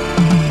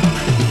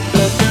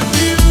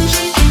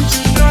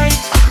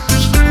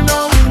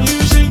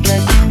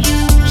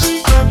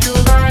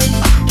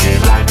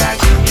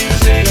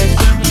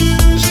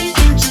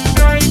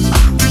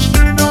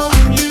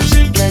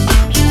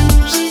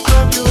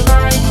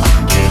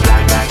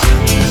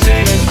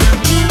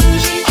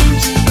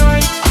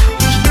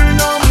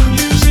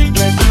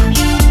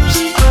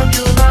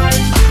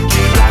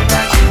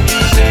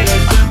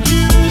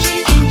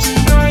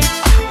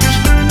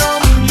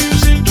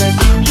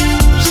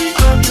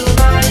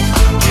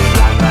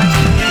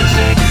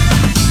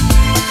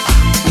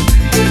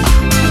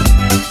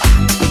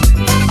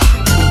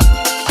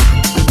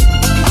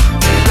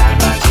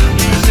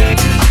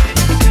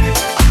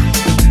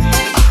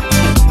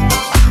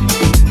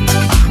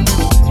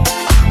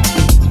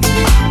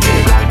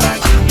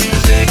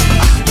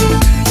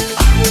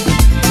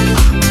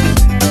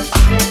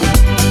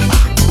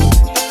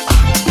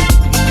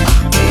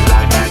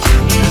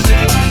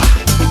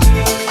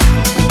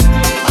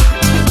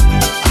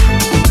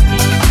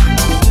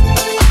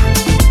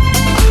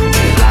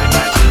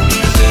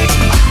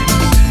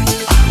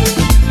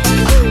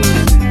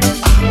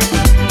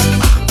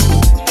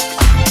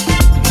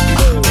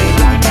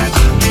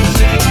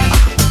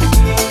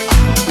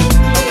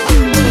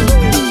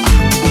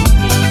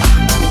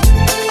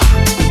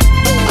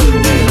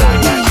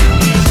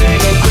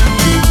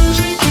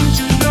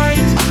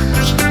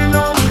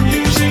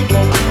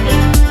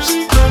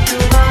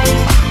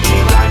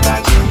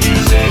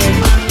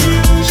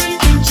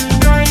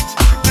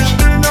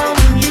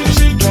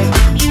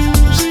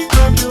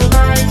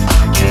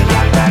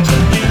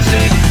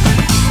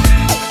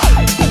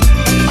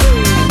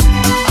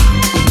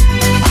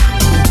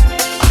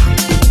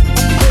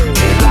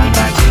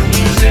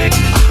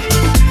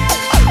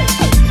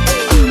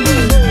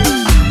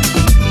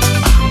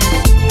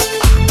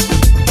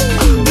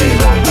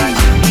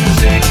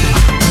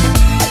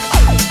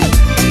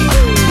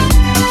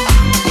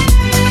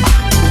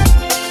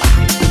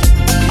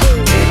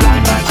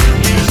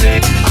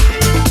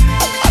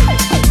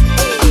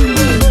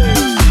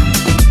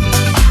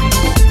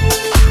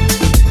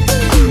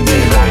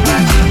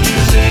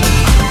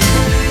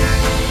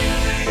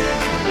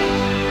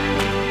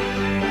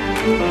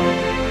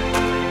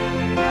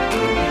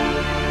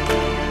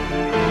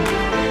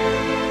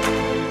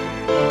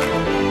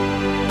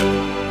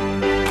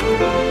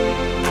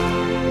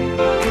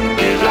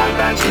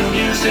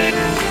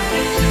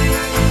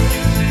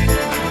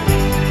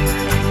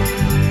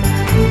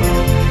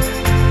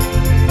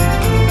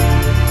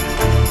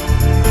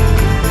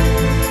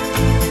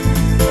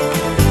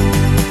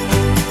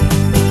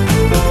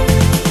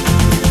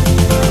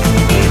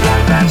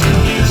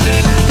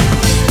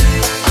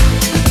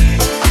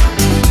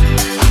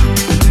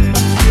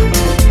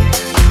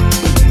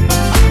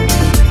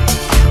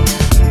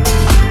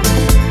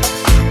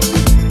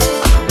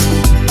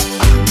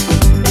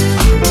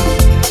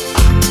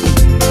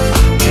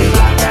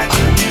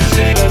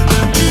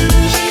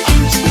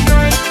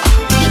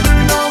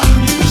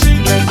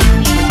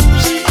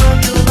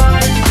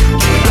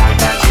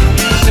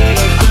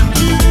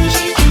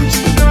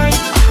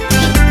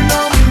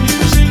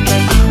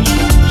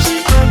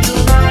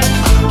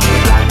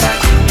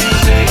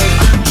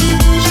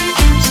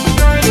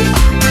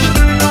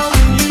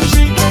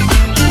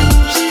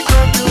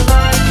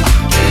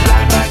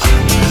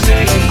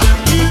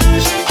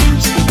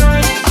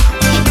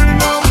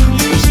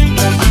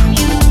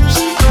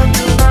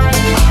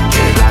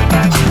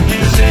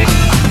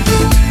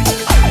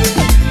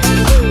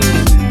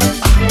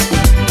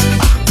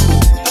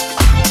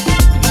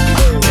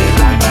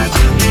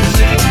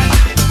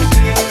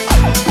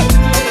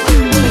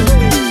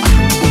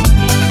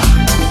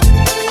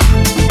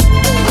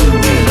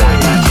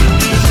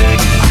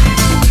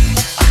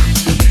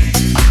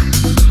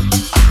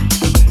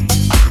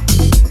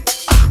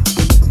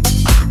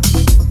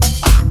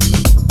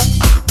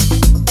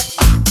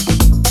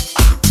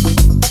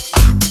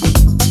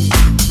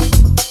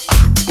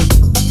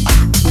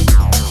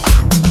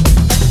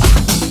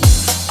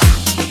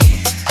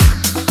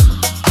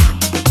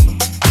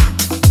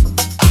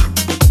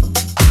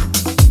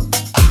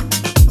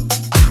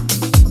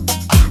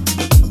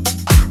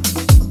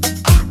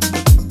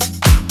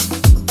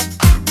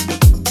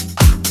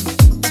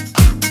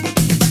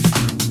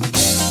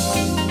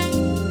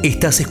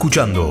 Estás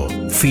escuchando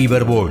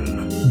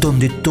Feverball,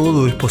 donde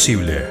todo es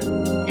posible.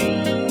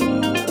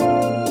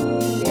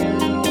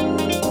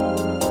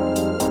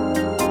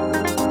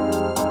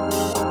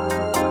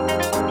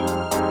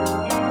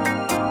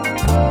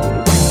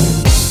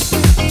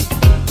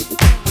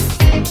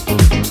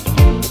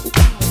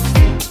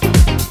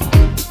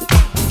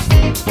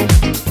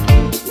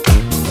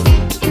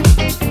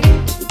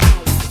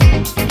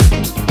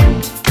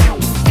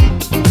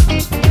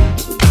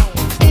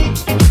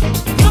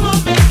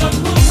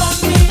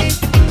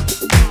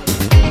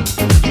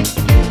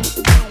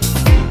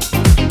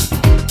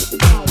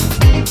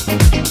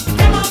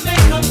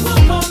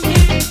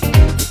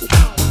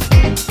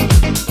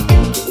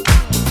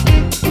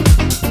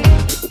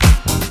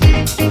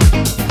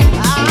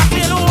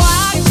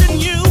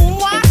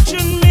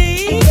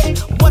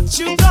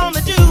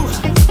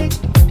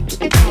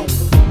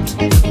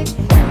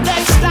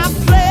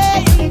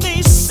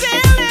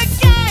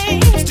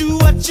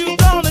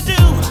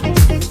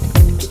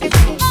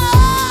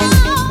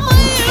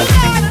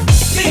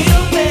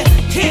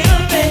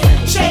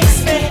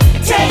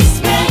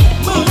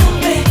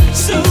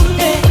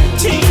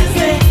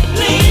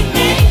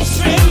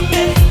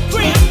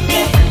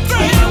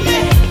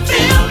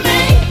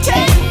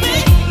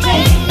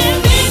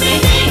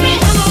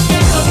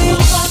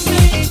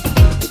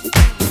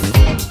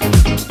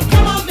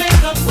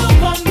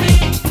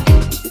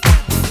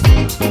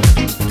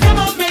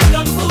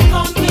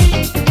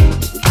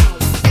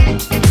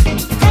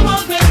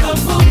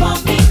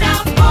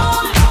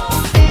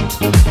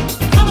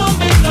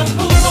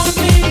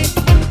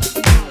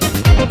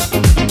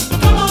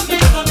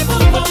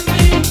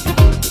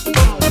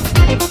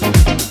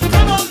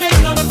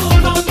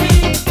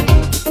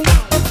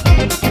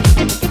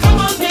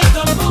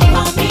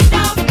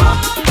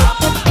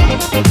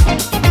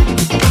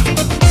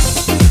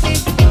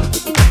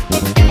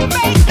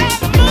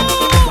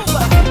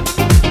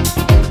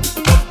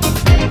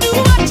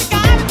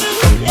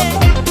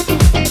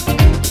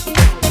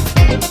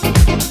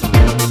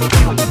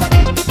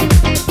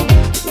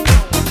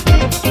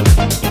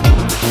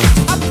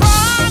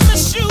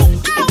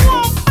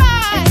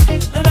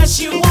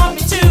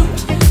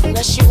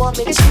 want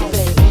me to,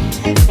 baby.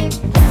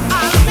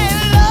 I'm in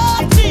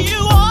love to you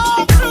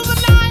all through the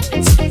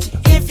night.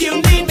 If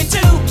you need me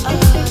to,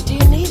 Do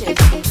you need it?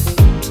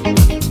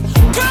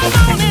 come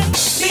on and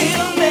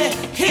feel me,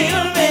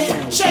 heal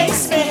me,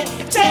 chase me,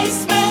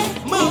 taste me,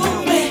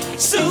 move me,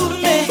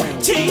 soothe me,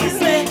 tease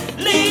me,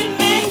 lead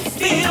me,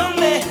 feel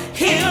me,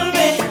 heal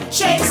me,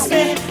 chase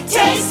me,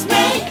 taste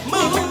me,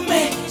 move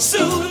me,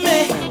 soothe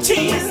me,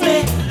 tease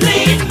me,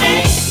 lead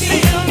me,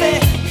 feel me,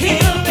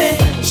 heal me,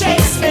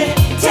 chase me,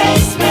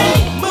 taste me,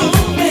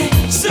 move me,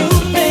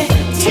 soothe me,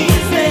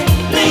 tease me,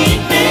 lead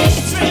me,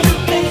 thrill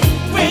me,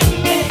 grip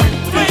me,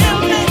 thrill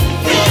me,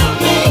 feel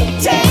me,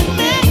 take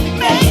me,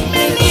 make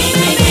me, need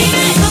me.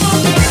 Come on,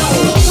 make a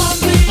move on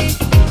me.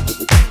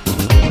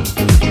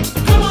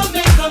 Come on,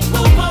 make a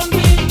move on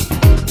me.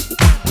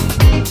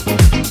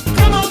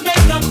 Come on,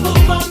 make a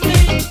move on me.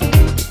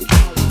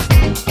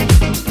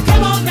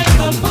 Come on, make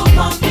a move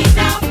on me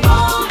now,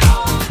 boy.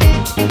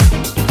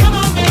 Come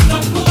on, make a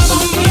move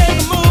on me.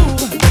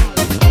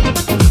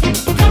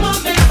 Come on,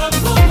 make a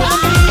move on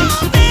me.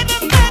 Baby,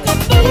 make a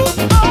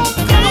move on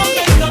me. Come on,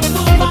 make a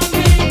move on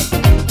me.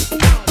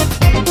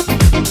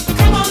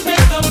 Come on,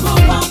 make a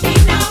move on me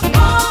now,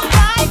 boy.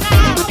 Right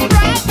now,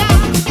 right now.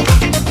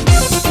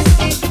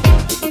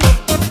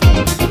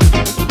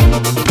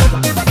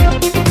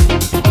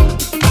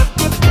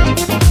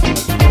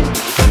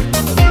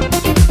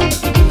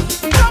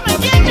 Come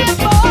and get me,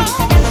 boy.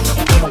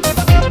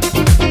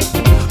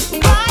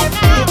 Right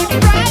now,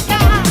 right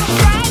now,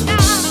 right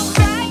now,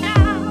 right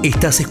now.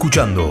 Estás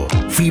escuchando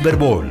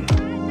Feverball.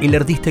 El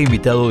artista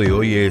invitado de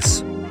hoy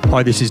es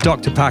Hi, this is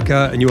Dr.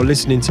 Packer, and you're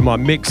listening to my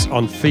mix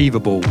on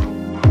Feverball.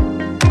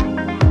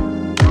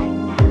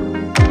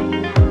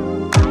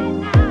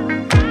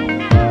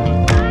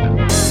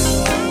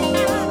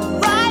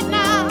 Right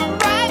now,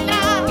 right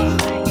now.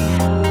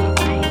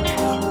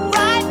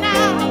 Right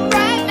now,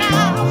 right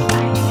now.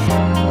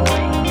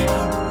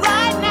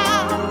 Right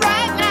now,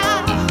 right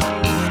now.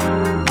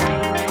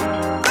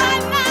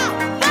 Right now,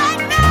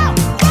 right now,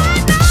 right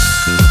now.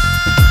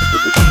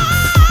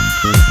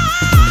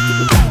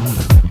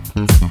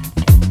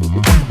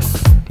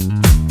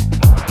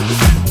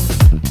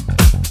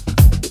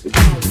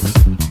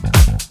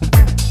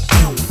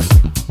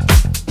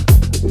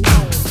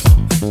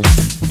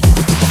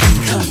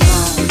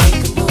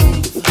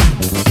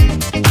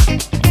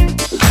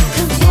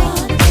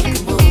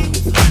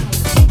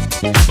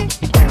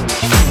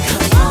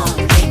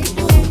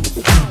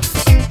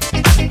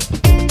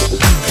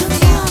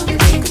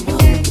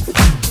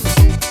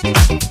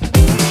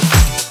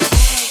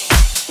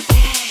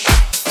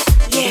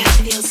 Yeah, it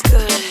feels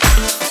good.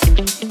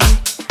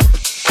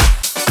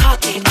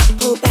 Cock it,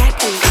 pull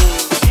back and go.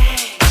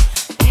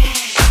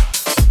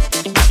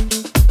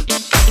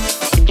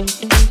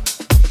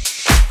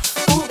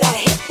 Ooh, gotta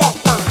hit that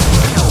funk.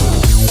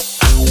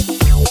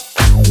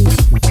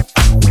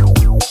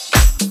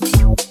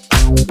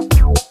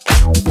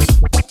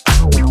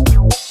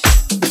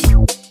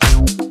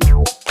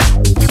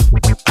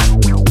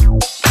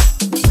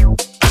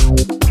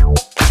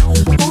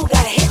 Ooh,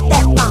 gotta hit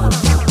that funk.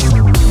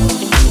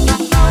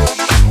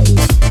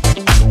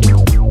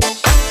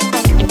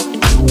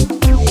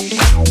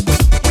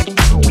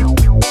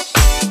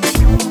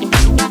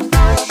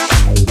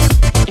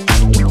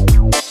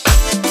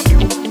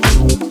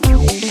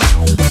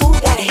 Ooh,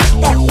 gotta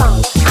hit that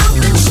funk. I've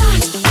been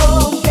shot,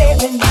 oh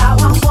baby, now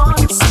I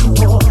want some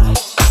more.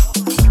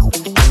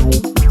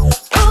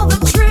 Pull the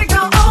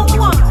trigger on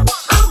one.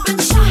 I've been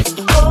shot,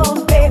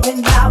 oh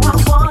baby, now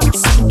I want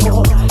some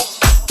more.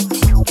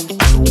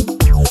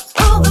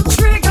 Pull the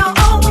trigger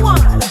on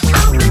one.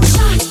 I've been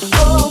shot,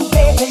 oh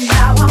baby,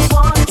 now I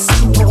want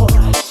some more.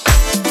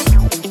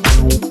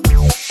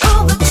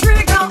 Pull the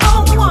trigger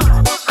on one.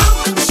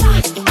 I've been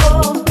shot,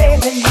 oh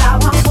baby, now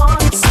I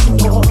want some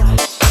more.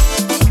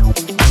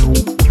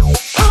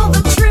 Pull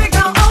the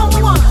trigger on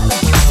one.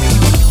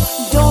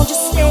 Don't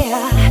just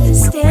stare,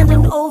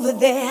 standing over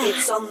there.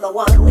 It's on the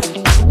one.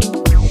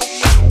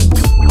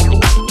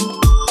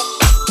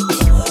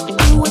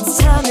 Ooh, it's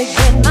time to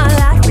get my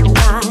life in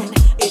line.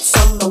 It's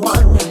on the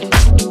one.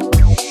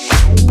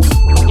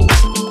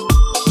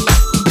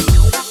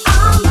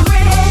 I'm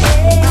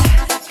ready.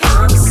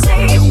 Come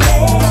save me.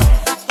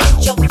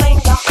 Put your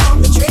finger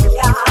on the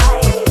trigger.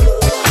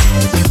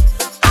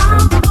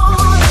 I'm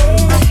on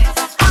it.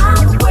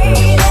 I'm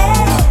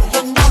waiting.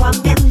 You know I'm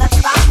in the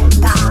fight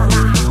now.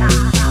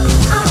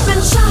 I've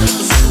been shot.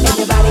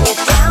 Everybody get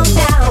down,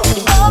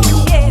 down.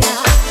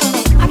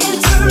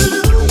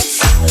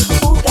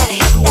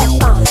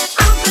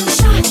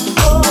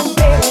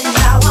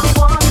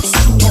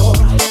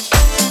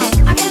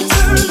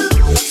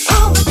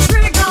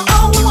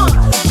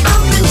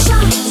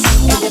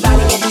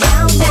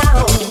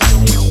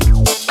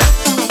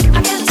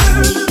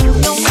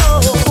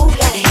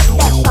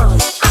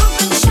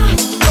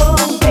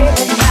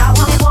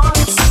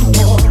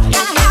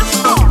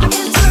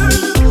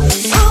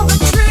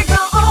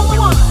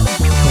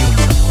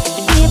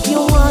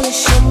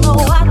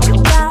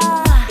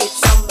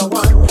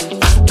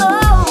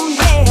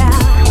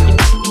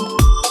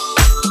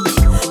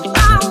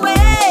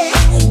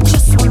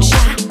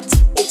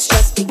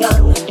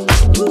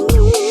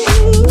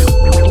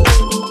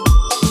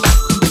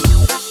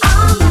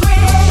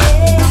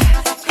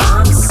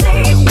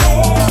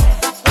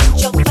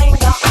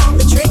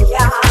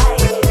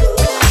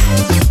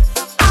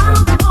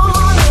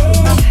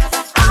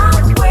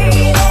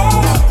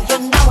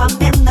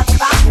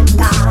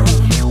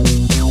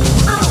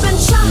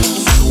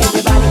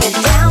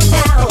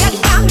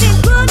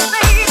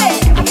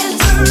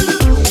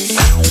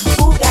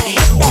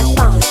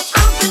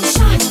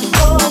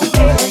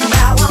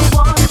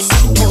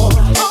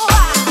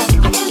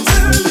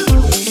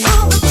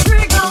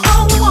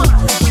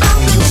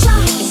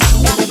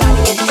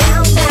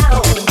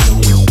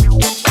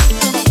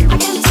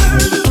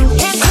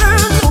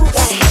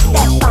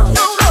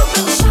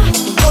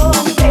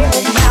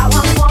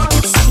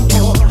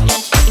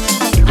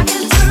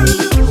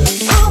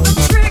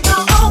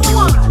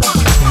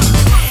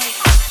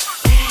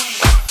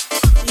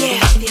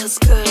 feels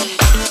good.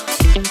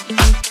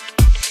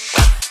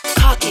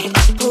 Cock it,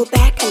 pull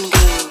back and go.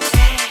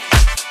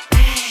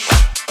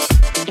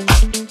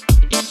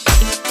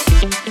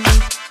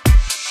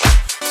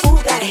 Ooh,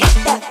 gotta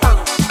hit that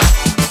funk.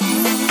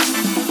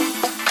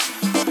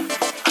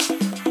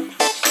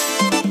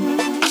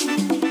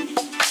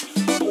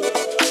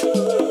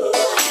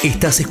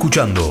 Estás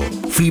escuchando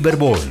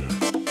Feverball.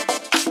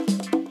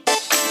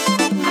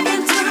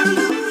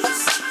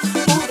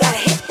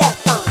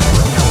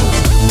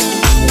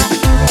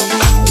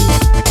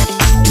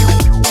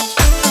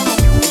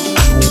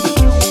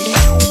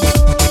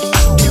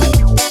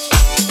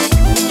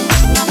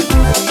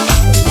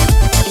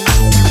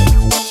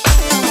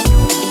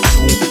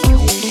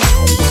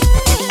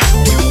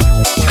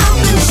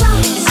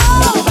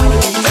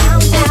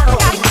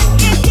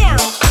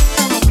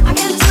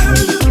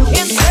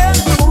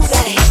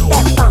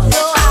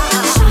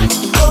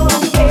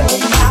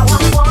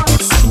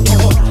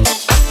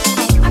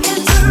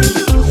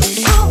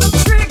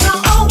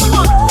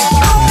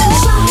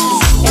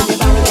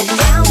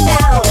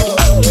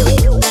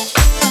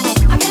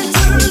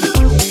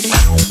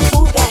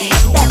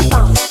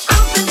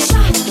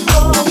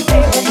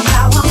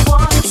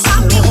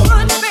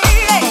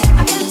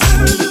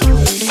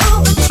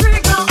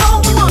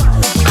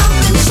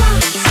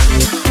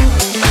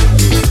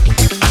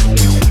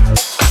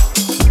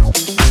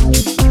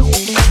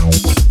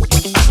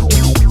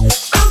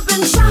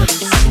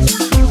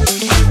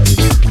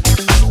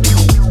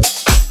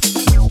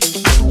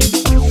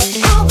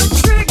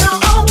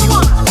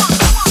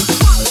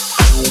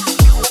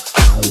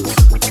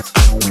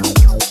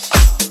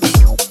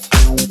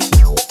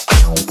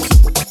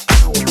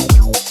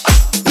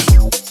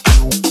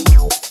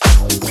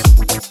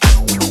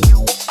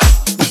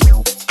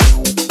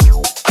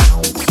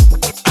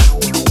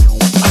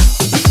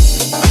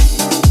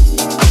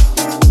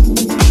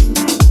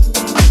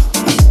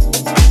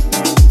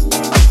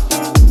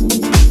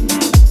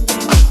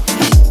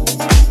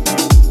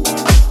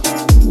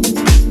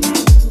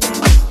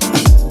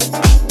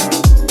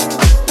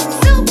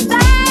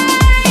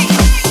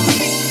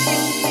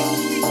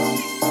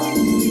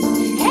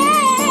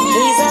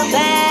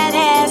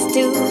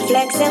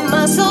 Flexing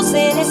muscles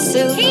in his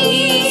suit.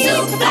 He's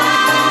super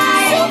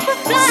fly,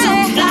 super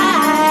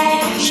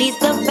fly. She's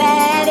the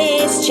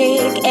baddest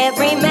chick.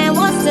 Every man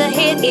wants to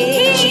hit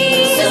it.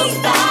 She's super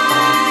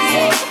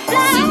fly,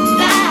 super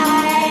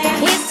fly.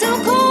 He's too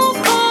cool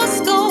for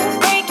school,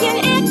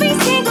 breaking every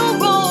single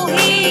rule.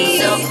 He's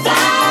super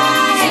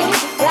fly,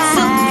 super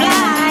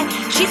fly.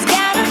 She's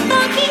got a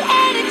funky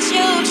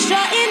attitude,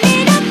 strutting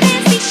in a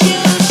fancy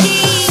shoe.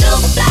 She's super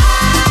fly.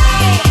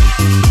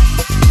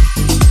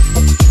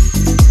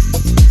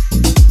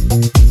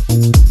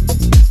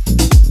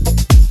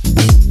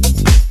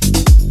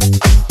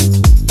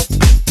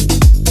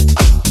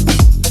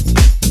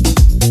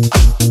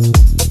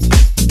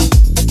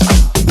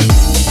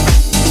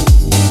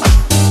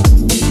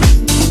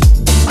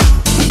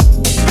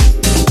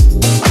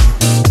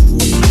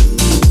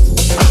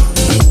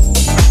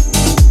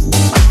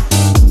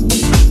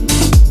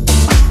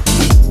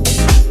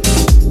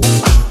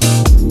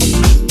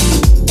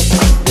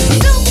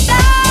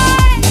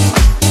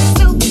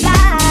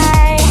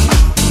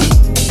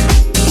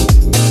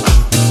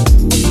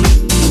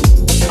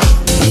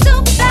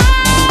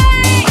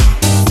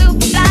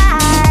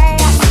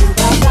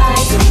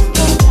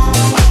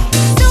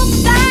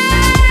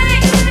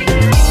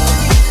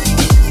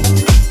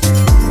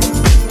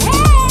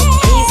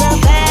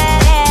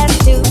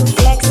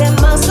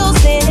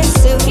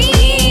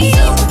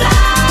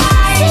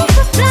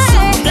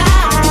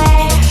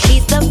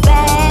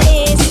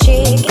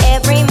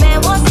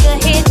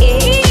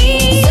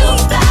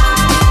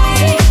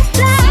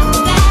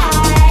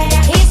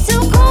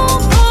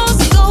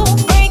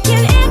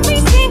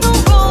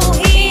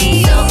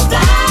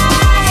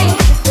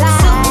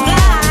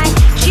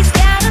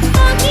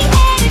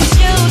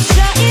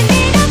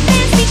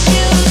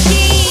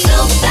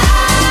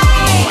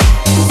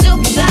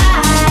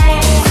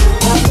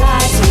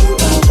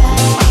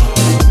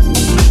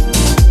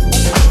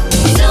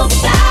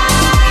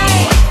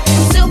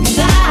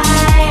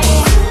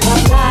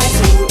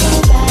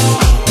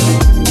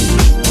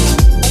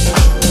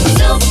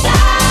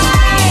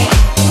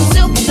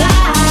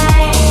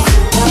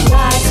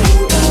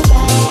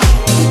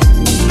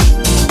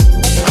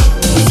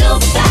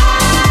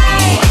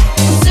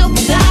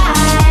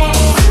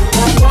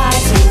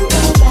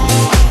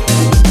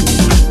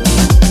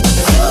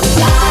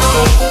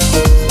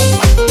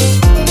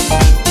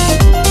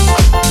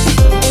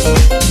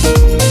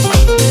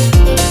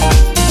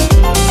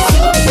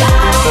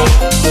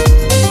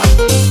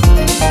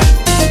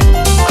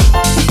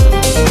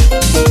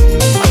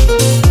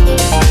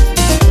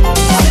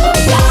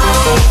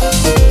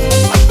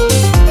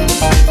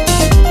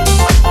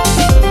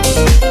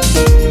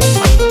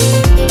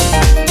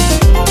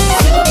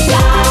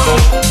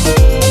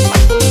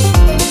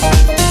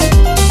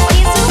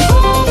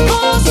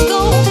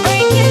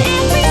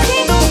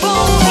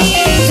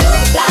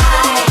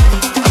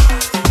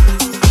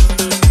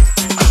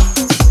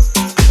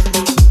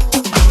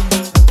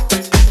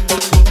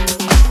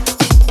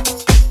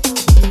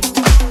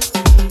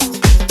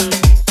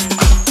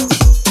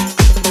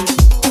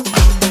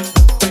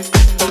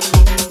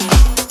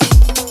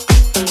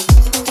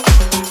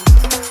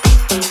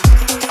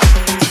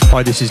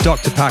 This is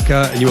Dr.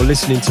 Packer, and you're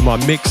listening to my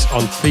mix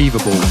on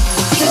Feverball.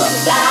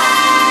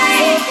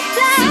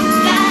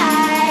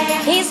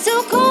 He's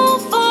too cool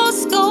for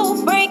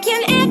school,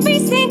 breaking every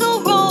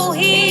single rule.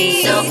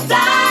 He's so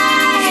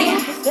fly,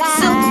 so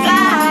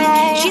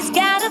fly. She's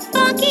got a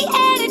funky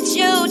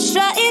attitude,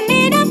 strutting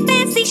in her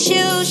fancy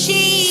shoes.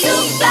 She's so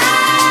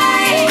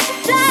fly,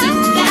 so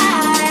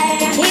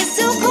fly. He's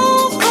too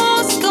cool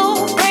for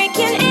school,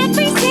 breaking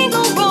every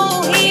single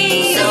rule.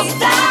 He's so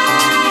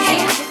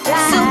fly,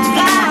 so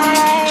fly.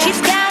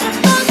 She's got a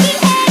funky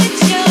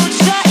attitude,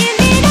 strutting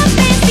in her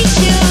fancy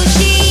shoes.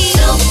 She's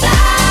so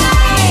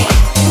fly,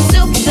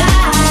 so fly,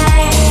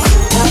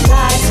 so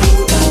fly,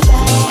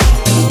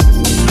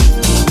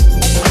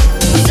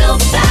 so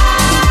fly,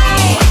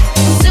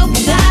 so fly, so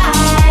fly,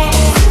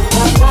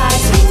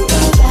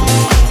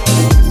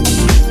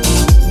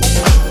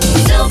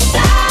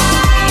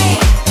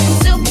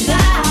 so fly,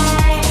 so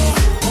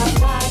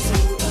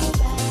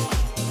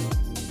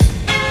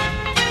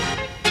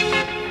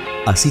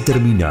Así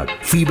termina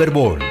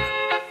Feverball.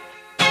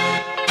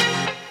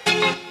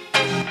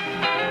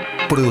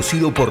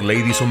 Producido por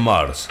Ladies on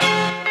Mars.